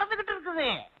இப்ப நடந்துகிட்டு இருக்குது.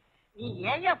 நீ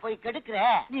ஏயா போய் கெடுக்கிற?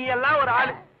 நீ எல்லாம் ஒரு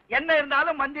ஆளு. என்ன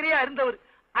இருந்தாலும் மந்திரியா இருந்தவர்.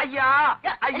 ஐயா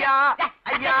ஐயா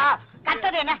ஐயா!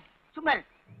 கட்டது என்ன? சும்மா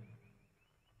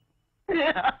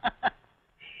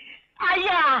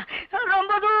ஐயா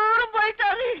ரொம்ப தூரம்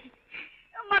போயிட்டாரு.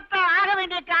 மத்த ஆக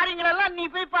வேண்டிய காரியங்கள் எல்லாம் நீ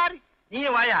போய் பாரு. நீ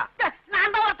வாயா.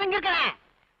 நான் தான் ஒருத்தங்க இருக்கிறேன்.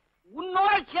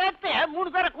 உன்னோட சேர்த்து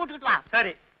 3 பேரை கூட்டுக்கிட்டு வா.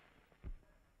 சரி.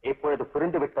 இப்பொழுது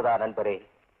புரிந்து விட்டதா நண்பரே?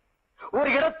 ஒரு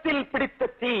இடத்தில் பிடித்த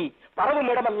தீ பரவும்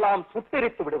இடமெல்லாம்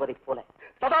சுட்டெரித்து விடுவதைப் போல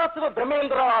சதாசிவ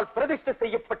பிரம்மேந்திரால் பிரதிஷ்டை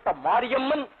செய்யப்பட்ட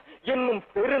மாரியம்மன் என்னும்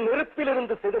பெரு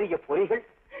நெருப்பிலிருந்து சிதறிய பொறிகள்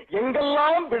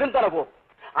எங்கெல்லாம் விழுந்தனவோ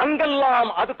அங்கெல்லாம்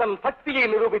அது தன் சக்தியை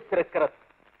நிரூபித்திருக்கிறது.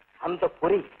 அந்த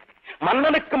பொறி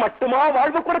மன்னனுக்கு மட்டுமா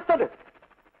வாழ்வு கொடுத்தது?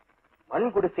 மண்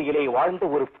குடிசையிலே வாழ்ந்த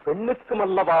ஒரு பெண்ணுக்கும்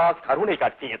அல்லவா கருணை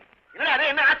காட்டியது.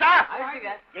 என்ன ஆச்சா?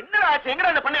 என்ன ஆச்சு?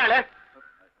 எங்க அந்த பண்ணையாளு?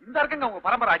 இந்த இருக்குங்க உங்க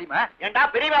பரம்பரை அடிமை. ஏண்டா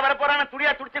பெரியவா வர போறான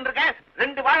துடியா துடிச்சுட்டு இருக்கேன்.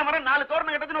 2 வாழை மரம் 4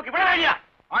 தோரணம் கட்டது நோக்கி விளையாடியா?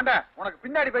 ஆண்டா, உனக்கு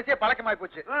பின்னாடி பேசியே பழக்கமாயி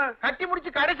போச்சு. கட்டி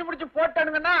முடிச்சு கடைசி முடிச்சு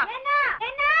போட்டானுங்கன்னா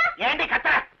ஏண்டி கத்த?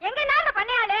 எங்க நான்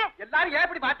பண்ணையாளு எல்லாரும் ஏன்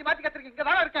இப்படி மாத்தி மாத்தி கத்துறீங்க?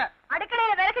 இங்கதானே இருக்க.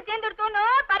 அடுக்கலையில விளக்கு தேர்ந்தெடுத்தோன்னு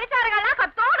பரிசாரங்கள்லாம்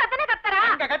கத்தனை கத்துறா.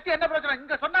 இங்க கத்தி என்ன பிரச்சனை?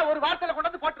 இங்க சொன்னா ஒரு வார்த்தையில கொண்டு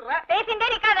வந்து போட்டுறேன். பேசிண்டே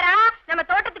நிக்காதரா. நம்ம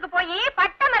தோட்டத்துக்கு போய்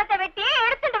பட்டை மரத்தை வெட்டி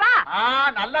எடுத்துட்டு வா.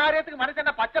 நல்ல காரியத்துக்கு மனுஷன்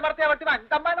என்ன பச்சை மரத்தையா வெட்டுவான்?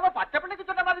 இந்த அம்மா என்னமோ பச்சை பிள்ளைக்கு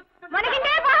சொன்ன மாதிரி.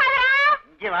 மனுகிண்டே போகாதரா.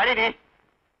 இங்க வாடி நீ.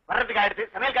 வர்றதுக்கு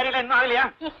ஆயிடுச்சு. சமையல் காரியெல்லாம் இன்னும் ஆகலையா?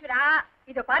 ஈஸ்வரா,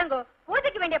 இதோ பாருங்க,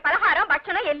 பூஜைக்கு வேண்டிய பலகாரம்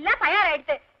பட்சணம் எல்லாம்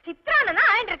தயாராயிடுச்சு. சித்ரானா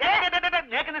ஆயிட்டு இருக்கு.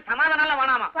 நேக்கு சமாதானம்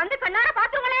வேணாமா? வந்து கண்ணார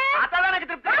பாத்துங்களே. அதான் எனக்கு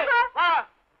திருப்தி. வா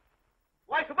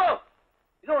வாய் சுபு.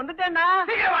 இதோ வந்துட்டேன்னா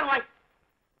சீக்கிரம் வா. வாய்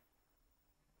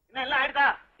என்ன எல்லாம் ஆயிடுதா?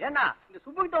 ஏன்னா இந்த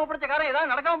சுப்பு கிட்ட ஒப்படைச்ச காரியம்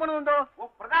ஏதாவது நடக்காம பண்ணுவோம்.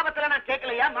 உன் பிரதாபத்துல நான்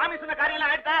கேட்கலையா? மாமி சொன்ன காரியம்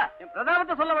எல்லாம் ஆயிடுதா? என்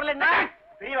பிரதாபத்தை சொல்ல வரல. என்ன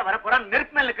பெரியவா வரப்போறான்.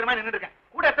 நெருப்பு மேல இருக்கிற மாதிரி நின்று இருக்கேன்.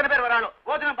 கூட எத்தனை பேர் வராலும்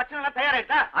போஜனம் பட்சணம் எல்லாம்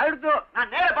தயாராயிட்டா? ஆயிடுச்சு.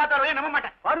 நான் நேர பார்த்தாலும் நம்ப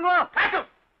மாட்டேன். பாருங்க காட்டும்.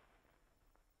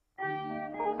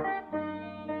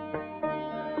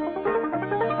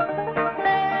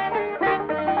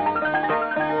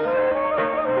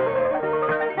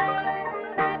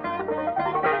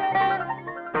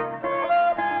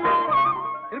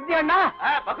 திருப்தி அண்ணா?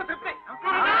 பகு திருப்தி.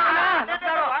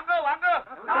 வாங்க வாங்க.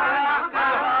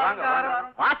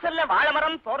 வாசல்ல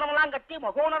வாழைமரம் தோரணமெல்லாம் கட்டி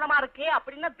மகோனதமா இருக்கு.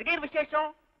 அப்படின்னா திடீர் விசேஷம்.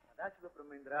 சதாசிவ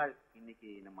பிரம்மேந்திராள் இன்னைக்கு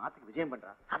நம்ம ஆத்துக்கு விஜயம்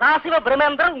பண்றா. சதாசிவ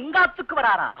பிரம்மேந்திரன் உங்க ஆத்துக்கு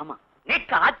வராரா? ஆமா.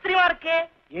 நேக்கு ஆச்சரியமா இருக்கே.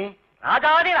 ஏன்?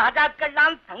 ராஜாதி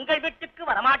ராஜாக்கள்லாம் தங்கள் வீட்டுக்கு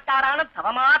வரமாட்டாரான்னு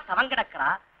தவமா தவம் கிடக்கிறா.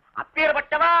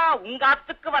 அப்பேற்பட்டவா உங்க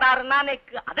ஆத்துக்கு வராருன்னா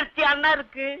நேக்கு அதிர்ச்சியானா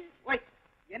இருக்கு.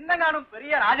 என்ன காணும்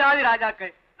பெரிய ராஜாதி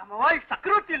ராஜாக்கள் நம்ம வாய்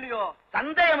சக்கரவர்த்தி இல்லையோ?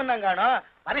 சந்தேகம் என்ன காணும்?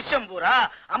 வருஷம் பூரா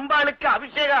அம்பாளுக்கு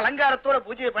அபிஷேக அலங்காரத்தோட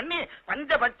பூஜை பண்ணி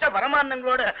பஞ்சபட்ச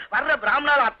பரமான்னங்களோட வர்ற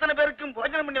பிராமணால் அத்தனை பேருக்கும்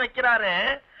போஜனம் பண்ணி வைக்கிறாரு.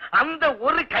 அந்த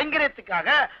ஒரு கைங்கரியத்துக்காக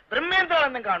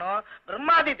பிரம்மேந்திரன் காணும்.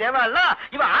 பிரம்மாதி தேவாலாம்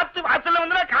இவ ஆத்து வாசல்ல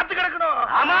வந்து காத்து கிடக்கணும்.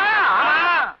 ஆமா ஆமா.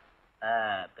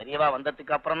 பெரியவா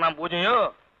வந்ததுக்கு அப்புறம் தான் பூஜையோ?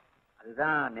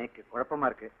 அதுதான் நேக்கு குழப்பமா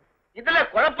இருக்கு. இதுல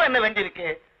குழப்பம் என்ன வேண்டி இருக்கு?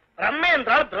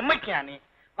 பிரம்மேந்திரால் பிரம்மஞானி.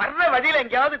 வர்ற வழியில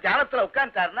எங்கேயாவது தியானத்துல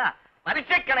உட்கார்ந்தாருன்னா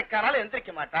வருஷக்கணக்கானாலும்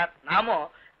எந்திரிக்க மாட்டார். நாமும்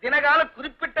தினகால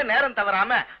குறிப்பிட்ட நேரம்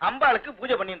தவறாம அம்பாளுக்கு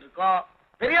பூஜை பண்ணிட்டு இருக்கோம்.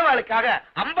 பெரியவாளுக்காக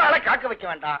அம்பாளை காக்க வைக்க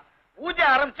வேண்டாம். பூஜை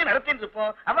ஆரம்பிச்சு நடத்திட்டு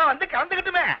இருப்போம். அவன் வந்து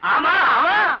கலந்துகிட்டுமே. ஆமா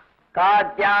ஆமா.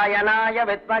 காத்யாயனாய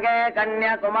வித்மகே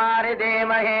கன்யாகுமாரி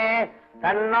தீமஹி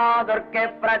தன்னோ துர்க்கை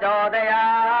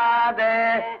பிரச்சோதயாத்.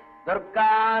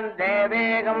 துர்கான்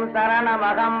தேவீகம்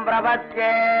சரணமகம்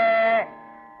பிரபத்யே.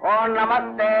 ஓம்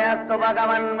நமஸ்தே அஸ்து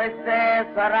பகவன்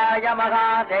விஸ்வேஸ்வராய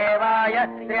மகாதேவாய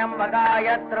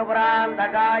ஸ்ரீயம்பகாய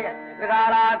திரிபுராந்தகாய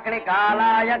திரிகாலாக்னி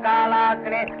காலாய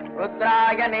காலாக்னி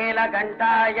ருத்ராய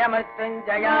நீலகண்டாய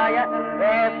மிருத்யுஞ்சயாய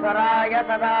வேஸ்வராய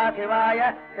சதாசிவாய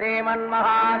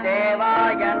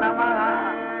ஸ்ரீமன்மகாதேவாய நமः.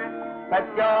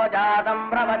 சத்யோ ஜாதம்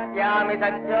பிரபத்யாமி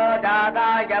சத்யோ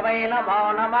ஜாதாய வை நமோ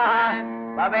நமः.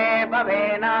 பவே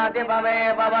பவேனாதி பவே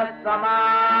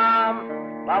பவஸ்வமாம்.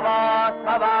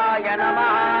 பவோத்பவாய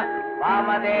நமः.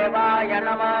 வாமதேவாய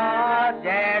நமः.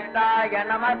 ஜேஷ்டாய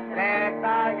நமः.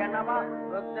 ஸ்ரேஷ்டாய நமः.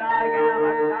 ருத்ராய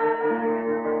நமஸ்காராய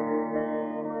நமः.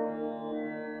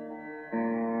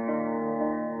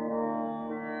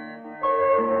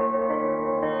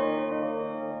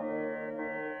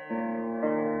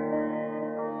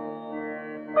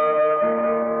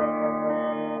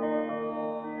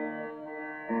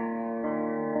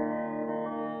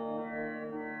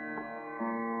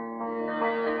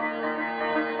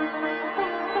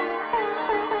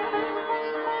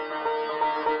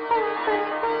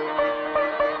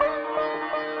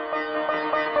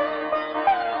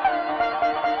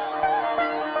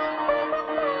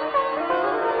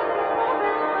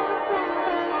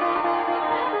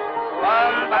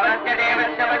 भवस्य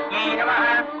देवस्य वत्यै नमः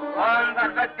ॐ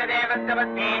सर्वस्य देवस्य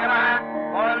वत्यै नमः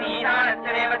ॐ ईशानस्य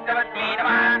देवस्य वत्यै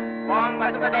नमः ॐ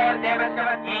वसुपतेर्देवस्य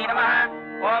वत्यै नमः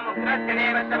ॐ उग्रस्य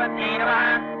देवस्य वत्यै नमः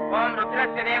ॐ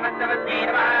रुद्रस्य देवस्य वत्यै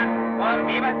नमः ॐ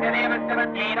भीमस्य देवस्य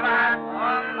वत्यै नमः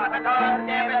ॐ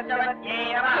महतोर्देवस्य वत्यै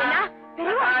नमः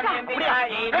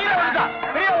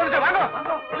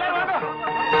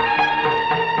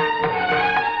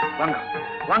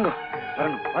வாங்க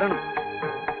வரணும்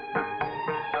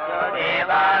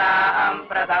देवानां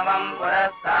प्रथमं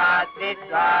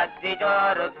पुरस्ताद्विद्वाद्विजो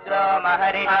रुद्रो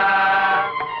महर्षिः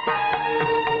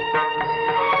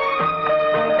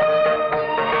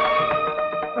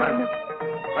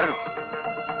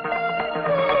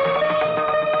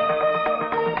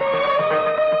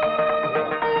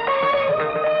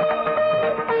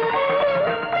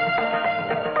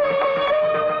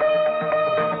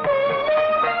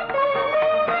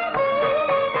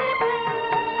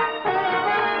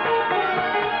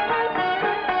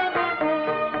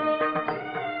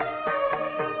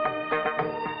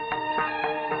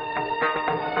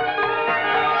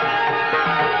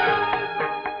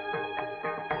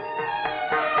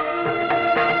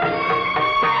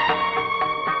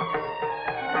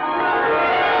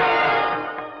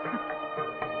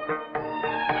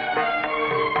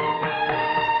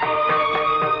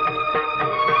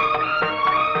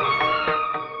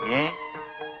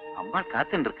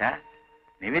காத்துன்னு இருக்கா,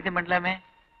 நிவேதம் பண்ணலாமே.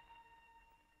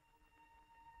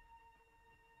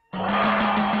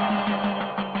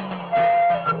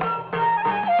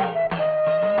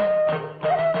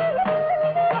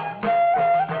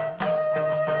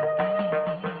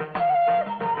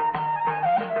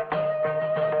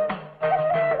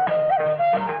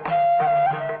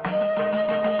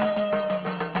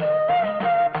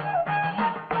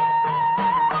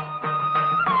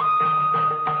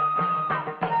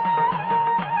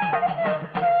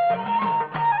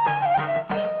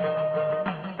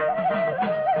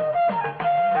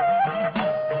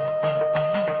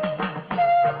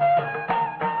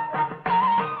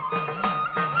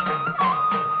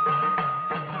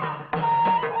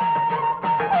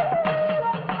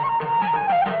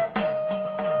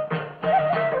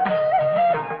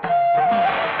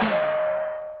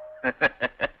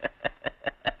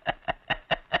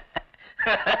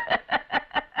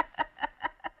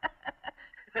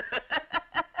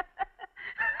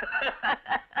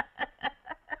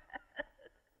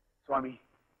 சுவாமி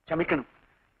சமிக்கணும்,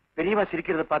 பெரியவா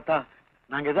சிரிக்கிறத பார்த்தா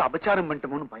நாங்க ஏதோ அபச்சாரம்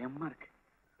பண்ணிட்டோமோன்னு பயமா இருக்கு.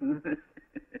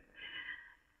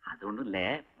 அது ஒண்ணும் இல்ல,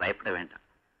 பயப்பட வேண்டாம்.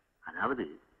 அதாவது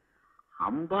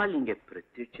அம்பாள் இங்க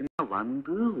பிரத்யட்சமா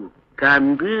வந்து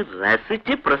உட்கார்ந்து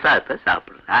ரசிச்சு பிரசாதத்தை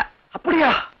சாப்பிடுறா.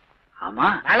 அப்படியா? ஆமா,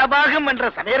 நலபாகம் என்ற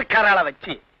சமையற்காரால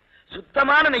வச்சு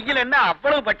சுத்தமான நெய்யில் என்ன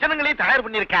அவ்வளவு பட்சணங்களையும் தயார்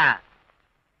பண்ணிருக்கா.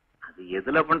 அது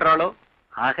எதுல பண்றாளோ,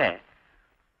 ஆக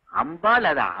அம்பாள்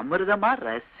அதை அமிர்தமா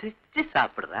ரசிச்சு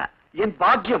சாப்பிடுறா. என்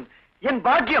பாக்கியம், என்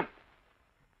பாக்கியம்.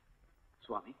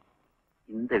 சுவாமி,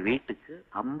 இந்த வீட்டுக்கு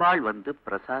அம்பாள் வந்து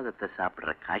பிரசாதத்தை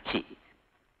சாப்பிடுற காட்சி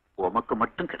உமக்கு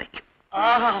மட்டும் கிடைக்கும்.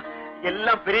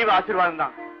 எல்லாம் பெரிய ஆசீர்வாதம்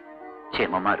தான்.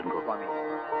 சேமமா இருங்கோ. சுவாமி,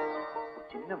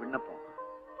 சின்ன விண்ணப்பம்.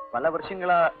 பல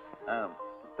வருஷங்களா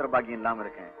புத்திர பாக்கியம் இல்லாம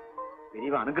இருக்கேன்.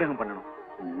 பெரியவா அனுகிரகம் பண்ணணும்.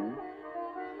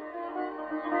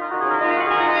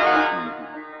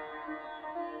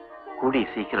 கூடி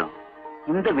சீக்கிரம்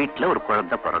இந்த வீட்டுல ஒரு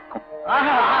குழந்தை பிறக்கும்.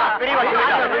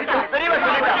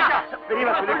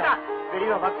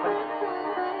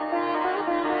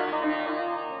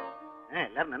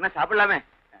 எல்லாரும் நல்லா சாப்பிடலாமே.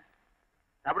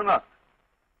 சாப்பிடுங்க.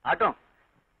 ஆட்டம்.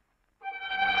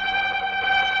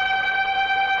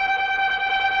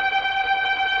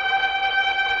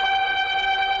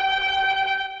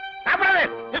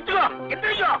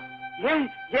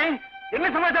 என்ன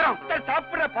சமாச்சாரம்?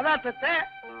 சாப்பிடுற பதார்த்தத்தை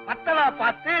மத்தவா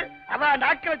பார்த்து அவ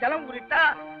நாக்கில ஜலம் குறித்தா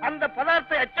அந்த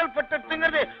பதார்த்தம் எச்சல்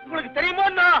பட்டுங்கிறது உங்களுக்கு தெரியுமோ?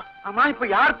 ஆமா, இப்ப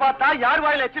யார் பார்த்தா யார்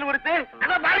வாயில எச்சல் வருது?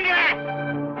 அதான் பாருங்க,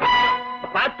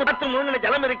 10 மூணு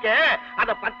ஜலம் இருக்கே,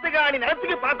 அத 10 காணி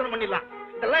நேரத்துக்கு பாத்திரம் பண்ணிடலாம்.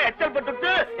 இதெல்லாம் எச்சல்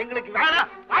பட்டு எங்களுக்கு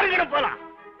வேணாம். பாருங்க, போலாம்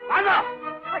வாங்க.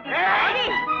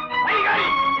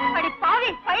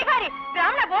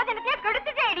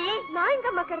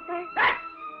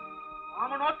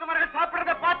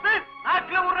 சாப்பிடறத பார்த்து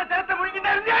நாட்டுல ஒரு ஜலத்தை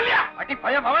முழுங்கிட்டா இருந்தியா இல்லையா? அடி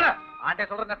பயம் அவன ஆண்டே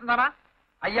சொல்ற நெசந்தானா?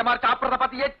 ஐயமார் சாப்பிடறத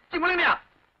பார்த்து எச்சி முழுங்கியா?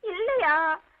 இல்லையா,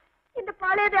 இந்த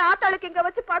பாளையத்தை ஆத்தாளுக்கு இங்க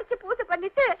வச்சு பறிச்சு பூசை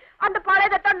பண்ணிட்டு அந்த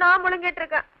பாளையத்தான் நான் முழுங்கிட்டு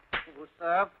இருக்கேன்.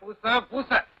 பூச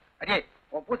அடியே,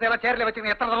 உன் பூசையெல்லாம் சேர்ல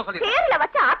வச்சு எத்தனை தடவை சொல்லி? சேர்ல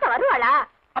வச்சு ஆத்தா வருவாளா?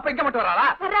 அப்ப இங்க மட்டும் வர்றாளா?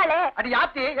 வர்றாளே. அடி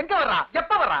ஆத்தி எங்க வர்றா,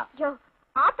 எப்ப வர்றா?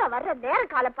 ஆத்தா வர்ற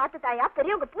நேரம் காலம் பார்த்து தாயா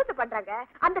பெரியவங்க பூசை பண்றாங்க.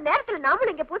 அந்த நேரத்துல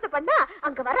நாமளும் இங்க பூசை பண்ணா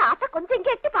அங்க வர ஆத்தா கொஞ்சம் இங்க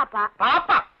எட்டி பாப்பா.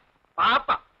 பாப்பா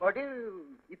பாப்பா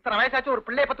இத்தனை வயசாச்சும் ஒரு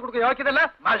பிள்ளைய பத்து கொடுக்க யோசிக்கல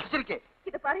மறைச்சிருக்கேன்.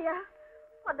 இது பாரியா,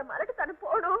 அந்த மரட்டு தானே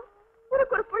போகணும்,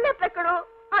 உனக்கு ஒரு பிள்ளை பெக்கணும்,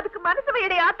 அதுக்கு மனசு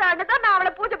வையடி ஆத்தான்னு தான் நான்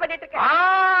அவளை பூஜை பண்ணிட்டு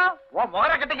இருக்கேன். உன் மோர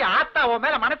கட்டைக்கு ஆத்தா உன்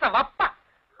மேல மனச வப்பா.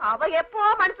 அவ எப்போ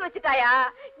மனசு வச்சுட்டாயா?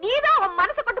 நீதான் அவன்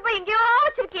மனசை கொண்டு போய் எங்கேயோ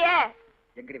வச்சிருக்கியே.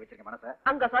 எங்கடி வச்சிருக்க மனச?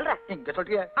 அங்க சொல்ற. இங்க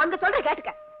சொல்றிய? அங்க சொல்ற,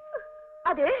 கேட்டுக்க.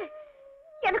 அது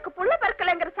எனக்கு புள்ள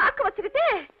பெருக்கலைங்கிற சாக்கு வச்சுக்கிட்டு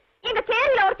எங்க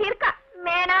சேரியில ஒருத்தி இருக்கா,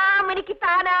 மேனா மினிக்கு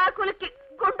தானா குலுக்கி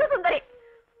குண்டு சுந்தரி.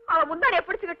 அவ முந்தாடிய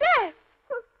பிடிச்சுக்கிட்டு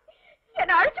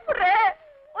என்ன அழிச்சு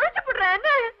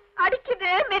புடுறேன்னு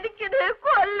அடிக்குது, மிதிக்குது,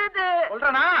 கொல்லுது.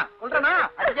 சொல்றனா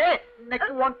அடே,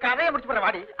 இன்னைக்கு உன் கதையை முடிச்சு போற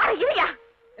வாடி. இருயா,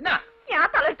 என்ன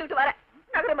ஏன் தலை எடுத்துக்கிட்டு வர?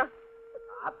 நகரமா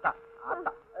ஆத்தா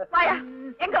வாயா,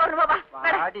 எங்க வரணுமா?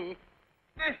 வாடி.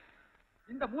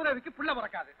 இந்த மூதேவிக்கு பிள்ளை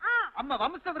பிறக்காது. அம்மா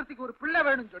வம்ச விருத்திக்கு ஒரு பிள்ளை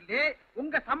வேணும்னு சொல்லி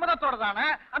உங்க சம்மதத்தோட தானே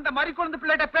அந்த மாதிரி குழந்தை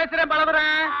பிள்ளைகிட்ட பேசுறேன்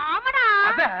பழகுறேன்.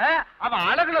 அத அவ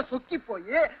அழகுல சொக்கி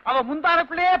போய் அவ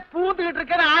முந்தானக்குள்ளேயே பூந்துகிட்டு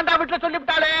இருக்கேன்னு ஆண்டா வீட்டுல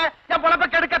சொல்லிவிட்டாளே, என் பொழப்ப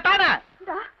கெடுக்கத்தானே.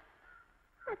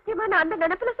 சத்தியமா நான் அந்த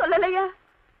நினைப்புல சொல்லலையா?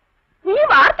 நீ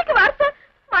வார்த்தைக்கு வார்த்தை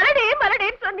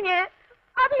மலடேன்னு சொன்னீங்க,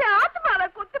 அது ஆத்மாவை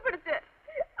குத்து பிடிச்சு.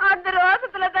 அந்த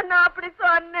ரோசத்துல தான் நான் அப்படி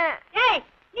சொன்னேன். ஏய்,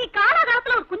 நீ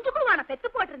காலகாலத்துல ஒரு குஞ்சு குழுவான பெத்து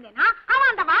போட்டிருந்தேனா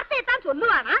அவன் அந்த வார்த்தையை தான்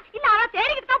சொல்லுவானா, இல்ல அவன்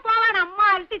தேடிக்கிட்டு தான் போவான? அம்மா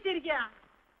அழுத்திச்சிருக்கியா?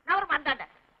 நான் ஒரு வந்தாண்ட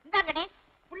இந்தாங்கடி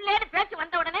புள்ளேன்னு பேச்சு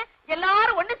வந்த உடனே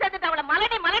எல்லாரும் ஒண்ணு சேர்ந்துட்டு அவளை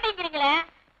மலடிங்கிறீங்களே.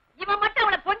 இவன் மட்டும்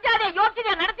அவளை கொஞ்சாதே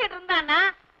யோசியா நடத்திட்டு இருந்தான்னா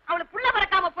அவளுக்கு புள்ள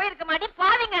பறக்காம போயிருக்க மாட்டி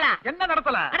பாவீங்களா? என்ன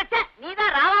நடத்தல? அடச்சே,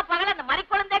 நீதான் ராவா பகல அந்த மறி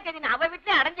குழந்தை கதின அவ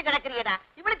வீட்டுல அடைஞ்சு கிடக்குறியடா.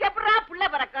 இவளுக்கு எப்படா புள்ள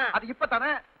பறக்கும்? அது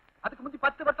இப்பதானே, அதுக்கு முந்தி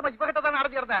 10 வருஷமா இவகிட்ட தானே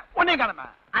அடைஞ்சிருந்தேன். ஒன்னே காணுமா?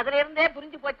 அதுல இருந்தே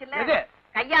புரிஞ்சு போச்சுல்ல,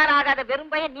 கையாலாகாத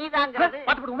வெறும்பைய நீதாங்கிறது.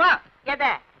 பாத்து விடுமா?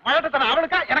 எதை மழை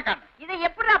அவளுக்கா எனக்கா? இதை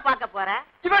எப்படா பாக்க போற?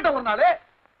 இவன்ட்ட ஒரு நாள்,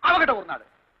 அவகிட்ட ஒரு நாள்.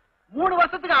 3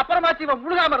 வருஷத்துக்கு அப்புறமாச்சு இவன்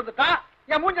முழுகாம இருந்துட்டா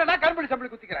என் மூஞ்சா கரும்புடி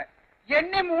சம்பளி குத்திக்கிறேன்.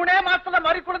 எண்ணி 3 மாசத்துல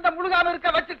மறி குழந்தை முழுகாம இருக்க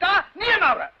வச்சுட்டா நீ என்ன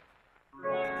ஆவற?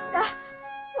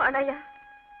 வாணையா,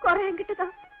 குறை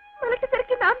என்கிட்டதான், மலைக்கு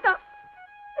தெரிக்கி நான் தான்.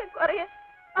 என் குறைய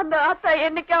அந்த ஆத்தா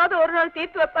என்னைக்காவது ஒரு நாள்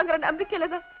தீர்த்து வைப்பாங்கிற நம்பிக்கையில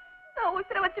தான் நான்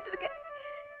உத்தர வச்சுட்டு இருக்கேன்.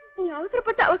 நீ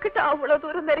அவசரப்பட்டு அவகிட்ட அவ்வளவு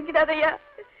தூரம் நெருங்கிடாதையா,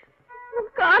 உன்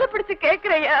காலை பிடிச்சு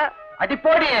கேக்குறையா?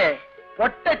 அடிப்போடி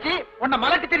பொட்டச்சி உன்னை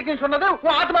மலட்டு திரிக்குன்னு சொன்னது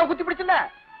உன் ஆத்மாவை குத்தி பிடிச்சுல.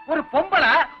 ஒரு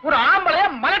பொம்பளை ஒரு ஆம்பளைய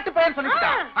மலட்டு பையன்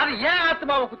சொல்லிட்டா, அது ஏன்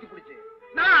ஆத்மாவை குத்தி பிடிச்சு?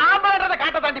 நான் ஆம்பளைன்றத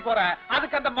காட்ட தாண்டி போறேன்,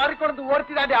 அதுக்கு அந்த மறி குழந்தை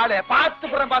ஒருத்தி தாண்டி ஆளு. பாத்து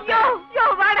போறேன் பாத்து.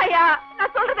 வாடையா,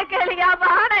 நான் சொல்றத கேளுயா,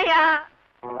 வாடையா.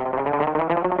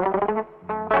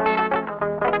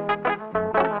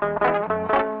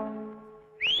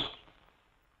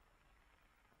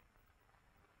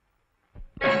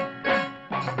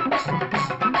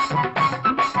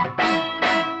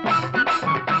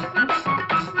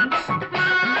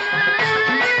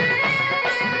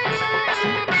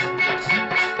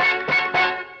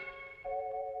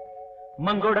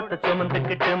 மங்கோடத்தை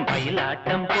சுமந்துக்கிட்டு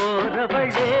மயிலாட்டம்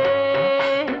போறவளே,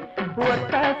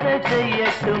 ஒட்டாச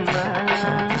செய்யட்டுமா,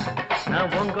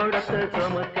 நான் உங்கோடத்தை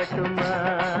சுமக்கட்டுமா?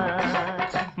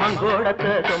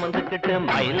 மங்கோடத்தை சுமந்துக்கிட்டு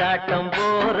மயிலாட்டம்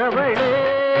போறவளே,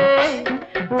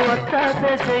 ஒட்டாச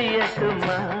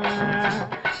செய்யட்டுமா,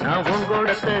 நான்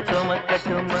உங்கோடத்தை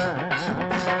சுமக்கட்டுமா?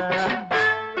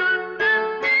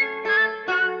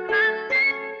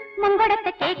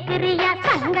 மங்கோடத்தை கேக்குறியா,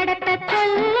 சங்கடத்தை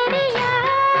சொல்லுறியா,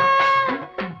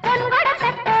 பொன்கொடத்தை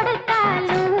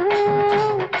கொடுத்தாலும்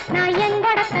நான்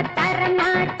எங்கொடத்தை தர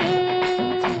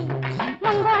மாட்டேன்.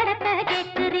 மங்கோடத்தை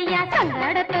கேக்குறியா,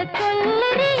 சங்கடத்தை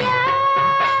சொல்லுறியா,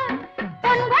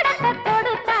 பொன்கொடத்தை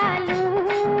கொடுத்தாலும்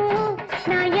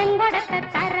நான் எங்கொடத்தை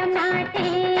தர மாட்டேன்.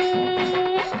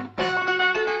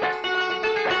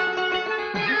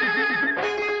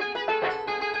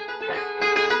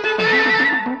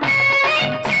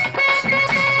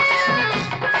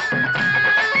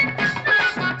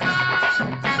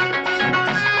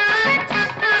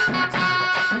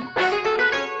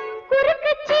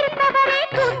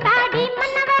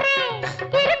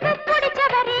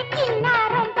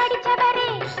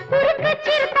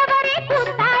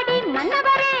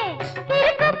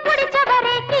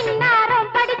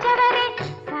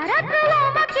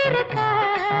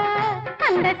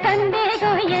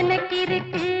 சந்தேகம் எனக்கு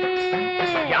இருக்கு.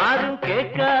 யாரும்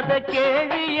கேட்காத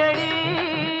கேள்வியடி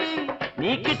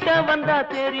நீ கிட்ட வந்தா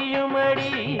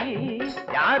தெரியுமடி.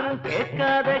 யாரும்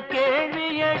கேட்காத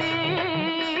கேள்வியடி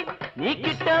நீ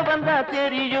கிட்ட வந்தா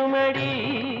தெரியுமடி.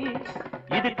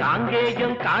 இது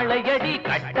காங்கேயம் காளையடி,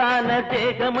 கட்டான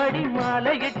தேகமடி,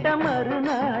 மாலையிட்ட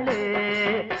மறுநாளே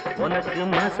உனக்கு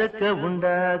மசக்க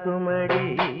உண்டாகுமடி.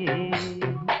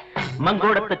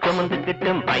 மங்கோடத்தை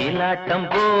சுமந்துக்கிட்டு மயிலாட்டம்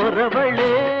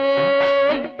போறவளே,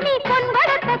 நீ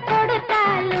பொன்கொடத்தை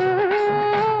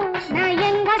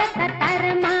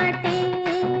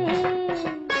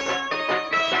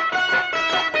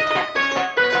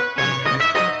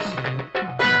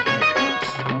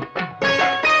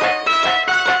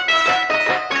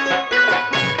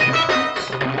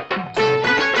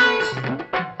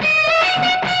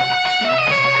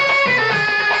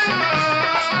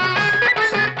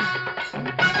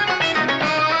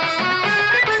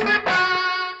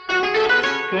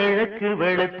கிழக்கு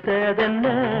வெளுத்ததென்ன,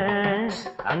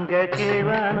 அங்க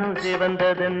கீழ்வானம்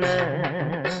சிவந்ததென்ன,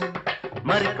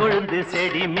 மறிக்கொழுந்து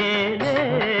செடி மேலே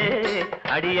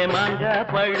அடிய மாங்கா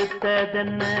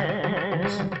பழுத்ததென்ன,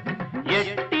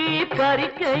 எட்டி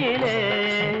பறிக்கையிலே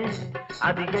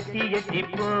அது எட்டி எட்டி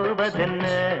போவதென்ன.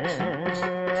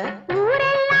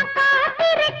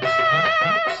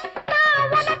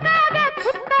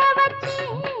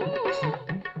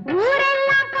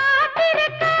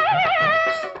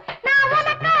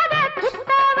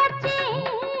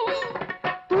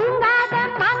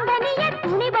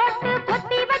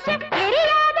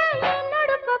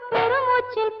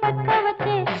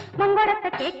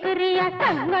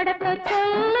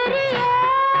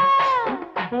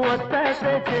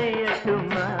 ஒத்தாசை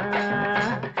செய்யட்டுமா,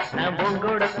 நான்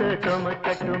பொங்கோடத்தை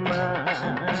சுமக்கட்டுமா?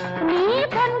 நீ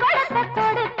பொங்கோடத்தை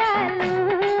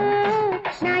கொடுத்தாலும்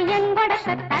நான்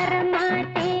எங்கோடத்தை தர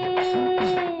மாட்டேன்.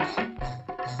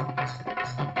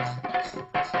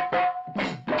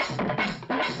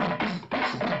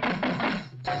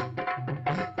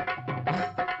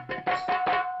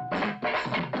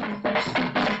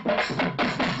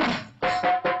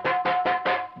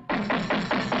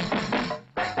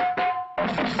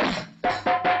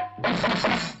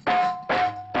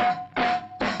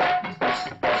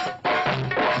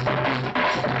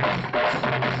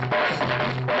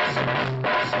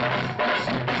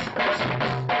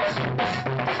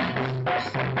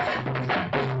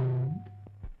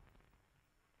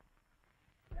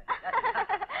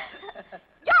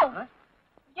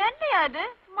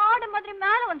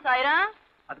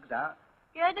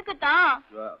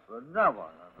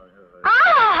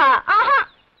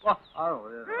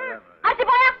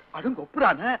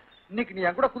 இன்னைக்கு நீ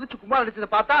என் கூட குதிச்சு கும்பால் அடிச்சத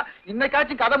பார்த்தா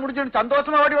இன்னைக்காச்சும் கதை முடிஞ்சுன்னு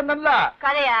சந்தோஷமா ஓடி வந்தேன்ல.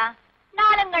 கதையா?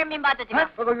 நாளங்கிழமையும் பார்த்துச்சு.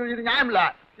 இது நியாயம் இல்ல,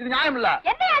 இது நியாயம் இல்ல.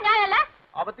 என்ன நியாயம் இல்ல?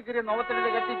 அவத்துக்கு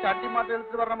நோவத்தில கட்டி சட்டி மாட்டை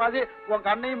இழுத்துட்டு வர்ற மாதிரி உன்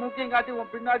கண்ணையும் மூக்கையும் காட்டி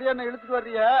உன் பின்னாடியே என்ன இழுத்துட்டு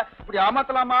வர்றிய. இப்படி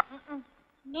ஏமாத்தலாமா?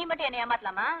 நீ மட்டும் என்ன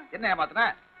ஏமாத்தலாமா? என்ன ஏமாத்தின?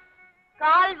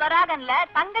 கால் வராகன்ல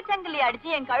தங்க சங்கிலி அடிச்சு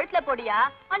என் கழுத்துல போடியா,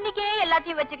 அன்னைக்கே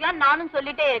எல்லாத்தையும் வச்சுக்கலாம் நானும்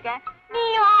சொல்லிட்டே இருக்கேன்.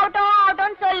 நீயும் ஆகட்டும்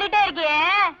ஆகட்டும் சொல்லிட்டே இருக்கியே.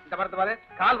 இந்த மரத்து பாரு,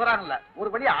 கால் வராங்கல்ல ஒரு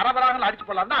வழி அரை வராங்கல்ல அடிச்சு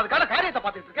போடலாம். அதுக்கான காரியத்தை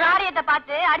பார்த்துட்டு இருக்கேன். காரியத்தை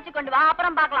பார்த்து அடிச்சு கொண்டு வா,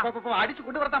 அப்புறம் பாக்கலாம். அடிச்சு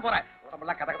கொண்டு வரதான் போறேன்.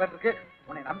 உடம்பெல்லாம் கதை கதை இருக்கு.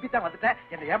 உன்னை நம்பித்தான் வந்துட்டேன்.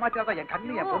 என்னை ஏமாச்சாதான் என்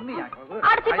கண்ணு என் பொண்ணு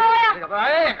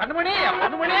என் கண்ணுமணி என்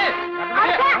பொண்ணுமணி.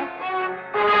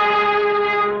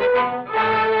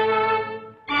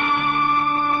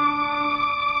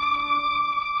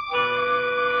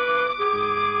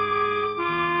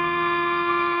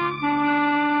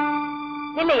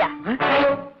 இல்லையா?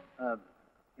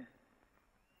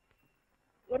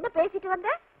 என்ன பேசிட்டு வந்த?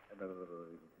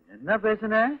 என்ன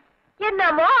பேசுன?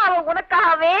 என்னமோ அவன்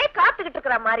உனக்காகவே காத்துக்கிட்டு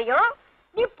இருக்கிற மாதிரியும்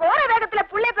நீ போற வேகத்துல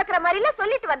புள்ளை பேக்கிற மாதிரி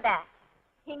சொல்லிட்டு வந்த.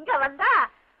 இங்க வந்தா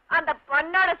அந்த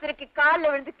பன்னாட சிறுக்கு கால்ல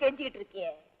விழுந்து கெஞ்சிக்கிட்டு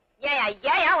இருக்கியே.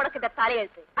 ஏன் உனக்கு இந்த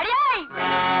தலையெழுத்து? அடியே,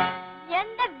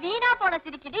 எந்த வீணா போன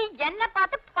சிரிக்கிட்டு என்ன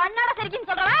பார்த்து பன்னாட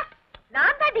சிரிக்கின்னு சொல்ற?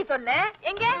 நான் தாண்டி சொன்னேன்.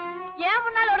 எங்க ஏன்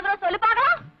முன்னால ஒரு தடவை சொல்லி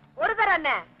பாக்கலாம். ஒரு தரம்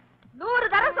என்ன 100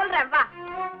 தரம் சொல்றேன். வா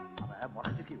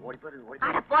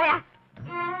போயா,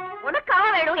 உனக்கு அவ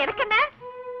வேணும் எனக்கு என்ன?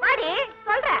 வாடி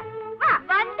சொல்றேன்.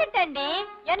 வந்துட்டேன்டி.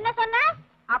 என்ன சொன்ன?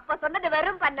 அப்ப சொன்னது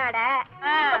வெறும் பன்னாட,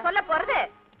 சொல்ல போறது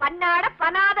பன்னாட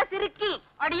பனாத சிறுக்கி.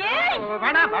 அடியே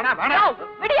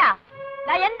விடியா,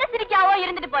 நான் எந்த சிரிக்காவோ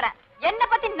இருந்துட்டு போறேன். என்ன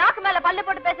பத்தி நாக்கு மேல பல்லு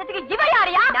போட்டு பேசுறதுக்கு இவ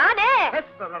யாரியா? நானே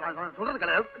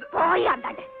போய்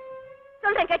அந்தாண்ட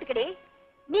சொல்றேன் கேட்டுக்கடி.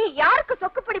 நீ யாருக்கு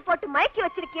சொக்குப்படி போட்டு மயக்கி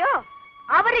வச்சிருக்கியோ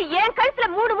அவரு என் கழுத்துல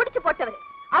 3 முடிச்சு போட்டவரு.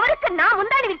 அவருக்கு நான்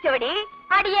முந்தாடி விரிச்சவடி.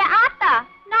 அடியே ஆத்தா,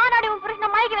 நான் அடி உன் புருஷனை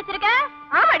மயக்கி வச்சிருக்கேன்.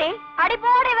 ஆமாடி. அடி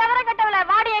போடி விவரம் கட்டவல.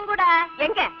 வாடி என் கூட.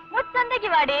 எங்க? முச்சந்தைக்கு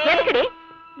வாடி. எதுக்குடி?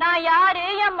 நான் யாரு,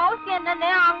 என் மவுஸ் என்னன்னு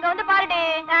அங்க வந்து பாருடி.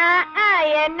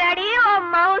 என்னடி உன்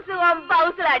மவுஸ் உன்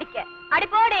பவுஸ்ல அடிக்க? அடி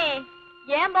போடி.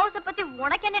 என் பவுஸ பத்தி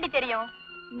உனக்கு என்னடி தெரியும்?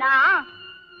 நான்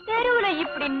தெருவுல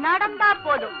இப்படி நடந்தா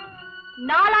போதும்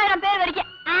 4000 பேர் வரைக்கும்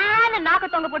நாக்க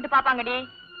தொங்க போட்டு பாப்பாங்கடி.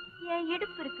 என்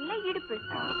இடுப்பு இருக்குல்ல, இடுப்பு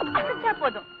அசைச்சா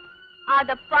போதும்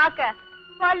அத பாக்க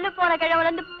பல்லு போன கிழவுல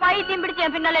இருந்து பைத்தியம் பிடிச்சு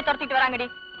என் பின்னாலே துரத்திட்டு வராங்கடி.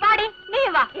 வாடி நீ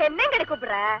வா. என்னங்கடி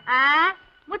கூப்பிடுற?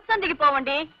 முச்சந்திக்கு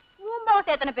போவண்டி. உன்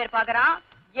பவுஸ் எத்தனை பேர் பாக்குறான்,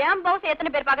 என் பவுஸ்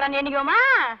எத்தனை பேர் பாக்குறான்னு எண்ணிக்கோமா?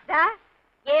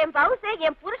 என் பவுஸ்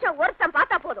என் புருஷன் ஒருத்தன்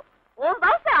பார்த்தா போதும். உன்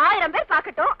பவுஸ் 1000 பேர்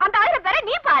பாக்கட்டும். அந்த 1000 பேரை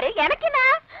நீ பாரு. எனக்கு என்ன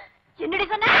சின்னடி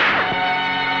சொன்ன?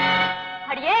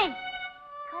 அடியே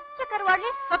கச்ச கருவாடு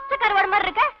சொச்ச கருவாடு மாதிரி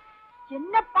இருக்க.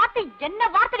 என்ன பார்த்து என்ன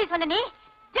வார்த்தை சொன்ன நீ?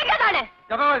 ஜெகதானு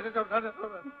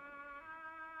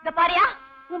இந்த பாரியா,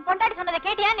 உன் பொண்டாட்டி சொன்னதை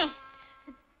கேட்டியா நீ?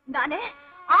 நானு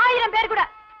 1000 பேர் கூட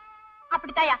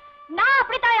அப்படித்தாயா, நான்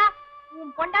அப்படித்தாயா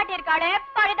உன் பொண்டாட்டி இருக்காளே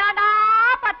பழுதாண்டா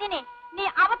பத்தினி, நீ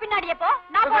அவ பின்னாடியே போ,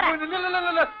 நான் போறேன்.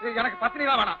 எனக்கு பத்தினி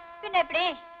தான் வேணாம். பின்ன எப்படி?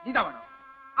 நீதான் வேணும்.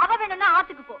 அவ வேணும்னா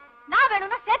ஆத்துக்கு போ, நான்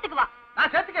வேணும்னா சேத்துக்கு வா.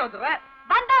 நான் சேர்த்துக்கே வந்துடுறேன்.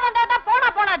 வந்தாதான் போனா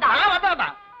போனாதான்.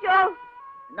 வந்தாதான். யோ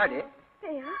என்னடி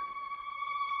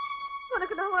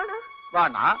உனக்கு நான் வேணாம்.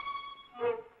 வாணா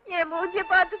என் மூஞ்சிய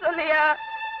பார்த்து சொல்லியா,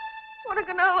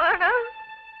 உனக்கு நான் வேணாம்.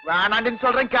 வேணாண்டின்னு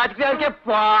சொல்றேன், கேட்டுக்கே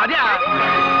பாடியா.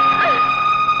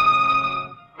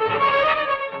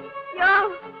 யோ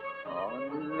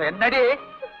என்னடி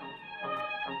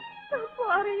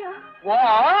போறியா? ஓ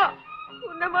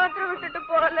உன்னை மாத்திரம் விட்டுட்டு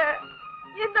போல,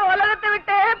 இந்த உலகத்தை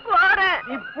விட்டே போறேன்.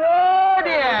 நீ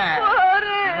போடி.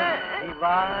 போறேன். நீ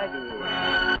வாடி.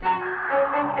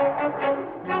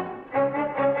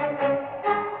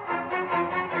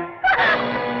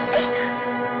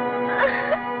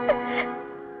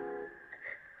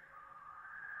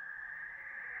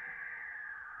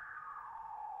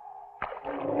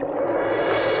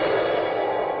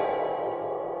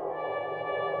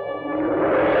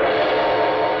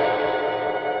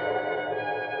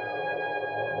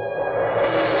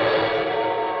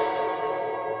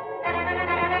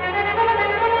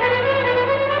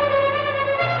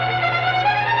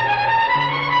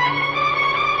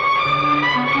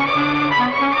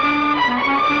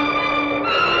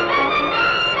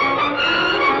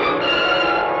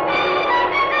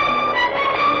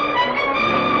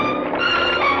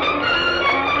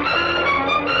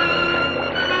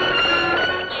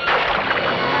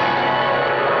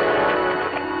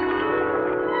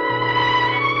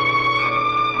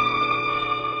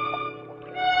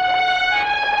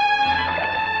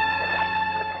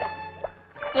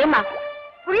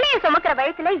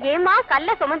 ஏமா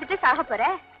கல்ல சுமந்துட்டு சாக போற?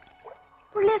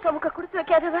 புள்ளைய சுமக்க கொடுத்து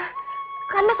வைக்காதவ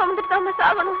கல்ல சுமந்துட்டு தான்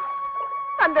சாகணும்.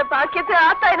 அந்த பாக்கியத்தை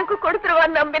ஆத்தா எனக்கு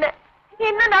கொடுத்துருவான்னு நம்பினேன்.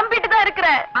 இன்னும் நம்பிட்டு தான் இருக்கிற.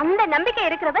 அந்த நம்பிக்கை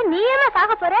இருக்கிறவ நீ ஏமா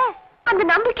சாக போற? அந்த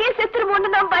நம்பிக்கையை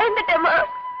செத்துருமோன்னு நான் பயந்துட்டேமா.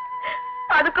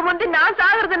 அதுக்கு முந்தி நான்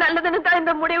சாகிறது நல்லதுன்னு தான்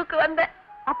இந்த முடிவுக்கு வந்தேன்.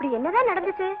 அப்படி என்னதான்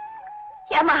நடந்துச்சு?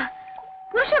 ஏமா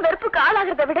புருஷன் வெறுப்புக்கு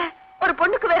ஆளாகிறத விட ஒரு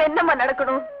பொண்ணுக்கு வேற என்னமா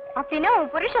நடக்கணும்? அப்படின்னா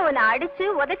உன் புருஷன் உன்னை அடிச்சு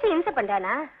உதைச்சு இம்சை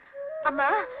பண்றானா? அம்மா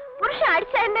புருஷன்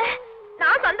அடிச்சா என்ன,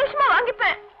 நான் சந்தோஷமா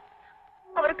வாங்கிப்பேன்.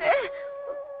 அவருக்கு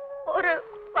ஒரு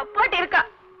பப்பாட்டி இருக்கா,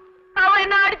 அவ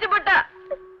என்ன அடிச்சு போட்டா.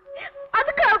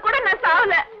 அதுக்கு அவ கூட நான்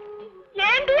சாவல.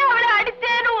 ஏண்டி அவளை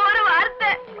அடிச்சேன்னு ஒரு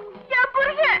வார்த்தை என்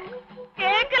புருஷன்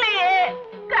கேட்கலையே,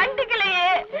 கண்டுக்கலையே.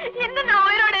 இன்னும் நான்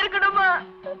உயிரோட இருக்கணுமா?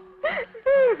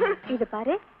 இது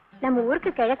பாரு, நம்ம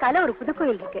ஊருக்கு கிழக்கால ஒரு புது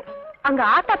கோயில் இருக்கு. அங்க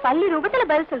ஆத்தா பள்ளி ரூபத்துல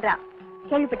பதில் சொல்றா.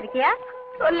 கேள்விப்பட்டிருக்கியா?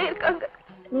 சொல்லி இருக்காங்க.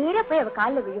 நேரா போய் அவ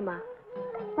கால்ல விழுமா.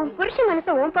 உன் புருஷன்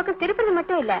மனச உன் பக்கம் திருப்பது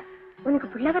மட்டும் இல்ல, உனக்கு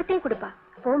புள்ளவரத்தையும் கொடுப்பா.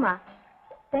 போமா,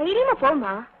 தைரியமா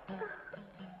போமா.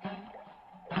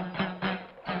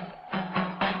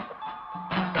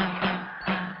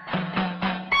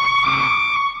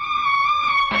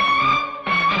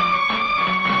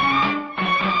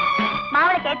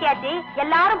 மாவளை கேட்டியாச்சு.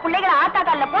 எல்லாரும் பிள்ளைகளை ஆத்தா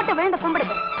கால்ல போட்டு விழுந்து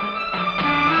கும்பிடுது.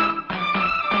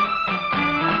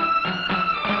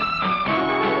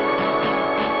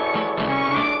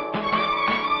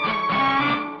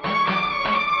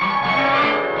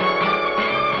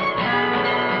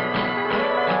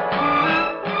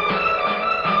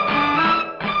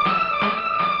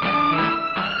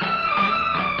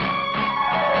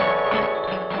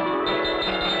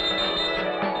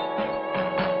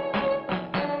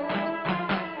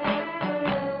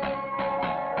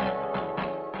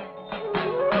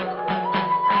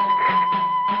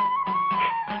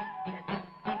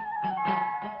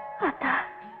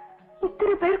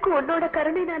 உன்னோட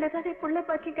கருணைனாலதான் புள்ள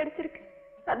பாக்கியம் கிடைச்சிருக்கு.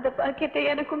 அந்த பாக்கியத்தை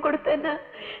எனக்கும் கொடுத்தேன்னா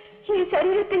என்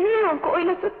சரீரத்தையே உன்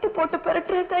கோயில சுத்தி போட்டு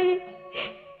பரட்டுற தாயி.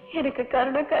 எனக்கு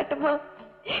கருணை காட்டுமா,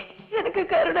 எனக்கு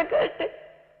கருணை காட்டு.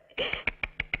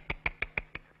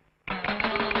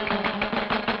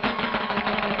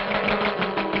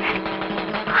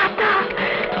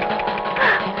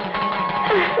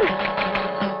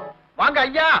 வாங்க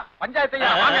ஐயா, பஞ்சாயத்து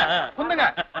ஐயா, வாங்க குந்துங்க.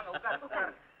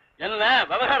 என்ன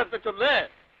விவகாரத்தை சொல்லு.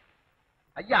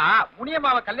 ஐயா,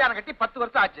 முனியம்மாவை கல்யாணம் கட்டி 10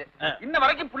 வருஷம் ஆச்சு. இன்ன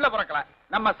வரைக்கும் புள்ள பிறக்கல.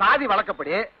 நம்ம சாதி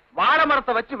வழக்கப்படி வாழை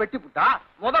மரத்தை வச்சு வெட்டி புட்டா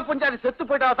முத புஞ்சாதி செத்து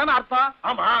போயிட்டா தானே அர்த்தம்.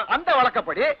 ஆமா, அந்த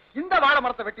வழக்கப்படி இந்த வாழை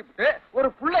மரத்தை வெட்டி புட்டு ஒரு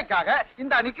புள்ளைக்காக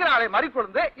இந்த நிக்கிறாளை மறி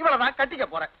கொண்டு இவளை நான் கட்டிக்க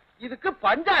போறேன். இதுக்கு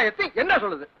பஞ்சாயத்து என்ன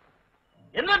சொல்லுது?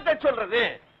 என்னத்த சொல்றது?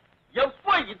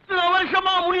 எப்ப இத்தனை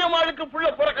வருஷமா முனியம்மாளுக்கு புள்ள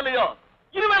பிறக்கலையோ,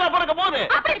 இனிமேல பிறக்க போகுது.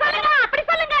 அப்படி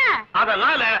சொல்லுங்க.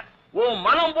 அதனால உன்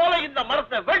மனம் போல இந்த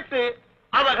மரத்தை வெட்டு,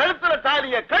 அவ கழுத்துல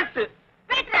தாலிய கட்டு.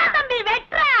 வெட்டுறா தம்பி,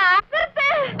 வெட்டுறா.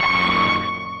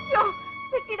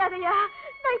 வெட்டிடாதையா,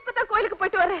 நான் இப்பதான் கோயிலுக்கு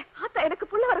போயிட்டு வரேன். ஆத்தா எனக்கு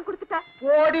புள்ள வரம் கொடுத்துட்டா.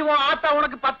 ஓடி உன் ஆத்தா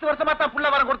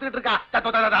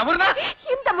சொன்ன?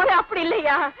 இந்த முறை அப்படி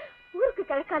இல்லையா? ஊருக்கு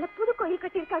கிழக்கால புது கோயில்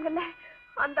கட்டியிருக்காங்கல்ல,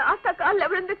 அந்த ஆத்தா கால்ல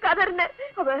விழுந்து கதர்ன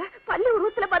அவ பள்ளி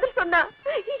உருவத்துல பதில் சொன்னா.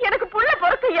 எனக்கு புள்ள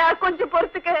பொறுக்கையா, கொஞ்சம்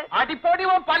பொறுத்துக்க. அடி போடி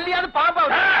உன் பள்ளியாவது பாப்பா.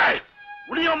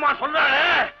 முடியம்மா சொல்றாரு,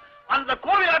 அந்த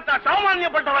கோவிலாட்டா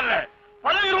சாமானியப்பட்டவல்ல,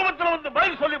 பள்ளி ரூபத்துல வந்து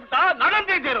பதில் சொல்லிவிட்டா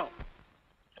நடந்தே தீரும்.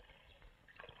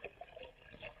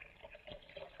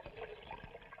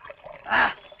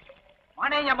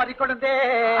 மனைய மதிக்கொழுந்தே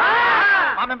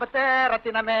மாமம்பத்தே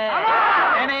ரத்தினமே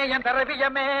என்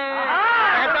தரவியமே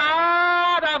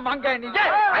மங்கனியே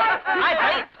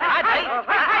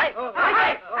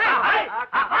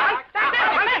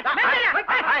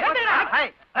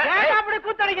அப்படி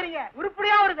கூத்தடிக்கிறீங்க.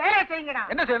 உருப்படியா ஒரு வேலையை செய்யுங்கடா.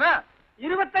 என்ன செய்யணும்?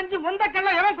 25 முந்த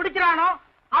கல்ல எவன் குடிக்கிறானோ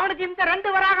அவனுக்கு இந்த 2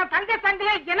 வராக தங்க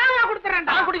சண்டையை என்னவா கொடுத்துறேன்.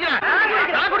 நான் குடிக்கிறேன்.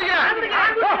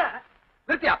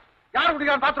 நிறுத்தியா? யார்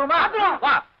குடிக்கிறான் பாத்துருமா?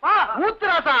 வா வா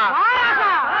ஊத்துராசா.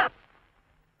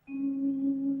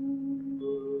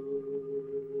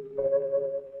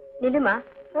 நிலுமா,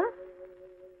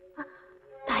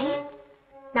 தாய்,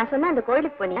 நான் சொன்ன அந்த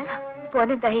கோயிலுக்கு போனியா?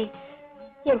 போனேன் தாய்.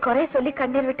 என் குறைய சொல்லி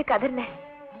கண்ணீர் விட்டு கதர்னேன்.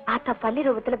 ஆத்தா பள்ளி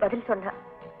ரூபத்துல பதில் சொன்னா.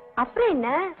 அப்புறம் என்ன,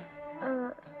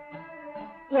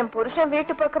 என் புருஷன்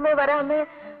வீட்டு பக்கமே வராம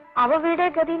அவ வீடே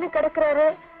கதின்னு கிடக்குறாரு.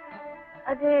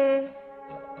 அது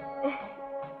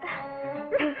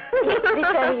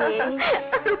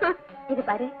இது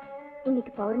பாரு,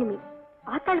 இன்னைக்கு பௌர்ணமி,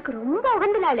 ஆத்தாளுக்கு ரொம்ப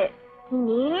உகந்த நாளு. நீ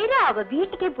நேரா அவ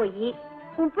வீட்டுக்கே போய்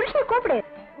உன் புருஷனை கூப்பிடு.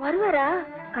 வருவாரா?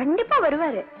 கண்டிப்பா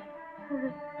வருவாரு.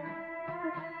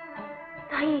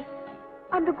 தாயே,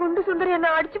 அந்த குண்டு சுந்தரி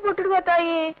என்ன அடிச்சு போட்டுடுவா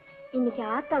தாயே. இன்னைக்கு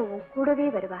ஆத்தா உன் கூடவே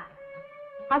வருவா.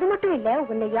 அது மட்டும் இல்ல,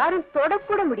 உன்னை யாரும்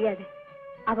தொடக்கூட முடியாது.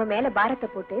 அவ மேல பாரத்தை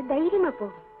போட்டு தைரியமா போ.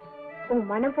 உன்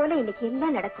மனம் போல இன்னைக்கு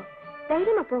எல்லாம் நடக்கும்.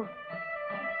 தைரியமா போ.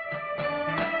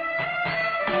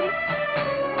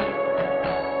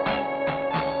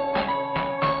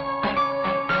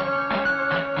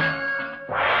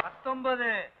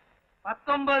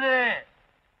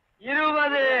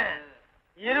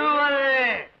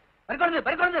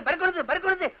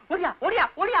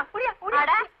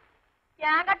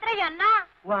 என்ன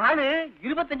ஆளு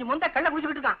 25 முந்த கள்ள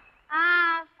குடிச்சுக்கிட்டு இருக்கான்.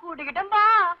 கூட்டிக்கிட்டும் பா.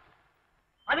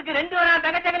 அதுக்கு 2 வரா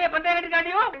தங்கச்சங்கலிய பந்தய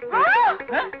கட்டிக்காண்டியோ?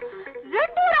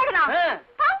 2 வராங்களா?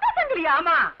 தங்கச்சங்கலியா?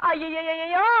 ஆமா.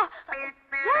 ஐயோ,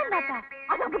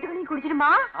 அதான் புட்டுக்களையும்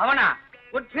குடிச்சிடுமா? அவனா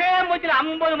ஒற்றே மூச்சில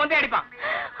 50 மந்தை அடிப்பான்.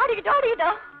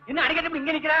 அடிக்கிட்டோம். இன்னும் அடிக்கட்டு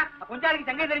இங்க நிக்கிறா. கொஞ்சாருக்கு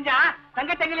சங்கை தெரிஞ்சா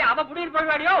தங்கச்சங்கலி அவ புடிட்டு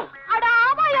போய்வாடியோ? அட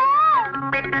ஆமாயோ.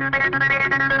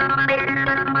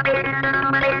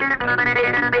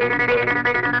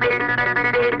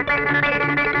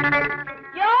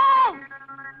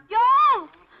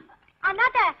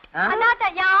 அண்ணாத்த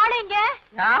யாரு இங்க?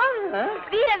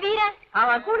 வீரன்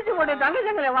அவன் குடிச்சு போட்டு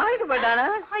தங்கச்சங்கலிய வாங்கிட்டு போயிட்டான.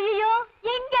 ஐயோ,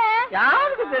 எங்க?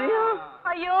 யாருக்கு தெரியும்?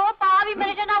 ஐயோ பாவி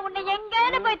மனுஷன், நான் உன்னை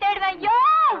எங்கன்னு போய் தேடுவேன். ஐயோ,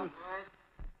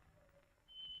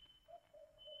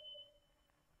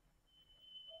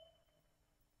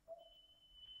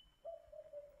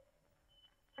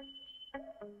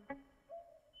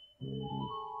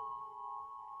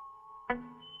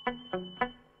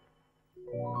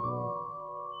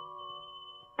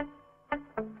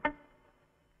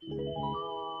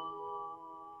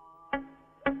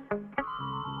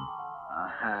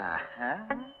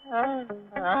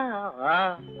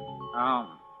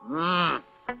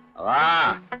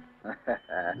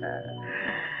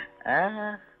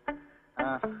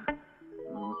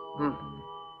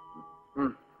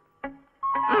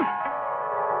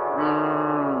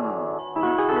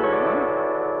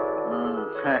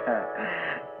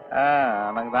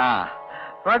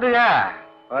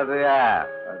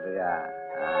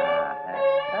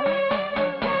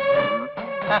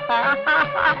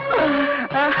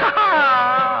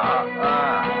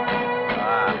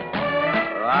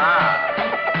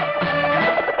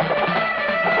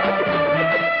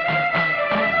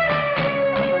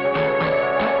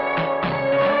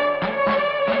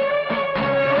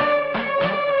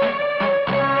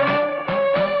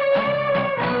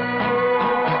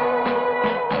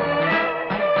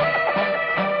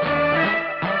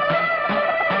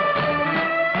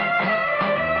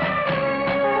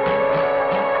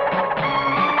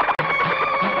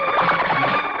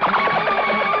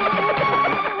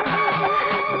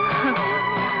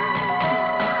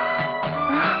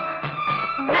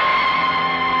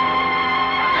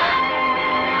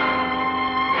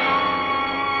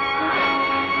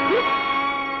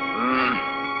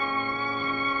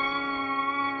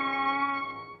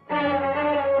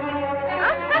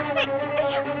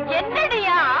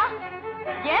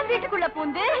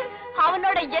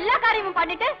 அவனோட எல்லா காரியமும்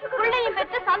பண்ணிட்டு பிள்ளையும்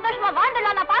பெற்று சந்தோஷமா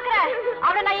வாழ்ந்துடலாம் நான் பாக்குறேன்.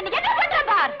 அவனை நான் இன்னைக்கு என்ன பண்றேன்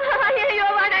பார். ஐயோ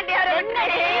வாடாண்டி,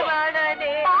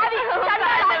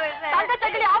 தங்க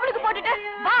சங்கிலி அவளுக்கு போட்டுட்டு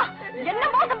வா, என்ன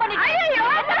மோசம் பண்ணிட்டு. ஐயோ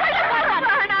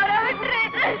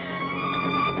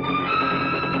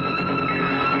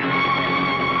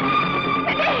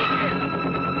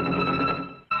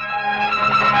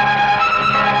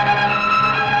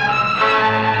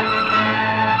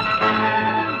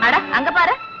அட அங்க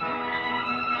பாரு.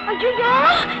 ஐயோ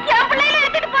என் பிள்ளையில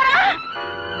எடுத்துட்டு போறா.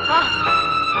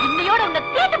 இன்னையோட உன்னை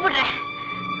தீட்டு போடுறேன்.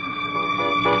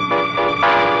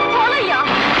 போலையா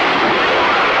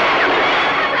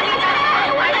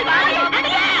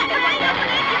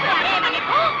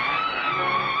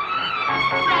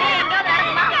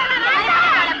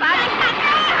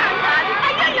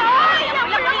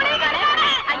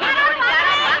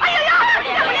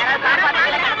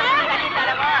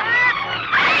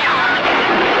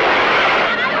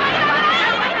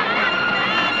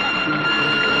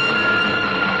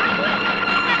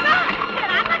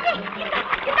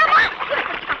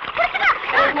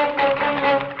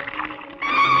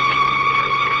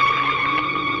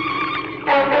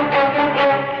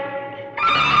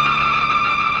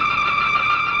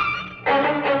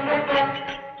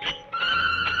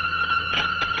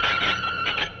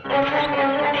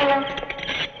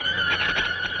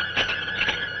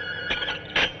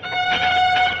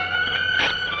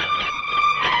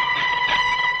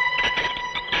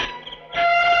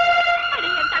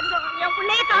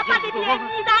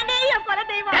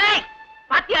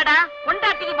பாத்தியாடா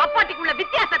பொண்டாட்டிக்கு மப்பாட்டிக்குள்ள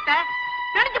வித்தியாசத்தை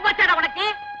தெரிஞ்சு போச்சாடா உனக்கு?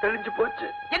 தெரிஞ்சு போச்சு.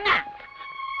 என்ன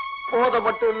போத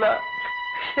மட்டும் இல்ல,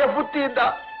 என் புத்தியும்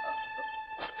தான்.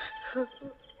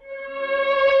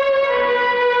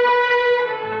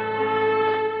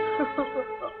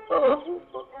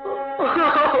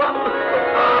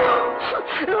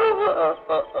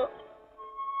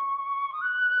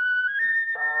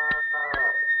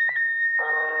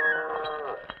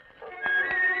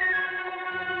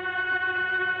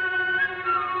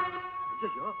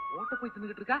 ஓட்ட போய்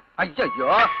தின்னுகிட்டு இருக்கா. ஐயோ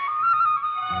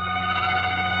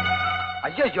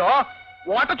ஐயோ,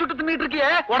 ஓட்ட சுட்டு தின்னுட்டு இருக்கியே,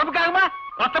 உடம்புக்காகமா?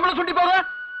 ரத்தமெல்லாம் சுண்டி போகும்.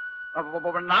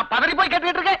 நான் பதறி போய்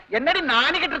கேட்டுக்கிட்டு இருக்கேன். என்னடி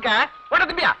நானிக்கிட்டு இருக்க? ஓட்ட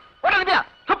திம்பியா, ஓட்ட திம்பியா.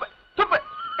 சுப்பு சுப்பு.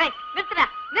 நிறுத்துடா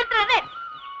நிறுத்துறது.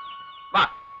 வா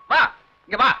வா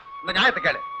இங்க வா. இந்த நியாயத்தை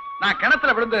கேளு. நான்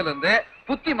கிணத்துல விழுந்ததுல இருந்து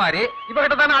புத்தி மாறி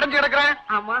இவகிட்ட தானே அடைஞ்சு கிடக்குறேன்.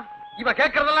 ஆமா. இவ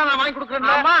கேட்கறதெல்லாம் நான் வாங்கி கொடுக்குறேன்.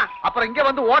 அப்புறம் இங்க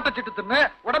வந்து ஓட்டச்சிட்டு தின்னு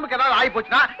உடம்புக்கு ஏதாவது ஆகி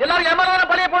போச்சுன்னா எல்லாரும் ஏமாறான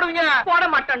பழைய போடுவீங்க. போட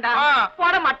மாட்டோம்டா,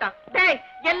 போட மாட்டான். டேய்,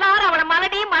 எல்லாரும் அவன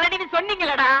மலடின்னு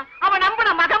சொன்னீங்களடா. அவன்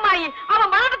நம்பின மகமாயி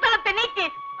அவன் மரணத்தலத்தை நீக்கி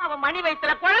அவன் மணி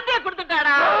வயசுல குழந்தைய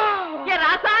கொடுத்துட்டாடா. என்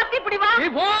ராசாத்தி இப்படி வா.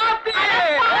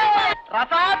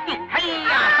 ரசாத்தி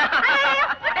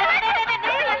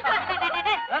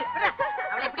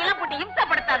அவளை இப்படி எல்லாம் போட்டு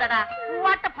இம்சப்படுத்தாதடா.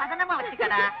 பூவாட்ட பதனமா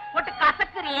வச்சுக்கடா. போட்டு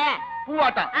கசக்குறிய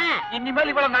பூவாட்டம்.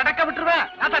 இனிமேல் இவ்வளவு நடக்க விட்டுருவேன்.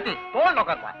 ரசாத்தி தோல்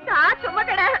நோக்கா சும்மா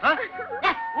கடை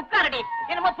உட்காரடி.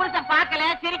 என்னமோ புருஷன் பார்க்கல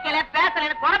சிரிக்கல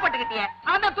பேசல குறப்பட்டுக்கிட்டிய.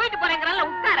 அவன் தான் தூக்கிட்டு போறேங்கிறான்ல,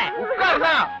 உட்கார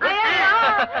உட்காருதா.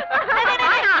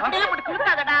 போட்டு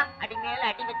கொடுத்தாதடா. அடி மேல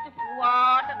அடி வச்சு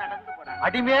பூவாட்ட நடந்து போடா.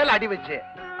 அடி மேல அடி வச்சு.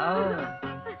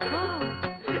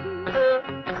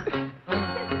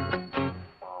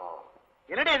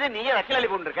 என்னடி இது நீயே வக்கீலாளி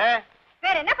போட்டு இருக்க?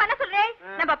 வேற என்ன பண்ண சொல்றேன்?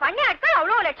 நம்ம பண்ண ஆட்கள்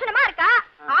அவ்வளவு லட்சணமா இருக்கா.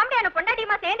 ஆம்படியான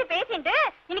பொண்டாட்டியமா சேர்ந்து பேசிட்டு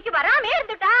இன்னைக்கு வராமே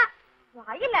இருந்துட்டா.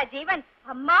 வாயில்லா ஜீவன்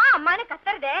அம்மா அம்மான்னு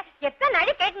கத்துறதே எத்தனை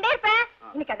நாளை கேட்டுட்டே இருப்பேன்.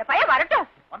 இன்னைக்கு அந்த பையன் வரட்டும்.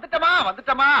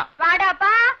 வந்துட்டமா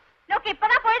வாடாப்பா. நோக்கு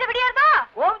இப்பதான் பொழுது விடியாதோ?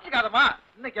 கோவிச்சுக்காதமா.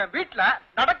 இன்னைக்கு என் வீட்டுல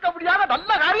நடக்க முடியாத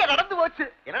நல்ல காரியம் நடந்து போச்சு.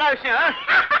 என்னடா விஷயம்?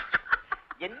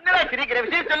 என்னடா சிரிக்கிற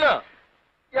விஷயம் சொல்லு.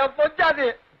 என் பொஞ்சாது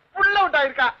புள்ள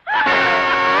விட்டாயிருக்கா.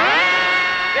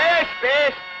 பேஷ்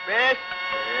பேஷ் பேஷ்.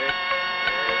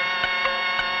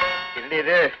 என்னடி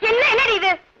இது? என்னடி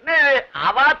இது?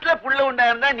 அவாத்துல புள்ள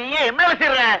உண்டாயிருந்தா நீயே என்ன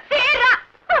வச்சிடுற?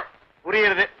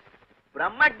 புரியுது.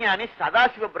 பிரம்மஜானி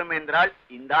சதாசிவ பிரம்மேந்திரால்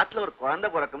இந்த ஆத்துல ஒரு குழந்தை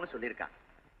பிறக்கும்னு சொல்லியிருக்கான்.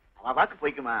 அவ வாக்கு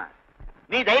போய்க்குமா?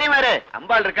 நீ தைரியமா இரு,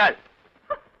 அம்பாள் இருக்காள்.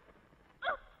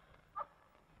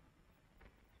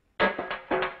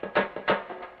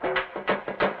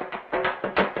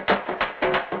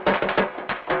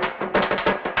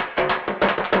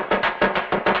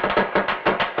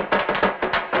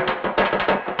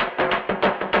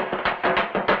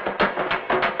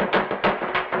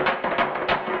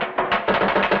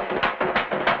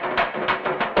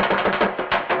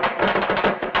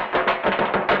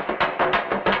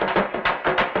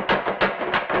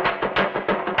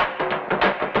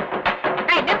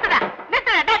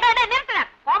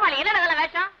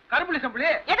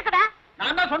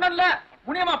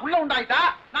 முனியம்மா புள்ள உண்டாயிட்டா,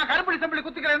 நான் கருப்படி செம்பிளி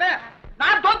குத்துக்கிறேன்னு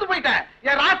நான் தோத்து போயிட்டேன்.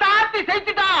 என் ராசாத்தி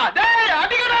செய்துட்டா. டேய்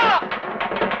அடிக்கடா.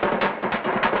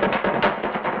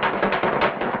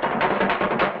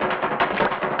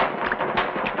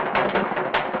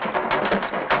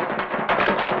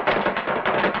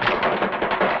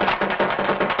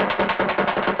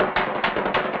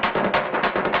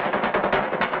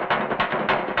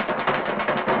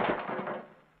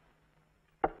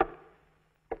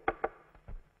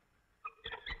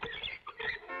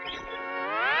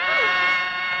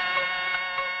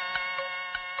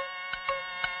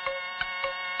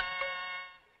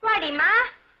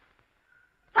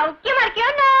 சௌக்கியமா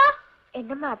இருக்கியோண்ணா?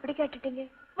 என்னம்மா அப்படி கேட்டுட்டீங்க?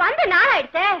 வந்து நாள்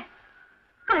ஆயிடுச்சே,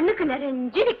 கண்ணுக்கு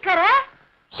நிறைஞ்சு நிக்கிற,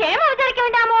 க்ஷேம விசாரிக்க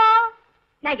வேண்டாமோ?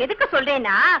 நான் எதுக்கு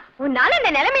சொல்றேன்னா, உன்னால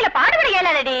இந்த நிலைமையில பாடுபட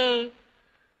இயலாதடி.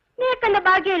 நீக்கு அந்த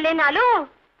பாக்கியம் இல்லைனாலும்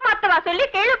மத்தவா சொல்லி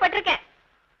கேள்விப்பட்டிருக்கேன்.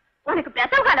 உனக்கு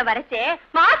பிரசவ காலம் வரைச்சு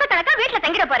மாச கணக்கா வீட்டுல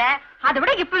தங்கிட போற. அதை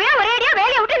விட இப்பவே ஒரேடியா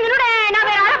வேலையை விட்டு நின்னுட, நான்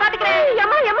வேற ஆளை பாத்துக்கிறேன்.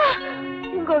 ஏமா ஏமா,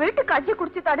 உங்க வீட்டு கஞ்சி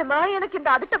குடிச்சு தானேமா எனக்கு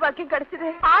இந்த அதிர்ஷ்ட பாக்கியம் கிடைச்சது.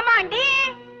 ஆமா ஆண்டி,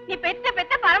 நீ பெத்த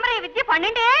பெத்த பரம்பரையை வச்சு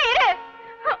பண்ணிட்டே இரு.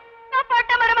 நான்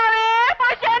பட்ட மரமாவே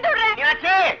போய்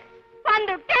சேர்ந்துடுறேன்.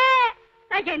 வந்துட்டேன்.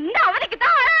 நான் எந்த அவதிக்கு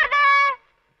தான் வராது.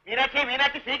 மீனாட்சி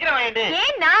மீனாட்சி சீக்கிரம் வேண்டு.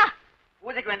 ஏன்னா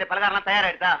பூஜைக்கு வேண்டிய பலகாரம்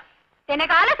தயாராயிட்டா?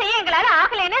 தினக்கால செய்ய எங்களால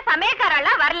ஆகலைன்னு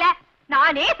சமயக்காரெல்லாம் வரல,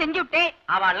 நானே செஞ்சுட்டேன்.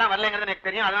 அவெல்லாம் வரலங்கிறது எனக்கு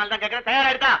தெரியும், அதனால தான் கேட்கிறேன்.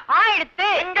 தயாராயிட்டா? ஆயிடுத்து.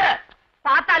 எங்க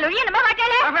பார்த்தாலும் நம்ம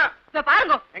மாட்டேல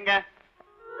பாருங்க. எங்க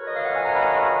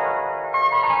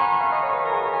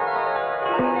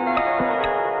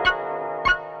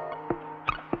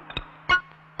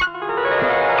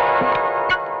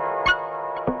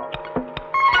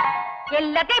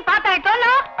எல்லாத்தையும்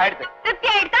பார்த்தாயிட்டோம். ஆயிடுத்து. திருப்தி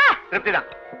ஆயிடுதா? திருப்தி தான்.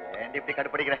 ஏண்டி இப்படி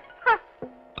கடுப்படிக்கிறேன்?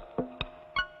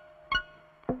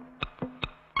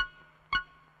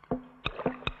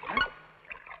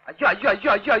 ஐயோ ஐயோ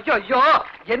ஐயோ ஐயோ ஐயோ ஐயோ,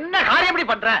 என்ன காரியம் இப்படி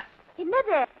பண்ற?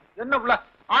 என்னது? என்ன புள்ள,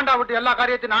 ஆண்டா விட்டு எல்லா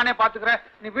காரியத்தையும் நானே பாத்துக்கிறேன்,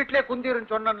 நீ வீட்லயே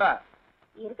குந்திருன்னு சொன்னல.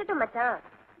 இருக்கட்டும் மச்சான்,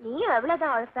 நீயும்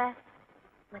எவ்வளவுதான் அழுப்ப.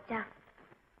 மச்சான்,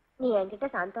 நீ என்கிட்ட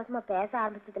சந்தோஷமா பேச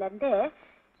ஆரம்பிச்சதுல இருந்து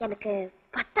எனக்கு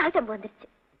 10 ஆள் தம்பு வந்துருச்சு.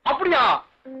 அப்படியா?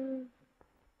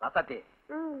 ராசாத்தி,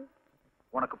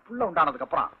 உனக்கு புள்ள உண்டானதுக்கு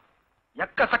அப்புறம்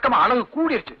எக்கச்சக்கமா அழகு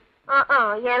கூடிருச்சு.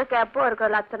 எனக்கு எப்போ இருக்க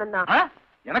லட்சணம் தான்.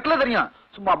 எனக்குல தெரியும்,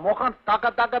 சும்மா முகம் தக்க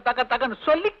தக்க தக்க தக்கன்னு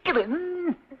சொல்லிக்குது.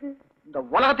 இந்த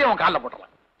உலகத்தையும் உன் காலில்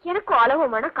போட்டலாம். எனக்கு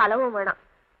அளவும் வேணாம் களவும் வேணாம்.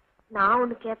 நான்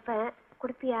ஒண்ணு கேட்பேன்,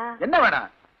 குடுப்பியா? என்ன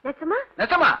வேணும்? நெசமா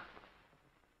நெசமா?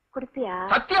 குடுப்பியா?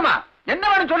 சத்தியமா? என்ன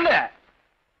வேணும் சொல்லு.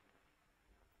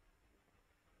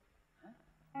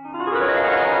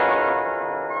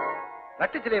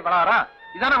 ரட்டிச்சிலே வளாரா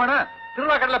இதான வேணும்?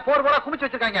 திருவிழா கடையில போர் போல குமிச்சு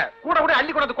வச்சிருக்காங்க, கூட கூட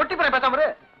அள்ளி கொண்டு கொட்டி போற பேசாம.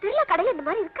 திருவிழா கடையில இந்த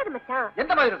மாதிரி இருக்காது மச்சான்.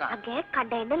 எந்த மாதிரி இருக்கும்? அங்க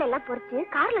கண்ட எண்ணெய் எல்லாம் பொரிச்சு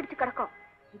கார்ல அடிச்சு கிடக்கும்.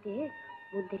 இது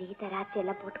முந்திரி திராட்சை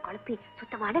எல்லாம் போட்டு குழப்பி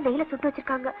சுத்தமான நெய்ல சுட்டு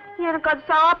வச்சிருக்காங்க. எனக்கு அது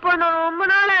சாப்பிடணும், ரொம்ப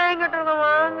நாள் என்கிட்ட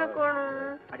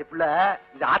வாங்கணும். அடிப்புள்ள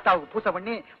இது ஆத்தாவுக்கு பூசை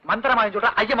பண்ணி மந்திரமாய்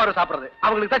சொல்ற ஐயமாரு சாப்பிடுறது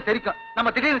அவங்களுக்கு தான் தெரியும்.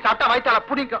 நம்ம திடீர்னு சாப்பிட்டா வயிற்றால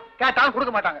புடிக்கும், கேட்டாலும்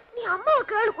கொடுக்க மாட்டாங்க. நீ அம்மாவை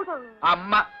கேளு கொடுப்பாங்க.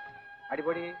 அம்மா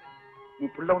அடிப்படி நீ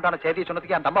புள்ள உண்டான செய்தியை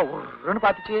சொன்னதுக்கு அந்த அம்மா ஒருன்னு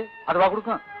பாத்துச்சு, அதுவா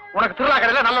கொடுக்கும். உனக்கு திருவிழா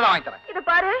கடையில நல்லதா வாங்கி தரேன். இத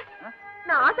பாரு,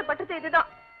 நான் ஆசைப்பட்டது இதுதான்.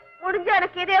 முடிஞ்சா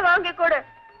எனக்கு இதே வாங்கி கொடு,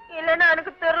 இல்லன்னா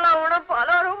எனக்கு திருவிழா வேணும்,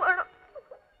 பலரும் வேணும்.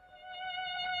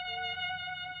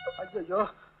 ஐயோ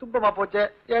துன்பமா போச்சே,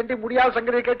 ஏண்டி முடியாத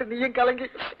சங்கதியை கேட்டு நீயும் கலங்கி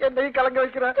என்னையும் கலங்க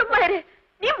வைக்கிற. சும்மா இரு,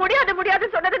 நீ முடியாது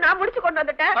முடியாதுன்னு சொன்னது நான் முடிச்சு கொண்டு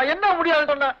வந்துட்டேன். நான் என்ன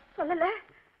முடியாது சொன்ன? சொல்லல,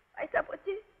 வயசா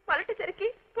போச்சு, பலட்டு செருக்கி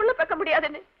புள்ள பக்க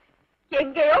முடியாதுன்னு.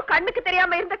 எங்கேயோ கண்ணுக்கு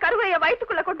தெரியாம இருந்த கருவைய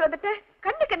வயிற்றுக்குள்ள கொண்டு வந்துட்டேன்.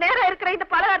 கண்ணுக்கு நேரம் இருக்கிற இந்த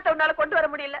பலகாரத்தை உன்னால கொண்டு வர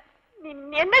முடியல.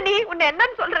 நீ உன்னை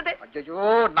என்னன்னு சொல்றது? ஐயோ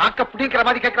நாக்க பிடிக்கிற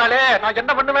மாதிரி கேட்கிறாளே, நான்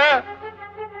என்ன பண்ணுவேன்?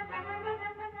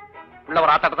 உள்ள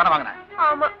ஒரு ஆத்தாட்ட தானே வாங்கினேன்.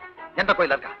 ஆமா. எந்த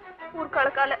கோயில இருக்கா?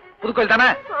 ஊர்காலக்கால. புது கோயில் தானே?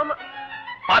 ஆமா.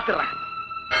 பாத்துறேன்.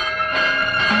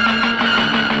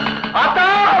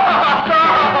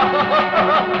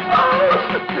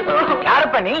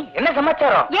 யாருப்பா நீ? என்ன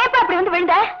சமாச்சாரம்? ஏப்பா அப்படி வந்து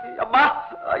விழுந்த? அம்மா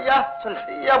ஐயா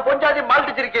என் பொஞ்சாதி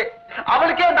மால்டிச்சிருக்கு,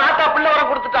 அவளுக்கே இந்த ஆத்தா பிள்ளை வர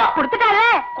கொடுத்துட்டா. கொடுத்துட்டாரே?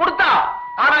 கொடுத்தா,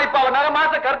 ஆனா இப்ப அவ நிறைய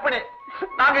மாச கர்ப்பிணி.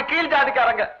 நாங்க கீழ்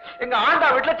ஜாதிக்காரங்க, எங்க ஆண்டா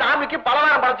வீட்டுல சாமிக்கு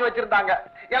பலகாரம் படைச்சு வச்சிருந்தாங்க.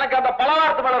 எனக்கு அந்த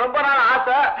பலகாரத்து மேல ரொம்ப நாள்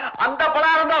ஆசை. அந்த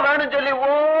பலகாரம் தான் வேணும்னு சொல்லி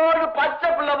ஓடு பச்சை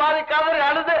பிள்ளை மாதிரி கதறி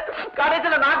அழுது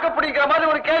கடைசியில நாக்க பிடிக்கிற மாதிரி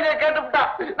ஒரு கேள்வியை கேட்டுவிட்டா.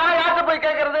 நான் யார்கிட்ட போய்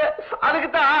கேட்கறது?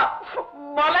 அதுக்குதான்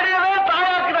மலரையவே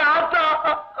தாயாக்குற ஆசை.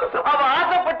 அவ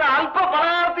ஆசைப்பட்ட அல்ப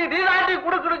பலகாரத்தை நீதாண்டி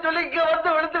கொடுக்கணும்னு சொல்லி இங்க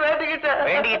வந்து விழுந்து வேண்டிக்கிட்டேன்.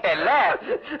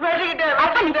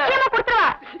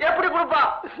 எப்படி கொடுப்பா?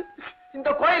 இந்த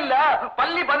கோயில்ல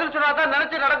பள்ளி பதில் சொன்னாதான்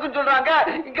நினைச்சு நடக்கும் சொல்றாங்க.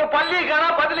 இங்க பள்ளிக்கான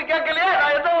பதில் கேட்கலையே.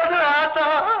 நான் எதோ ஒண்ணு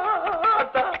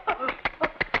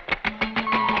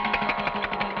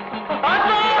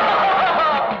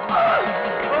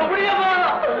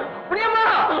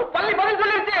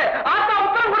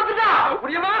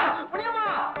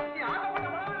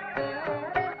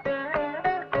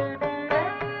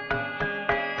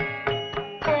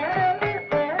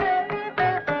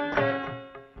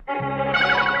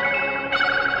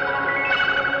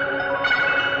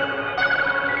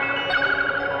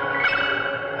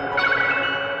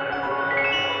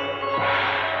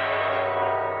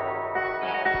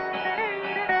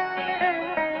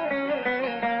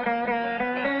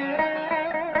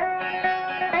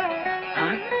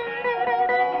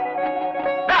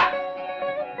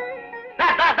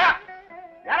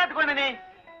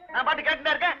பாட்டு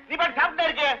கேட்டுட்டே இருக்கேன், நீ பாட்டு சாப்பிட்டே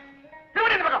இருக்க.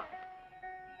 திரும்பி இந்த பக்கம்.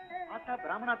 பார்த்தா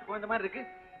பிராமணாத்து குழந்தை மாதிரி இருக்கு.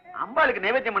 அம்பாளுக்கு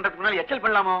நைவேத்தியம் பண்றதுக்கு முன்னாடி எச்சல்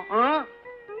பண்ணலாமோ?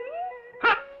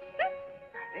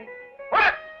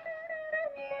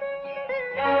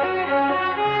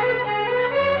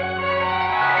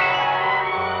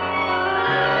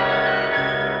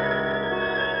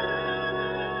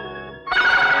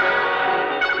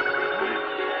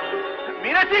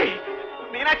 மீனாட்சி,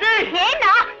 மீனாட்சி,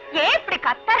 ஏன்னா ஏன் இப்படி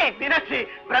கத்தறே? மீனாட்சி,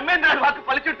 பிரம்மேந்திரன் வாக்கு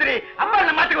பழிச்சுடுத்துறி. அம்மா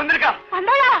நம்ம மாட்டுக்கு வந்திருக்கா.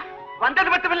 வந்தாளா? வந்தது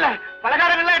மட்டும் இல்ல,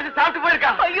 பலகாரங்கள்லாம் எடுத்து சாப்பிட்டு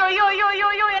போயிருக்கா. ஐயோ ஐயோ ஐயோ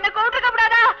ஐயோ, என்ன கூப்பிட்டு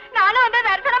கூடாதா? நானும் வந்து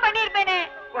தரிசனம் பண்ணி இருப்பேனே.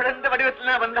 குழந்தை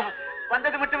வடிவத்துல வந்தா.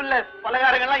 வந்தது மட்டும் இல்ல,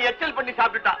 பலகாரங்கள்லாம் எச்சல் பண்ணி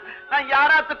சாப்பிட்டுட்டா. நான்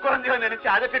யாராத்து குழந்தையோ நினைச்சு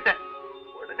அதட்டிட்டேன்.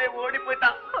 உடனே ஓடி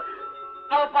போயிட்டான்.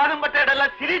 அவ பாதம் பட்ட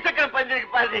இடம்லாம் ஸ்ரீசக்கரம்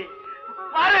பஞ்சிருக்கு பாரு.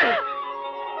 பாரு,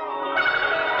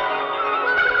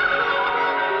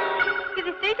 இது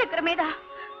ஸ்ரீசக்கரமேதான்.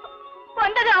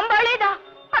 வந்தது அம்பாளேதான்,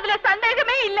 அதுல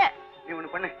சந்தேகமே இல்ல. நீ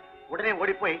ஒண்ணு பண்ணு, உடனே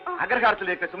ஓடி போய் அகர்காரத்தில்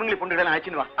இருக்கிற சுமங்கலி பொண்ணுகளை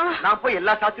அழைச்சின்னு வா. நான் போய்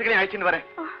எல்லா சாஸ்திரிகளையும் அழைச்சின்னு வரேன்.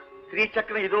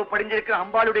 ஸ்ரீசக்கரம் இதோ படிஞ்சிருக்கிற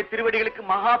அம்பாளுடைய திருவடிகளுக்கு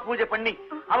மகா பூஜை பண்ணி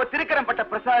அவ திருக்கரம் பட்ட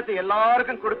பிரசாதத்தை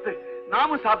எல்லாருக்கும் கொடுத்து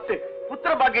நாமும் சாப்பிட்டு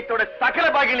புத்திர பாக்கியத்தோட சகல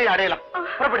பாகியலையும் அடையலாம்.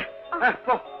 புறப்படு,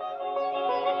 போ.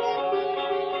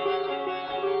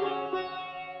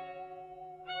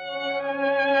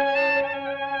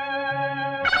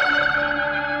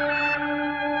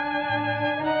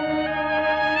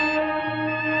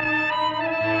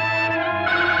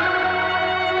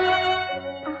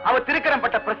 அவ திருக்கரம்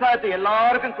பட்ட பிரசாதத்தை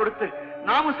எல்லாருக்கும் கொடுத்து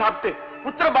நாமும் சாப்பிட்டு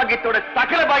புத்திர பாக்கியத்தோட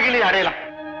சகல பாகியலையும் அடையலாம்.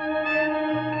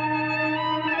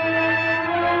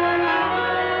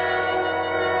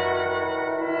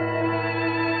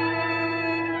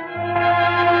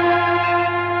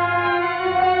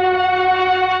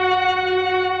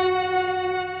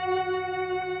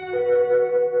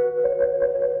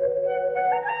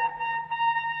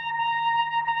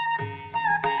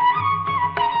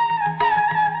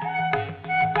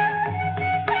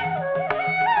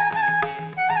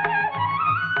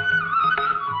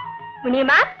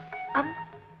 முனியம்மா,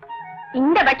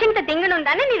 இந்த பட்சணத்தை திங்கணும்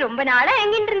தானே நீ ரொம்ப நாளா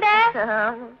எங்கிட்டு இருந்த?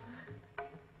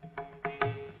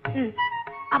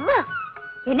 அம்மா,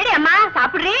 என்னடி அம்மா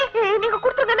சாப்பிடுறீ? நீங்க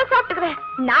கொடுத்துருந்தா சாப்பிட்டுக்கிறேன்.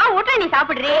 நான் ஊட்டுறேன், நீ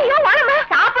சாப்பிடுறீ?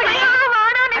 சாப்பிடுறீ?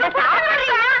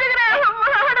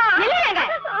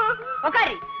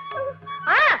 உட்காரி.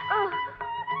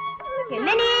 என்ன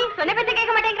நீ சொன்ன பேச்ச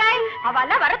கேட்க மாட்டேங்கிறாய்?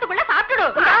 அவெல்லாம் வரத்துக்குள்ள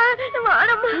சாப்பிட்டுடும்.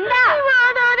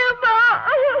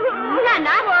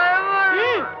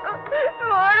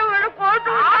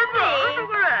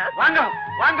 வாங்க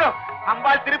வாங்க,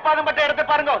 அம்பாள் திருப்பாதம் பட்ட இடத்தை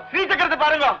பாருங்க, ஸ்ரீசக்கரத்தை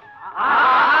பாருங்க.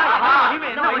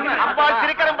 அம்பாள்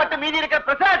திருக்கரம் பட்டு மீதி இருக்கிற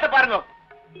பிரசாதத்தை பாருங்க.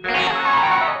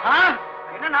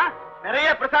 என்னன்னா நிறைய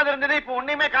பிரசாதம் இருந்தது, இப்ப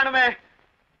ஒண்ணுமே காணுமே.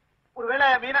 ஒருவேளை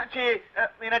மீனாட்சி,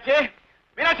 மீனாட்சி,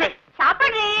 மீனாட்சி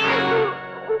சாப்பிடுறீ?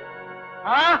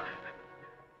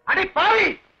 அடி பாவி,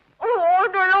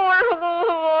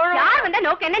 யார் வந்தா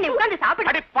நோக்க என்ன, நீ உட்கார்ந்து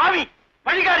சாப்பிடு. அடி பாவி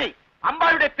வழிகாரி,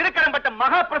 அம்பாளுடைய திருக்கரம் பட்ட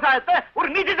மகா பிரசாதத்தை ஒரு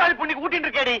நீச்சல் பொண்ணுக்கு ஊட்டிட்டு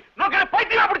இருக்கேடி. நோக்கிற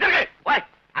பைத்தியமா பிடிச்சிருக்கு.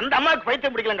 அந்த அம்மாவுக்கு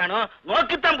பைத்தியம் பிடிக்கல காணும்,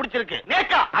 நோக்கித்தான் பிடிச்சிருக்கு.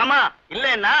 நேக்கா? ஆமா,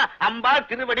 இல்லன்னா அம்பா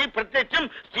திருவடி பிரத்யட்சம்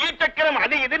ஸ்ரீசக்கரம்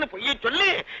அது இதுன்னு பொய்ய சொல்லி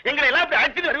எங்களை எல்லாம் அப்படி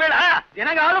அழைச்சிட்டு வருவேடா.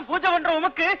 எனக்காவது பூஜை பண்ற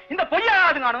உமக்கு இந்த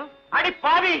பொய்யாகாது காணும். அடி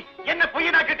பாவி, என்ன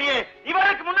பொய்யனா கட்டியே,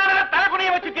 இவருக்கு முன்னால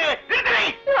தலைக்குனிய வச்சுட்டு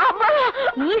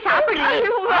நீ சாப்பிடு.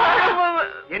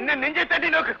 என்ன நெஞ்சை தட்டி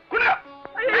நோக்கு குடுங்க.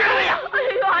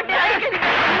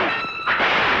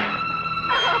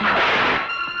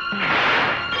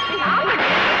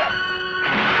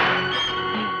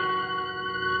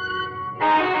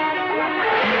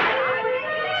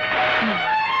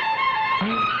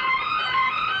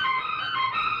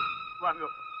 வாங்க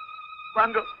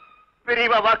வாங்க,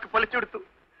 பெரியவா வாக்கு பழிச்சு கொடுத்து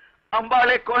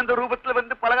அம்பாளே குழந்தை ரூபத்துல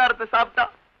வந்து பலகாரத்தை சாப்பிட்டா.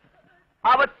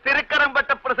 அவ திருக்கரம்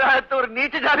பட்ட பிரசாதத்தை ஒரு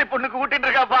நீச்ச ஜாதி பொண்ணுக்கு ஊட்டிட்டு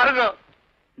இருக்கா பாருங்க.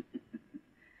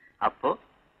 அப்போ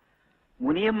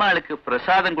முனியம்மாளுக்கு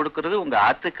பிரசாதம் கொடுக்கறது உங்க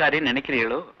ஆத்துக்காரின்னு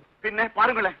நினைக்கிறீங்களோ? பின்ன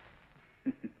பாருங்களேன்.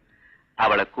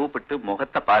 அவளை கூப்பிட்டு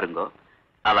முகத்தை பாருங்க,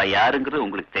 அவ யாருங்கிறது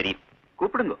உங்களுக்கு தெரியும்.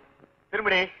 கூப்பிடுங்க.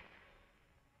 திரும்படி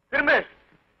திரும்ப.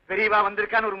 பெரியவா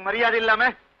வந்திருக்கான்னு ஒரு மரியாதை இல்லாம,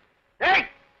 ஏய்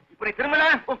இப்படி திரும்பல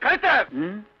உன் கழுத்தை.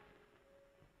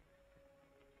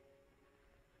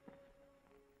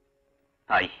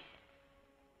 தாய்,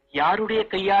 யாருடைய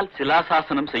கையால்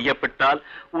சிலாசாசனம் செய்யப்பட்டால்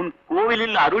உன்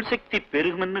கோவிலில் அருள் சக்தி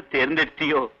பெருகும்னு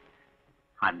தேர்ந்தெடுத்தியோ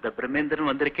அந்த பிரம்மேந்திரன்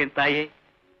வந்திருக்கேன் தாயே.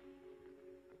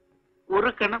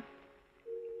 ஒரு கணம்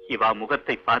இவா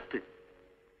முகத்தை பார்த்து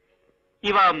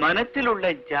இவா மனத்தில் உள்ள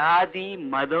ஜாதி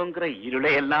மதங்கிற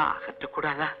இருளையெல்லாம்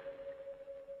அகற்றக்கூடாதா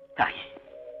தாயே?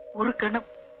 ஒரு கணம்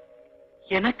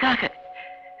எனக்காக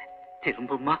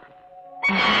திரும்புமா?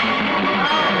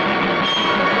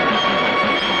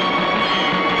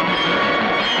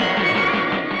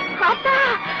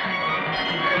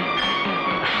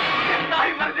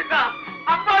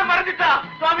 அம்பாள் மறைஞ்சிட்டா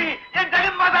சுவாமி. என்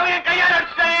ஜெகன் மாதாவை என் கையால்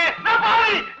அடிச்சுட்டேன். நான்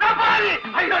பாவி, நான் பாவி.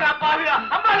 ஐயோ நான் பாவியா.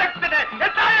 அம்பாள் அடிச்சுட்டேன்,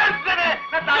 என் தாயை அடிச்சுட்டேன்.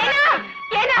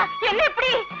 என்ன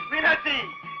எப்படி மீனாட்சி,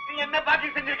 நீ என்ன பாக்கி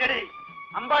செஞ்சிருக்கடி?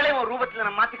 அம்பாளே ஒரு ரூபத்துல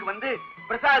நம்ம மாத்துக்கு வந்து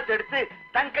பிரசாதத்தை எடுத்து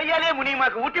தன் கையாலே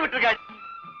முனியமாக்கு ஊட்டி விட்டுருக்காரு.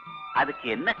 அதுக்கு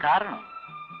என்ன காரணம்?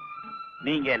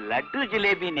 நீங்க லட்டு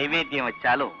ஜிலேபி நைவேத்தியம்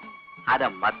வச்சாலும் அத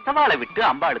மத்தவாளை விட்டு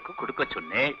அம்பாளுக்கு கொடுக்க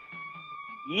சொன்னேன்.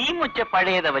 ஈமுச்ச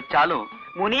பழையத வச்சாலும்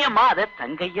முனியம்மா அதை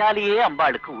தங்கையாலேயே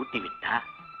அம்பாளுக்கு ஊட்டி விட்டா.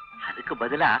 அதுக்கு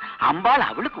பதிலா அம்பாள்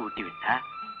அவளுக்கு ஊட்டி விட்டா.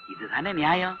 இதுதானே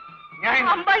நியாயம்?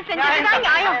 அம்பாள் செஞ்சதுதான்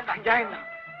நியாயம்.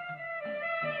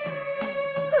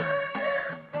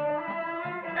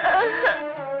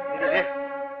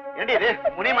 ஏண்டி இது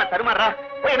முனியம்மா தருமாறா?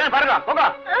 போய் என்ன பாருங்க, போங்க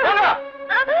போங்க.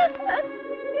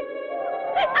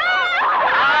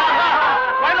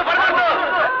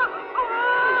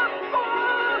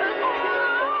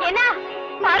 என்ன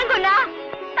பாருங்கண்ணா,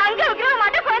 தங்க விக்கிரக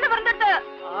மாட்டே குழந்தை பிறந்துட்டு.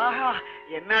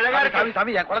 என்ன அழகா இருக்கு.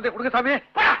 சாமி என் குழந்தை கொடுங்க சாமி.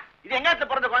 இது எங்காத்துல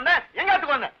பிறந்த குழந்தை? எங்காத்து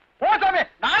குழந்தை? போ சாமி,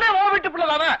 நானே ஓ வீட்டு பிள்ளை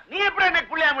தானே. நீ எப்படி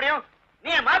எனக்கு புள்ளையா முடியும்?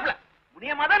 நீ என் மாப்பிள்ள,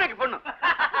 முனியம்மா தான் எனக்கு பொண்ணு.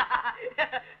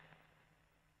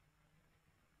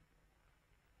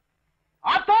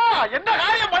 ஆத்தா என்ன